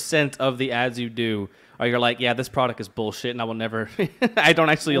what % of the ads you do are you're like, yeah, this product is bullshit, and I will never. I don't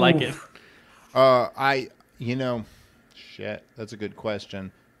actually like it. Shit, that's a good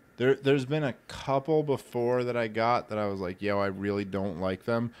question. There's been a couple before that I got that I was like, yo, I really don't like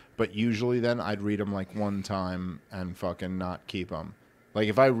them, but usually then I'd read them like one time and fucking not keep them. Like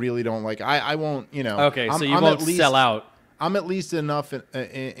if I really don't like, I won't, you know. Okay, so you won't sell out. I'm at least enough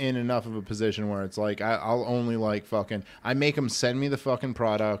in enough of a position where it's like I'll only like fucking. I make them send me the fucking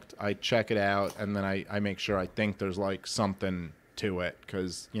product. I check it out, and then I make sure I think there's like something to it,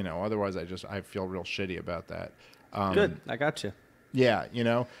 because you know otherwise I feel real shitty about that. Good, I got you. Yeah, you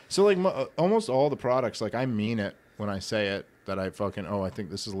know. So like almost all the products, like I mean it when I say it. that I fucking, I think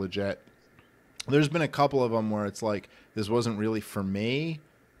this is legit. There's been a couple of them where it's like, this wasn't really for me,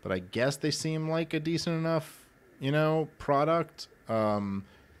 but I guess they seem like a decent enough, product.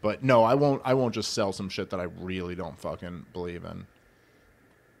 But no, I won't just sell some shit that I really don't fucking believe in.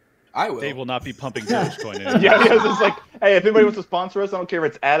 I will. Dave will not be pumping Dogecoin in. Yeah, it's just like, hey, if anybody wants to sponsor us, I don't care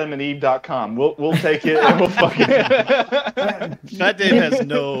if it's adamandeve.com. We'll take it and we'll fucking. Fat Dave has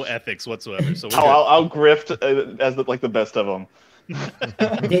no ethics whatsoever. So I'll grift as the best of them.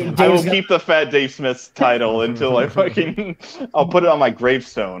 I will keep the Fat Dave Smith's title until I'll put it on my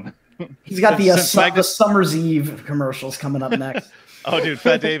gravestone. He's got the Summer's Eve commercials coming up next. Oh, dude,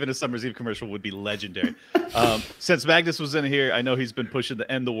 Fat Dave in a Summer's Eve commercial would be legendary. Since Magnus was in here, I know he's been pushing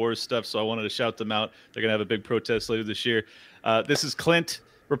the End the War stuff, so I wanted to shout them out. They're going to have a big protest later this year. This is Clint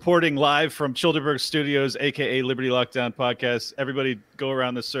reporting live from Childerberg Studios, a.k.a. Liberty Lockdown Podcast. Everybody go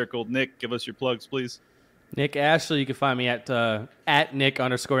around this circle. Nick, give us your plugs, please. Nick Ashley, you can find me at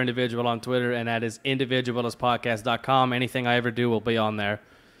Nick_individual on Twitter and at his individualispodcast.com. Anything I ever do will be on there.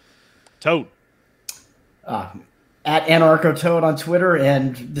 Toad. At AnarchoToad on Twitter,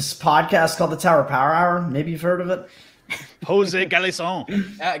 and this podcast called the Tower Power Hour. Maybe you've heard of it. Jose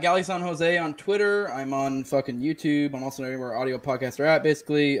Galison. At Galison Jose on Twitter. I'm on fucking YouTube. I'm also everywhere audio podcasts are at,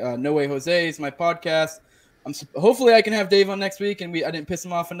 basically. No Way Jose is my podcast. Hopefully I can have Dave on next week, and I didn't piss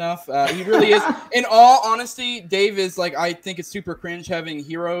him off enough. He really is. In all honesty, Dave is like, I think it's super cringe having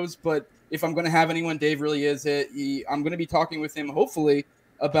heroes, but if I'm going to have anyone, Dave really is it. I'm going to be talking with him, hopefully,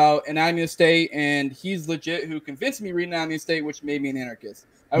 about Anatomy of the State, and he's legit who convinced me to read Anatomy of the State, which made me an anarchist.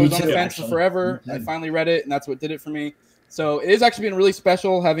 I was on the fence for forever. I finally read it, and that's what did it for me. So it has actually been really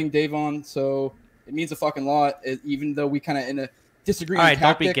special having Dave on, so it means a fucking lot, even though we kind of in a disagreement. All right,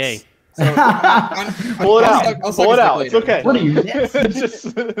 tactics. Don't be gay. So pull it out. It's okay. What are you?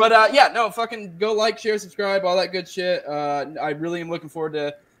 But yeah, no, fucking go like, share, subscribe, all that good shit. I really am looking forward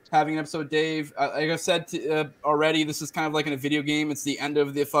to having an episode with Dave. Like I said already, this is kind of like in a video game. It's the end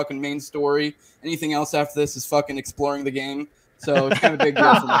of the fucking main story. Anything else after this is fucking exploring the game. So it's kind of a big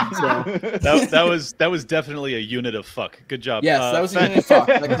deal for me. So. That was definitely a unit of fuck. Good job. Yes, that was a unit of fuck.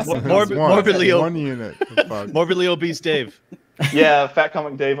 One unit of fuck. Morbidly obese Dave. Yeah, Fat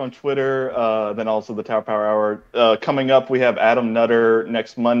Comic Dave on Twitter. Then also the Tower Power Hour. Coming up, we have Adam Nutter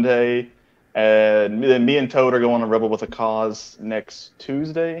next Monday. And then me and Toad are going to Rebel with a Cause next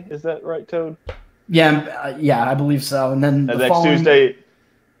Tuesday. Is that right, Toad? Yeah, I believe so. And then next Tuesday.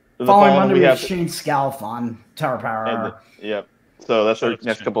 The following Monday we have Shane Scalf on Tower Power Hour. Yep. So that's our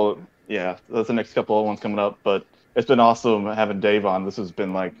next couple. That's the next couple of ones coming up. But it's been awesome having Dave on. This has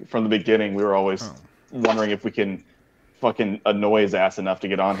been like from the beginning. We were always wondering if we can fucking annoy his ass enough to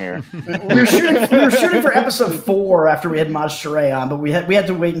get on here. we were shooting for episode 4 after we had Maj Sheree on, but we had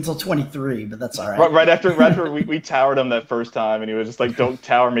to wait until 23. But that's all right. Right after we towered him that first time, and he was just like, "Don't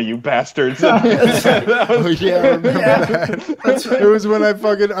tower me, you bastards!" I remember that. That's right. It was when I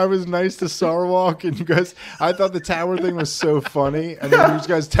was nice to Sarwalk, and you guys. I thought the tower thing was so funny, and then you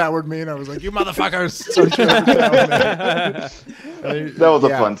guys towered me, and I was like, "You motherfuckers!" So that was a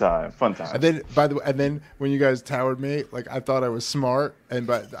fun time. And then, by the way, when you guys towered me, like I thought I was smart,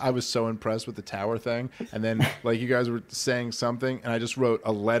 but I was so impressed with the tower thing. And then, like you guys were saying something, and I just wrote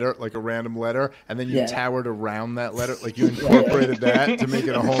a letter, like a random letter, and then you towered around that letter, like you incorporated that to make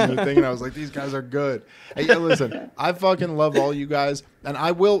it a whole new thing. And I was like, these guys are good. Hey, listen, I fucking love all you guys, and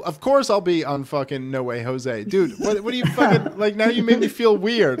I will, of course, I'll be on fucking No Way Jose, dude. What do you fucking like? Now you made me feel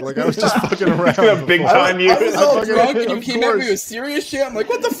weird. Like I was just fucking around. Big time you. I was all drunk, and you came at me with serious shit. I'm like,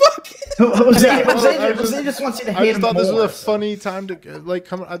 what the fuck? Jose just wants you to hate him. I just thought this was a funny time to like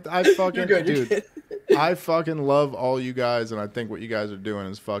come. I fucking You're good, dude. I fucking love all you guys, and I think what you guys are doing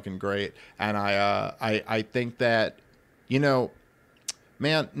is fucking great. And I think that,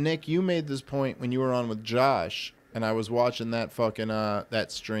 man, Nick, you made this point when you were on with Josh, and I was watching that fucking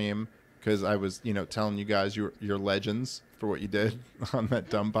that stream because I was telling you guys you're legends for what you did on that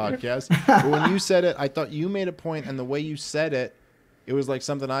dumb podcast. But when you said it, I thought you made a point, and the way you said it, it was like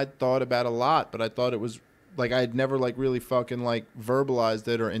something I'd thought about a lot, but I thought it was like I'd never like really fucking like verbalized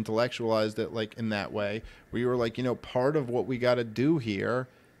it or intellectualized it like in that way. Where you were like, part of what we got to do here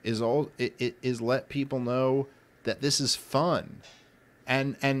is is let people know that this is fun.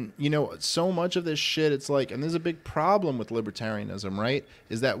 And so much of this shit, it's like, and there's a big problem with libertarianism, right?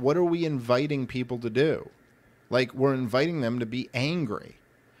 Is that what are we inviting people to do? Like, we're inviting them to be angry.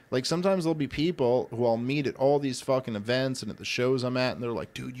 Like, sometimes there'll be people who I'll meet at all these fucking events and at the shows I'm at, and they're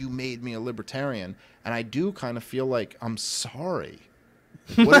like, dude, you made me a libertarian. And I do kind of feel like I'm sorry.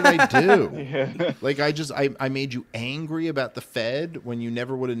 What did I do? Like, I made you angry about the Fed when you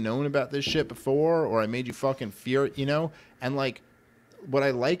never would have known about this shit before, or I made you fucking fear, you know? And like, what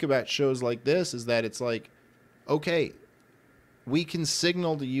I like about shows like this is that it's like, okay, we can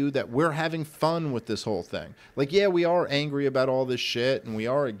signal to you that we're having fun with this whole thing. Like, yeah, we are angry about all this shit and we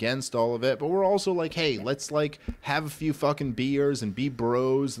are against all of it, but we're also like, hey, let's like have a few fucking beers and be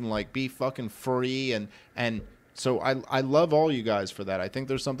bros and like be fucking free. And so I love all you guys for that. I think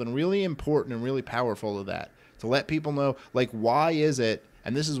there's something really important and really powerful to that, to let people know, like, why is it,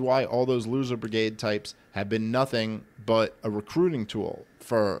 and this is why all those loser brigade types have been nothing but a recruiting tool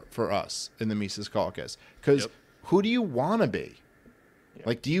for us in the Mises Caucus. Because who do you want to be?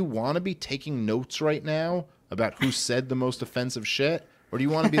 Like, do you want to be taking notes right now about who said the most offensive shit? Or do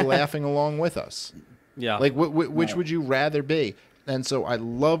you want to be laughing along with us? Yeah. Like, which would you rather be? And so I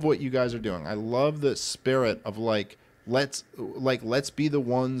love what you guys are doing. I love the spirit of, like, let's be the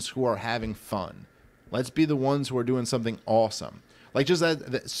ones who are having fun. Let's be the ones who are doing something awesome. Like, just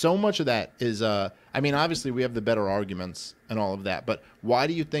that so much of that is, I mean, obviously we have the better arguments and all of that, but why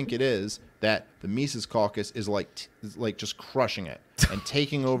do you think it is that the Mises Caucus is like just crushing it and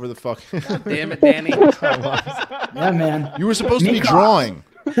taking over the fucking... God damn it, Danny. Yeah, man. You were supposed to be drawing.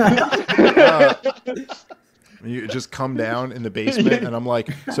 You just come down in the basement, and I'm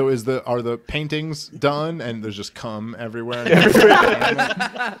like, so are the paintings done? And there's just cum everywhere.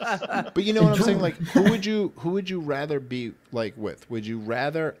 But you know what I'm saying? Like, who would you rather be like with? Would you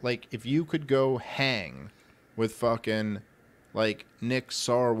rather, like, if you could go hang with fucking like Nick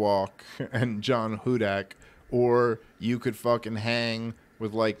Sarwark and John Hudak, or you could fucking hang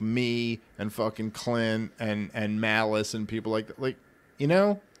with like me and fucking Clint and Malice and people like that, like, you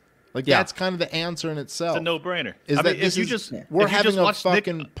know? Like, that's kind of the answer in itself. It's a no-brainer. We're having a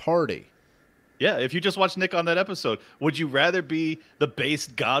fucking party. Yeah, if you just watch Nick on that episode, would you rather be the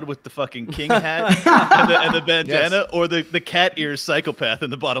based god with the fucking king hat and the bandana, or the cat ears psychopath in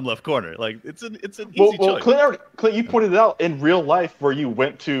the bottom left corner? Like, it's an easy choice. Clint, you pointed it out in real life where you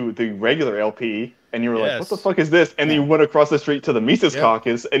went to the regular LP and you were like, what the fuck is this? And then you went across the street to the Mises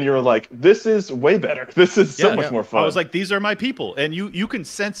Caucus and you were like, this is way better. This is so much more fun. I was like, these are my people. And you can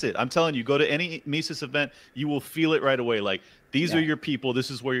sense it. I'm telling you, go to any Mises event, you will feel it right away. Like, these are your people.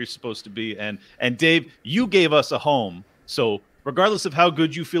 This is where you're supposed to be. And Dave, you gave us a home. So regardless of how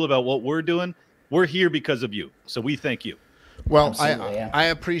good you feel about what we're doing, we're here because of you. So we thank you. Well, I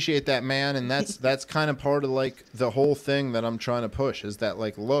appreciate that, man, and that's kind of part of like the whole thing that I'm trying to push is that,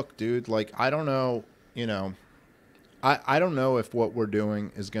 like, look, dude, like, I don't know, you know, I don't know if what we're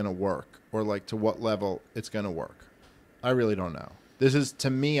doing is gonna work or like to what level it's gonna work. I really don't know. This is, to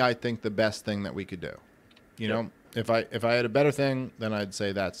me, I think the best thing that we could do. You know, if I had a better thing, then I'd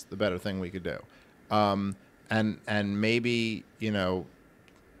say that's the better thing we could do. And maybe, you know,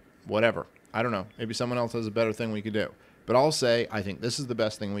 whatever. I don't know. Maybe someone else has a better thing we could do. But I'll say I think this is the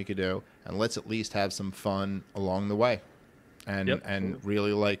best thing we could do, and let's at least have some fun along the way, and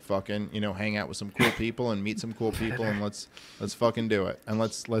really like fucking, you know, hang out with some cool people and meet some cool people, and let's fucking do it, and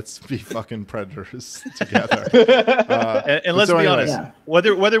let's be fucking predators together. And let's be honest,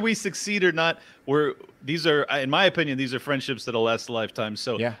 whether we succeed or not, these are, in my opinion, these are friendships that'll last a lifetime.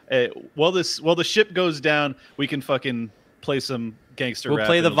 So while the ship goes down, we can fucking play some gangster rap. We'll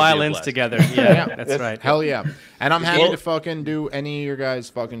play the violins together. Yeah, that's right. Hell yeah. And I'm happy to fucking do any of your guys'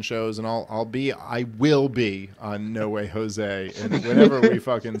 fucking shows, and I will be on No Way Jose, and whenever we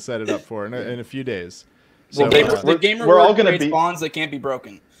fucking set it up for in a few days. So, the gamer we're all gonna be bonds that can't be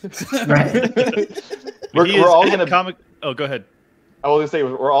broken. We're all gonna comic. Oh, go ahead. I was gonna say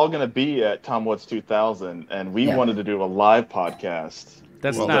we're all gonna be at Tom Woods 2000, and we wanted to do a live podcast.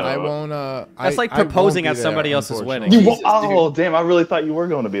 That's not. I won't. That's like proposing at somebody else's wedding. Damn! I really thought you were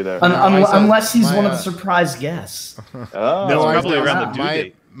going to be there. Unless he's one of the surprise guests. No, probably around the due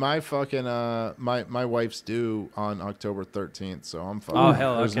date. My fucking my wife's due on October 13th, so I'm fucking. Oh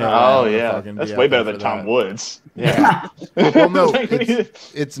hell, okay. That's way better than Tom Woods. Yeah. Well, no,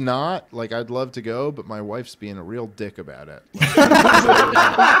 it's not. Like, I'd love to go, but my wife's being a real dick about it.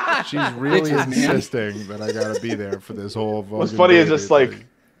 She's really insisting that I gotta be there for this whole. What's funny is just like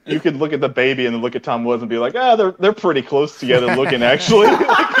you could look at the baby and then look at Tom Woods and be like, they're pretty close together looking actually.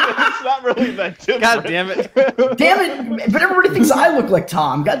 It's not really that different. God damn it. Damn it. But everybody thinks I look like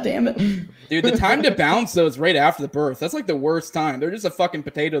Tom. God damn it. Dude, the time to bounce though is right after the birth. That's like the worst time. They're just a fucking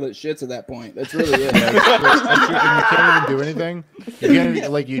potato that shits at that point. That's really it. That's true. And you can't even do anything. You can't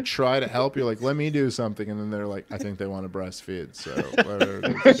even, like, you try to help. You're like, let me do something, and then they're like, I think they want to breastfeed. So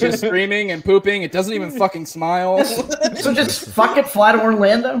it's just screaming and pooping. It doesn't even fucking smile. So just fuck it, fly to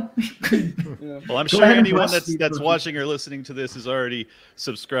Orlando. Well, I'm sure anyone that's watching or listening to this is already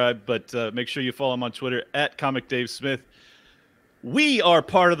subscribed, but make sure you follow him on Twitter at Comic Dave Smith. We are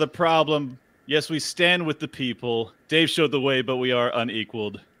part of the problem. Yes, we stand with the people. Dave showed the way, but we are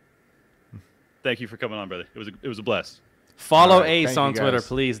unequaled. Thank you for coming on, brother. It was a blast. Follow Ace on Twitter,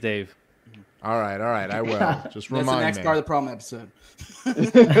 please, Dave. All right, I will. Just remind me. That's the next part of the problem episode.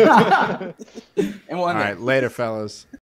 And all right, later, fellas.